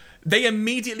 They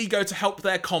immediately go to help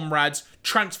their comrades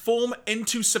transform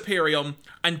into Superion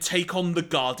and take on the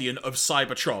Guardian of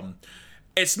Cybertron.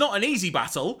 It's not an easy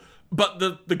battle, but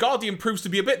the Guardian proves to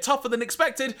be a bit tougher than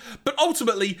expected, but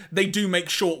ultimately they do make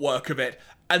short work of it,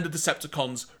 and the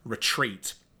Decepticons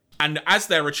retreat. And as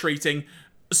they're retreating,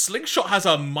 Slingshot has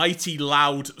a mighty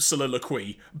loud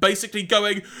soliloquy, basically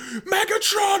going,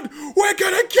 "Megatron, we're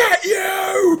gonna get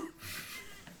you!"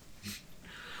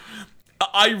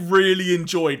 I really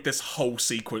enjoyed this whole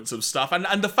sequence of stuff,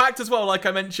 and the fact as well, like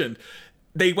I mentioned,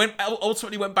 they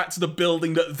ultimately went back to the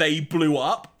building that they blew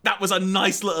up. That was a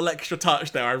nice little extra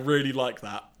touch there. I really like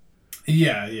that.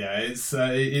 Yeah, it's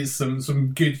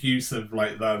some good use of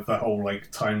like the whole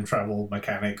like time travel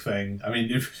mechanic thing. I mean,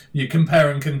 if you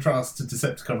compare and contrast to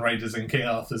Decepticon Raiders and King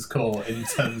Arthur's Court in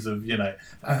terms of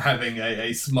having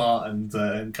a smart and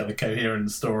kind of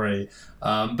coherent story,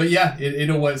 but yeah, it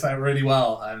all works out really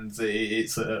well, and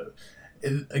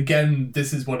again,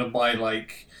 this is one of my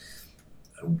like.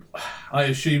 I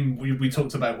assume we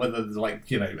talked about whether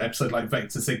episode like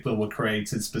Vector Signal were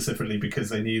created specifically because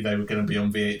they knew they were going to be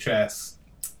on VHS,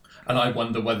 and I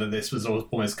wonder whether this was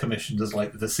almost commissioned as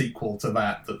like the sequel to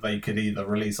that they could either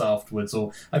release afterwards,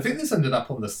 or I think this ended up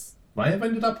on the might have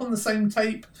ended up on the same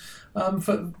tape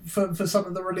for some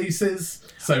of the releases.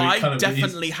 So I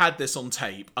definitely had this on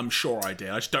tape. I'm sure I did.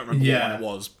 I just don't remember what one it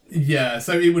was. Yeah,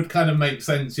 so it would kind of make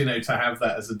sense, to have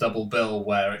that as a double bill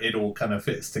where it all kind of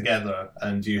fits together,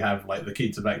 and you have like the Key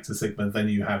to Vector Sigma, then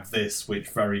you have this, which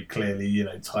very clearly,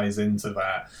 ties into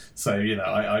that. So,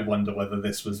 I wonder whether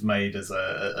this was made as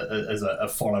a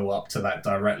follow up to that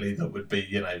directly that would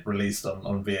be, released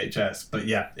on VHS. But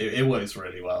yeah, it works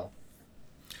really well.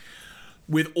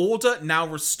 With order now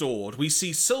restored, we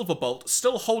see Silverbolt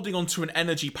still holding onto an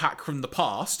energy pack from the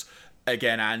past.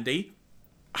 Again, Andy,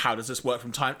 how does this work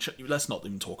from time? Let's not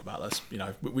even talk about this.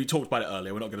 We talked about it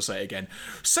earlier. We're not going to say it again.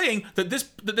 Saying that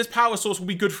this power source will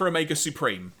be good for Omega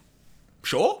Supreme.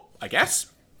 Sure, I guess.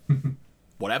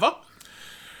 Whatever.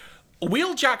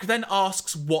 Wheeljack then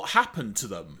asks what happened to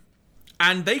them.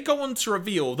 And they go on to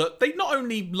reveal that they not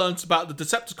only learnt about the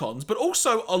Decepticons, but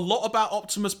also a lot about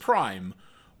Optimus Prime.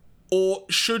 Or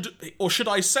should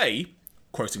I say,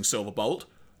 quoting Silverbolt,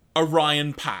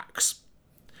 Orion Pax.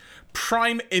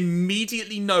 Prime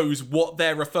immediately knows what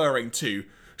they're referring to,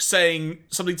 saying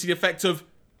something to the effect of,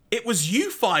 "It was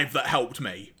you five that helped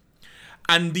me."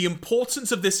 And the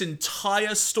importance of this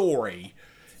entire story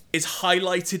is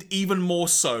highlighted even more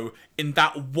so in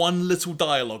that one little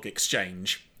dialogue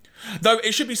exchange. Though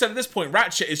it should be said at this point,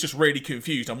 Ratchet is just really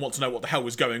confused and wants to know what the hell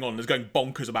was going on and is going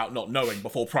bonkers about not knowing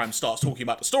before Prime starts talking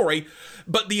about the story.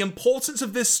 But the importance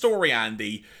of this story,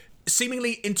 Andy,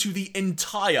 seemingly into the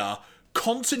entire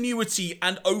continuity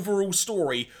and overall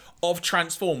story of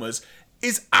Transformers,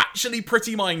 is actually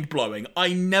pretty mind-blowing.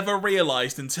 I never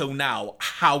realised until now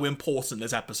how important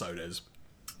this episode is.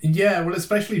 Yeah, well,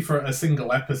 especially for a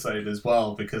single episode as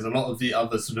well, because a lot of the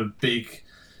other sort of big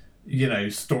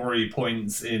story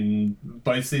points in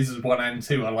both seasons 1 and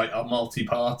 2 are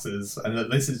multi-parters, and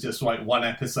that this is just like one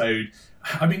episode.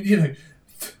 I mean,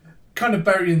 kind of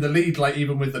burying the lead,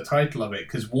 even with the title of it,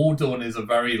 because War Dawn is a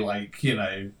very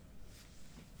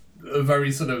a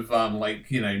very sort of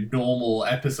normal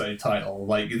episode title.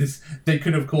 This, they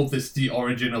could have called this The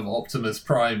Origin of Optimus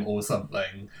Prime or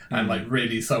something, and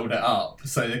really sold it up.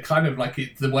 So they're kind of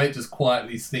the way it just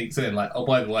quietly sneaks in, oh,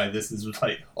 by the way, this is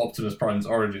Optimus Prime's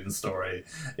origin story,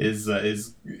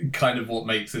 is kind of what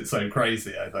makes it so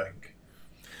crazy, I think.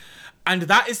 And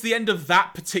that is the end of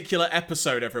that particular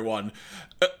episode, everyone.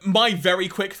 My very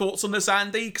quick thoughts on this,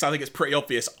 Andy, because I think it's pretty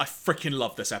obvious. I freaking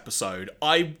love this episode.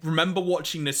 I remember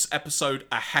watching this episode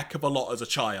a heck of a lot as a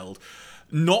child,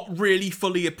 not really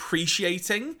fully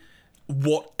appreciating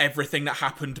what everything that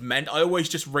happened meant. I always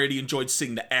just really enjoyed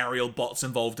seeing the aerial bots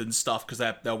involved in stuff, because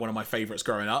they're one of my favourites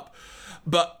growing up.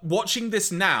 But watching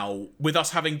this now, with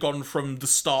us having gone from the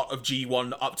start of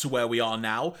G1 up to where we are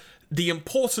now, the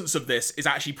importance of this is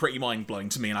actually pretty mind-blowing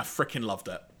to me, and I freaking loved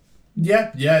it.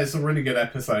 Yeah, it's a really good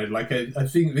episode. I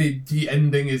think the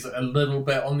ending is a little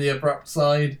bit on the abrupt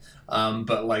side,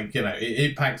 but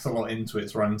it packs a lot into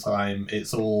its runtime.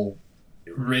 It's all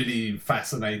really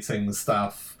fascinating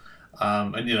stuff,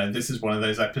 and this is one of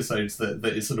those episodes that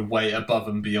is sort of way above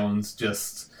and beyond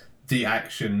just the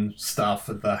action stuff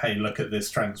and the hey, look at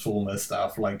this Transformer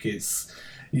stuff. It's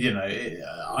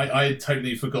I had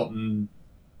totally forgotten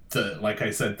that, like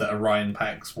I said, that Orion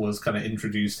Pax was kind of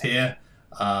introduced here,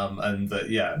 and that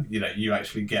you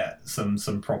actually get some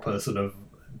proper sort of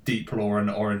deep lore and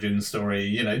origin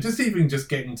story. Just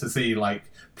getting to see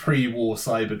pre-war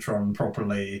Cybertron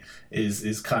properly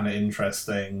is kind of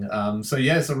interesting. So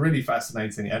yeah, it's a really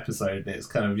fascinating episode. It's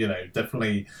kind of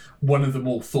definitely one of the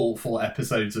more thoughtful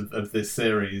episodes of this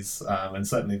series, and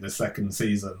certainly the second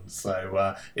season.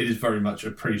 So it is very much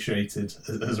appreciated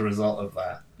as a result of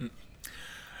that.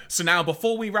 So now,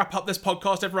 before we wrap up this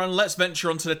podcast, everyone, let's venture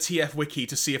onto the TF Wiki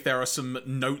to see if there are some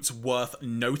notes worth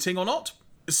noting or not.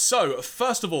 So,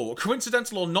 first of all,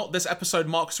 coincidental or not, this episode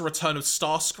marks the return of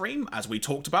Starscream, as we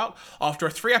talked about, after a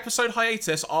 3-episode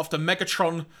hiatus after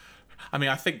Megatron... I mean,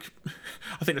 I think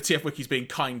the TF Wiki's being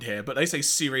kind here, but they say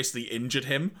seriously injured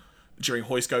him during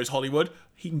Hoist Goes Hollywood.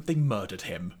 They murdered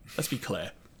him. Let's be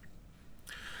clear.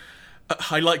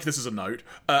 I like this as a note.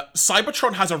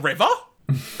 Cybertron has a river?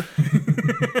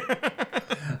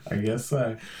 I guess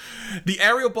so. The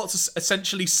aerial bots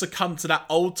essentially succumb to that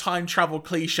old time travel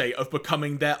cliche of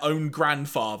becoming their own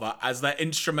grandfather, as they're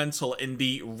instrumental in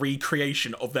the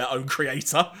recreation of their own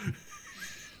creator.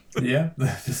 Yeah,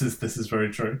 this is very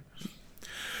true.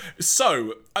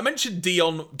 So, I mentioned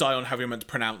Dion, however you meant to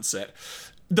pronounce it.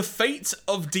 The fate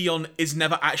of Dion is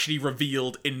never actually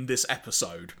revealed in this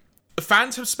episode.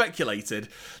 Fans have speculated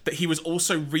that he was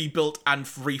also rebuilt and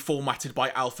reformatted by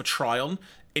Alpha Trion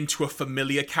into a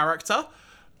familiar character,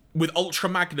 with Ultra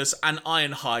Magnus and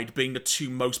Ironhide being the two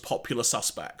most popular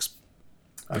suspects.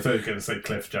 I thought you were going to say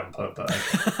cliff jumper, but...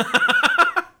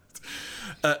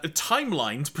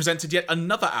 Timelines presented yet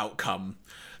another outcome,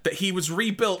 that he was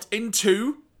rebuilt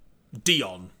into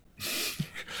Dion.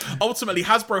 Ultimately,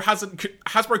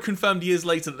 Hasbro confirmed years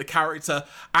later that the character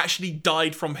actually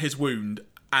died from his wound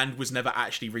and was never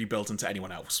actually rebuilt into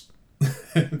anyone else.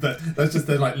 That's just,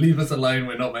 they're like, leave us alone,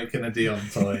 we're not making a Dion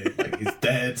toy. Like, he's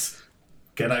dead.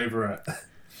 Get over it.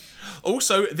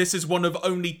 Also, this is one of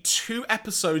only 2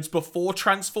 episodes before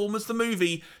Transformers the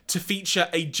movie to feature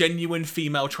a genuine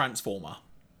female Transformer.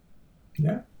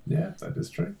 Yeah, that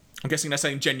is true. I'm guessing they're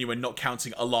saying genuine, not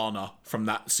counting Alana from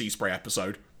that Sea Spray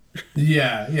episode.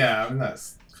 Yeah, I mean,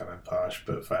 that's kind of harsh,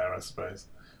 but fair, I suppose.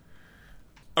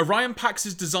 Orion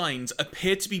Pax's designs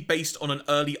appear to be based on an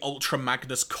early Ultra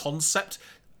Magnus concept,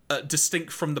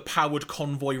 distinct from the powered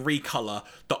convoy recolor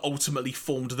that ultimately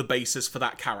formed the basis for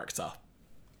that character.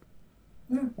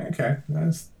 Okay,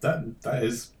 that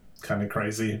is kind of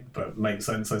crazy, but makes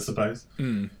sense, I suppose.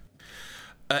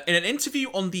 In an interview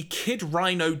on the Kid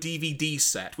Rhino DVD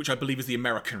set, which I believe is the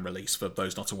American release for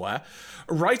those not aware,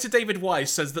 writer David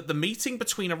Wise says that the meeting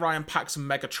between Orion Pax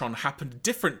and Megatron happened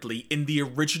differently in the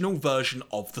original version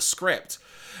of the script.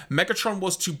 Megatron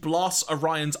was to blast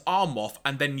Orion's arm off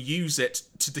and then use it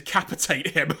to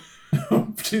decapitate him.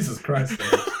 Jesus Christ.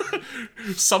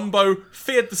 Sumbo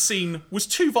feared the scene was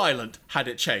too violent had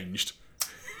it changed.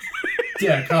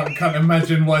 Yeah, can't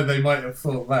imagine why they might have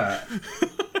thought that.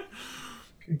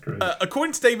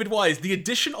 According to David Wise, the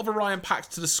addition of Orion Pax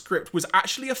to the script was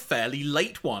actually a fairly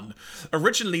late one.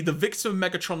 Originally, the victim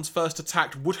of Megatron's first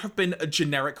attack would have been a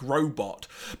generic robot,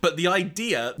 but the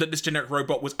idea that this generic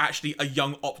robot was actually a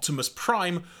young Optimus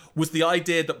Prime was the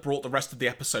idea that brought the rest of the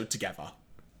episode together.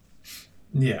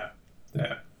 Yeah.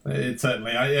 It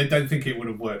certainly, I don't think it would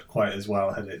have worked quite as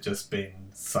well had it just been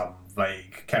some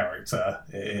vague character.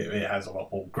 It has a lot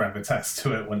more gravitas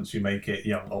to it once you make it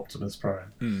young Optimus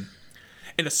Prime.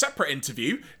 In a separate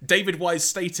interview, David Wise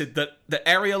stated that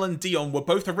Ariel and Dion were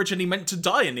both originally meant to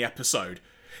die in the episode.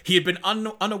 He had been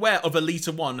unaware of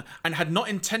Elita 1 and had not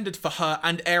intended for her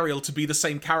and Ariel to be the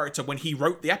same character when he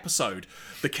wrote the episode.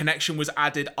 The connection was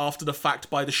added after the fact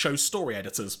by the show's story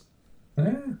editors.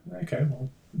 Okay, well,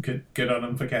 good on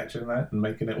them for catching that and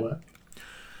making it work.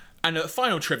 And a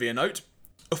final trivia note.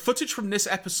 Footage from this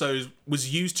episode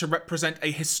was used to represent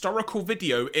a historical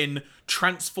video in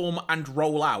Transform and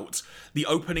Roll Out, the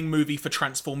opening movie for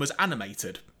Transformers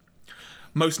Animated.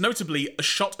 Most notably, a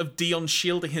shot of Dion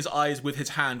shielding his eyes with his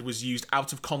hand was used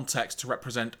out of context to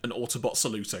represent an Autobot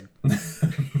saluting.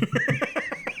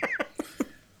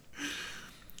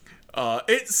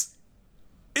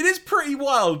 It is pretty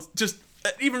wild, just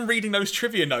even reading those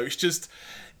trivia notes,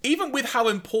 even with how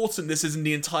important this is in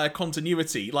the entire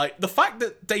continuity, like, the fact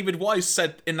that David Wise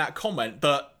said in that comment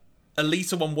that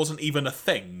Elita 1 wasn't even a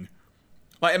thing.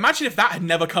 Like, imagine if that had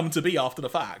never come to be after the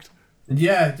fact.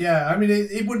 Yeah. I mean,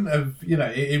 it wouldn't have,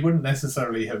 it wouldn't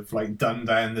necessarily have, like, done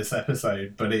down this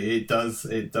episode, but it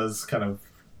does kind of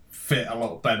fit a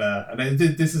lot better. And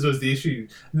this was the issue.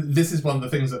 This is one of the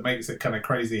things that makes it kind of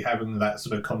crazy having that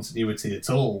sort of continuity at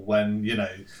all, when,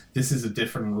 this is a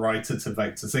different writer to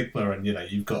Vector Ziegler, and,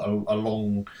 you've got a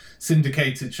long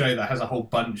syndicated show that has a whole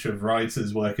bunch of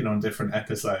writers working on different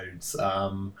episodes.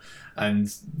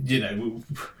 And,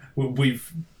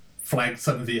 we've flagged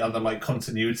some of the other, like,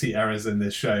 continuity errors in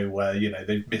this show where,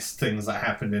 they've missed things that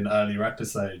happened in earlier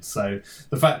episodes. So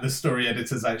the fact the story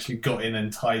editors actually got in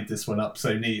and tied this one up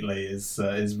so neatly is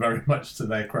very much to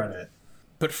their credit.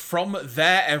 But from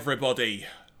there, everybody,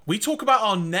 we talk about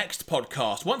our next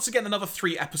podcast. Once again, another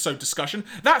 3-episode discussion.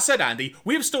 That said, Andy,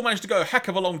 we have still managed to go a heck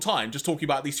of a long time just talking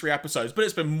about these 3 episodes, but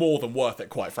it's been more than worth it,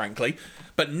 quite frankly.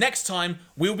 But next time,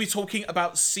 we'll be talking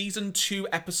about Season 2,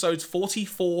 Episodes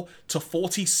 44 to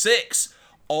 46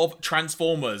 of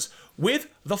Transformers, with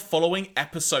the following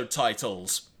episode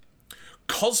titles: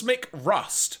 Cosmic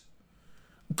Rust,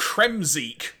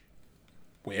 Kremzeek,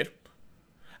 weird,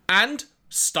 and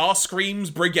Starscream's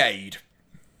Brigade.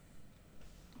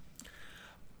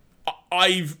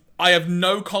 I have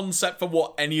no concept for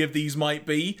what any of these might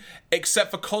be,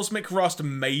 except for Cosmic Rust.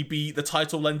 Maybe the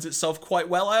title lends itself quite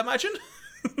well, I imagine.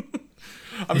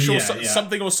 I'm sure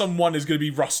something or someone is going to be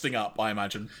rusting up, I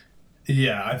imagine.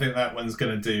 Yeah, I think that one's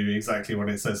going to do exactly what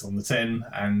it says on the tin.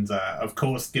 And of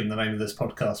course, given the name of this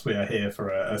podcast, we are here for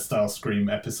a Starscream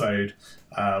episode,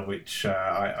 which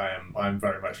I'm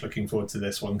very much looking forward to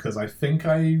this one, because I think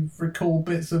I recall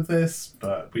bits of this,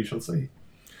 but we shall see.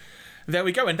 There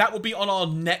we go, and that will be on our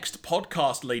next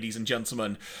podcast, ladies and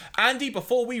gentlemen. Andy,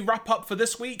 before we wrap up for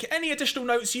this week, any additional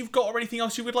notes you've got or anything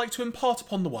else you would like to impart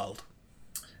upon the world?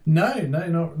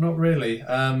 Not really.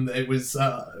 It was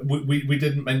we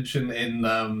didn't mention in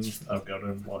oh god,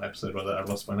 in what episode was it? I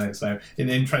lost my notes now.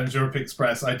 In Trans Europe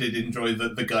Express, I did enjoy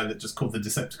the guy that just called the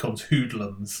Decepticons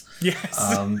hoodlums. Yes,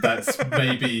 that's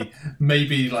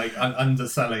maybe like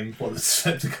underselling what the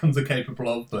Decepticons are capable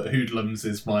of, but hoodlums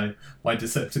is my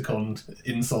Decepticon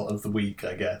insult of the week,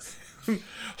 I guess.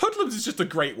 hoodlums is just a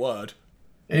great word.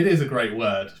 It is a great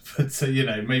word, but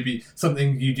maybe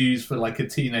something you'd use for like a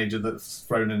teenager that's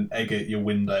thrown an egg at your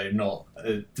window, not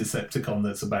a Decepticon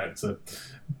that's about to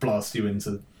blast you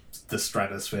into the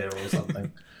stratosphere or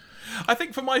something. I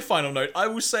think for my final note, I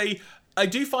will say I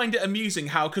do find it amusing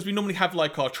how, because we normally have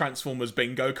like our Transformers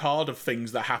bingo card of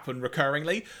things that happen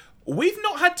recurringly, we've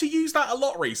not had to use that a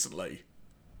lot recently.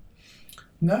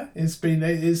 No, it's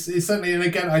certainly, and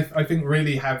again, I think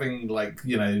really having like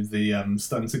the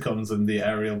Stunticons and the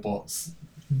aerial bots,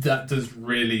 that does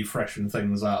really freshen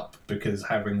things up, because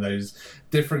having those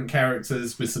different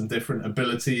characters with some different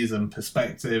abilities and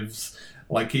perspectives,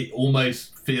 like it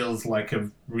almost feels like a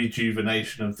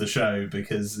rejuvenation of the show,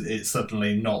 because it's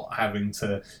suddenly not having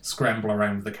to scramble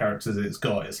around with the characters it's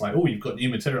got. It's like, oh, you've got new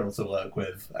material to work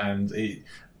with, and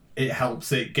it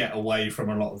helps it get away from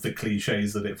a lot of the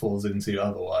cliches that it falls into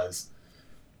otherwise.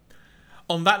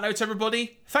 On that note,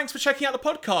 everybody, thanks for checking out the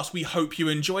podcast. We hope you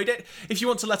enjoyed it. If you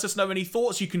want to let us know any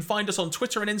thoughts, you can find us on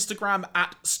Twitter and Instagram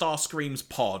at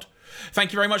StarscreamsPod.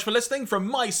 Thank you very much for listening. From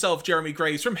myself, Jeremy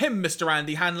Graves, from him, Mr.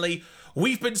 Andy Hanley,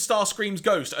 we've been Starscream's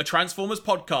Ghost, a Transformers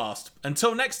podcast.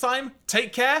 Until next time,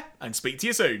 take care and speak to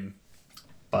you soon.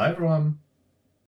 Bye, everyone.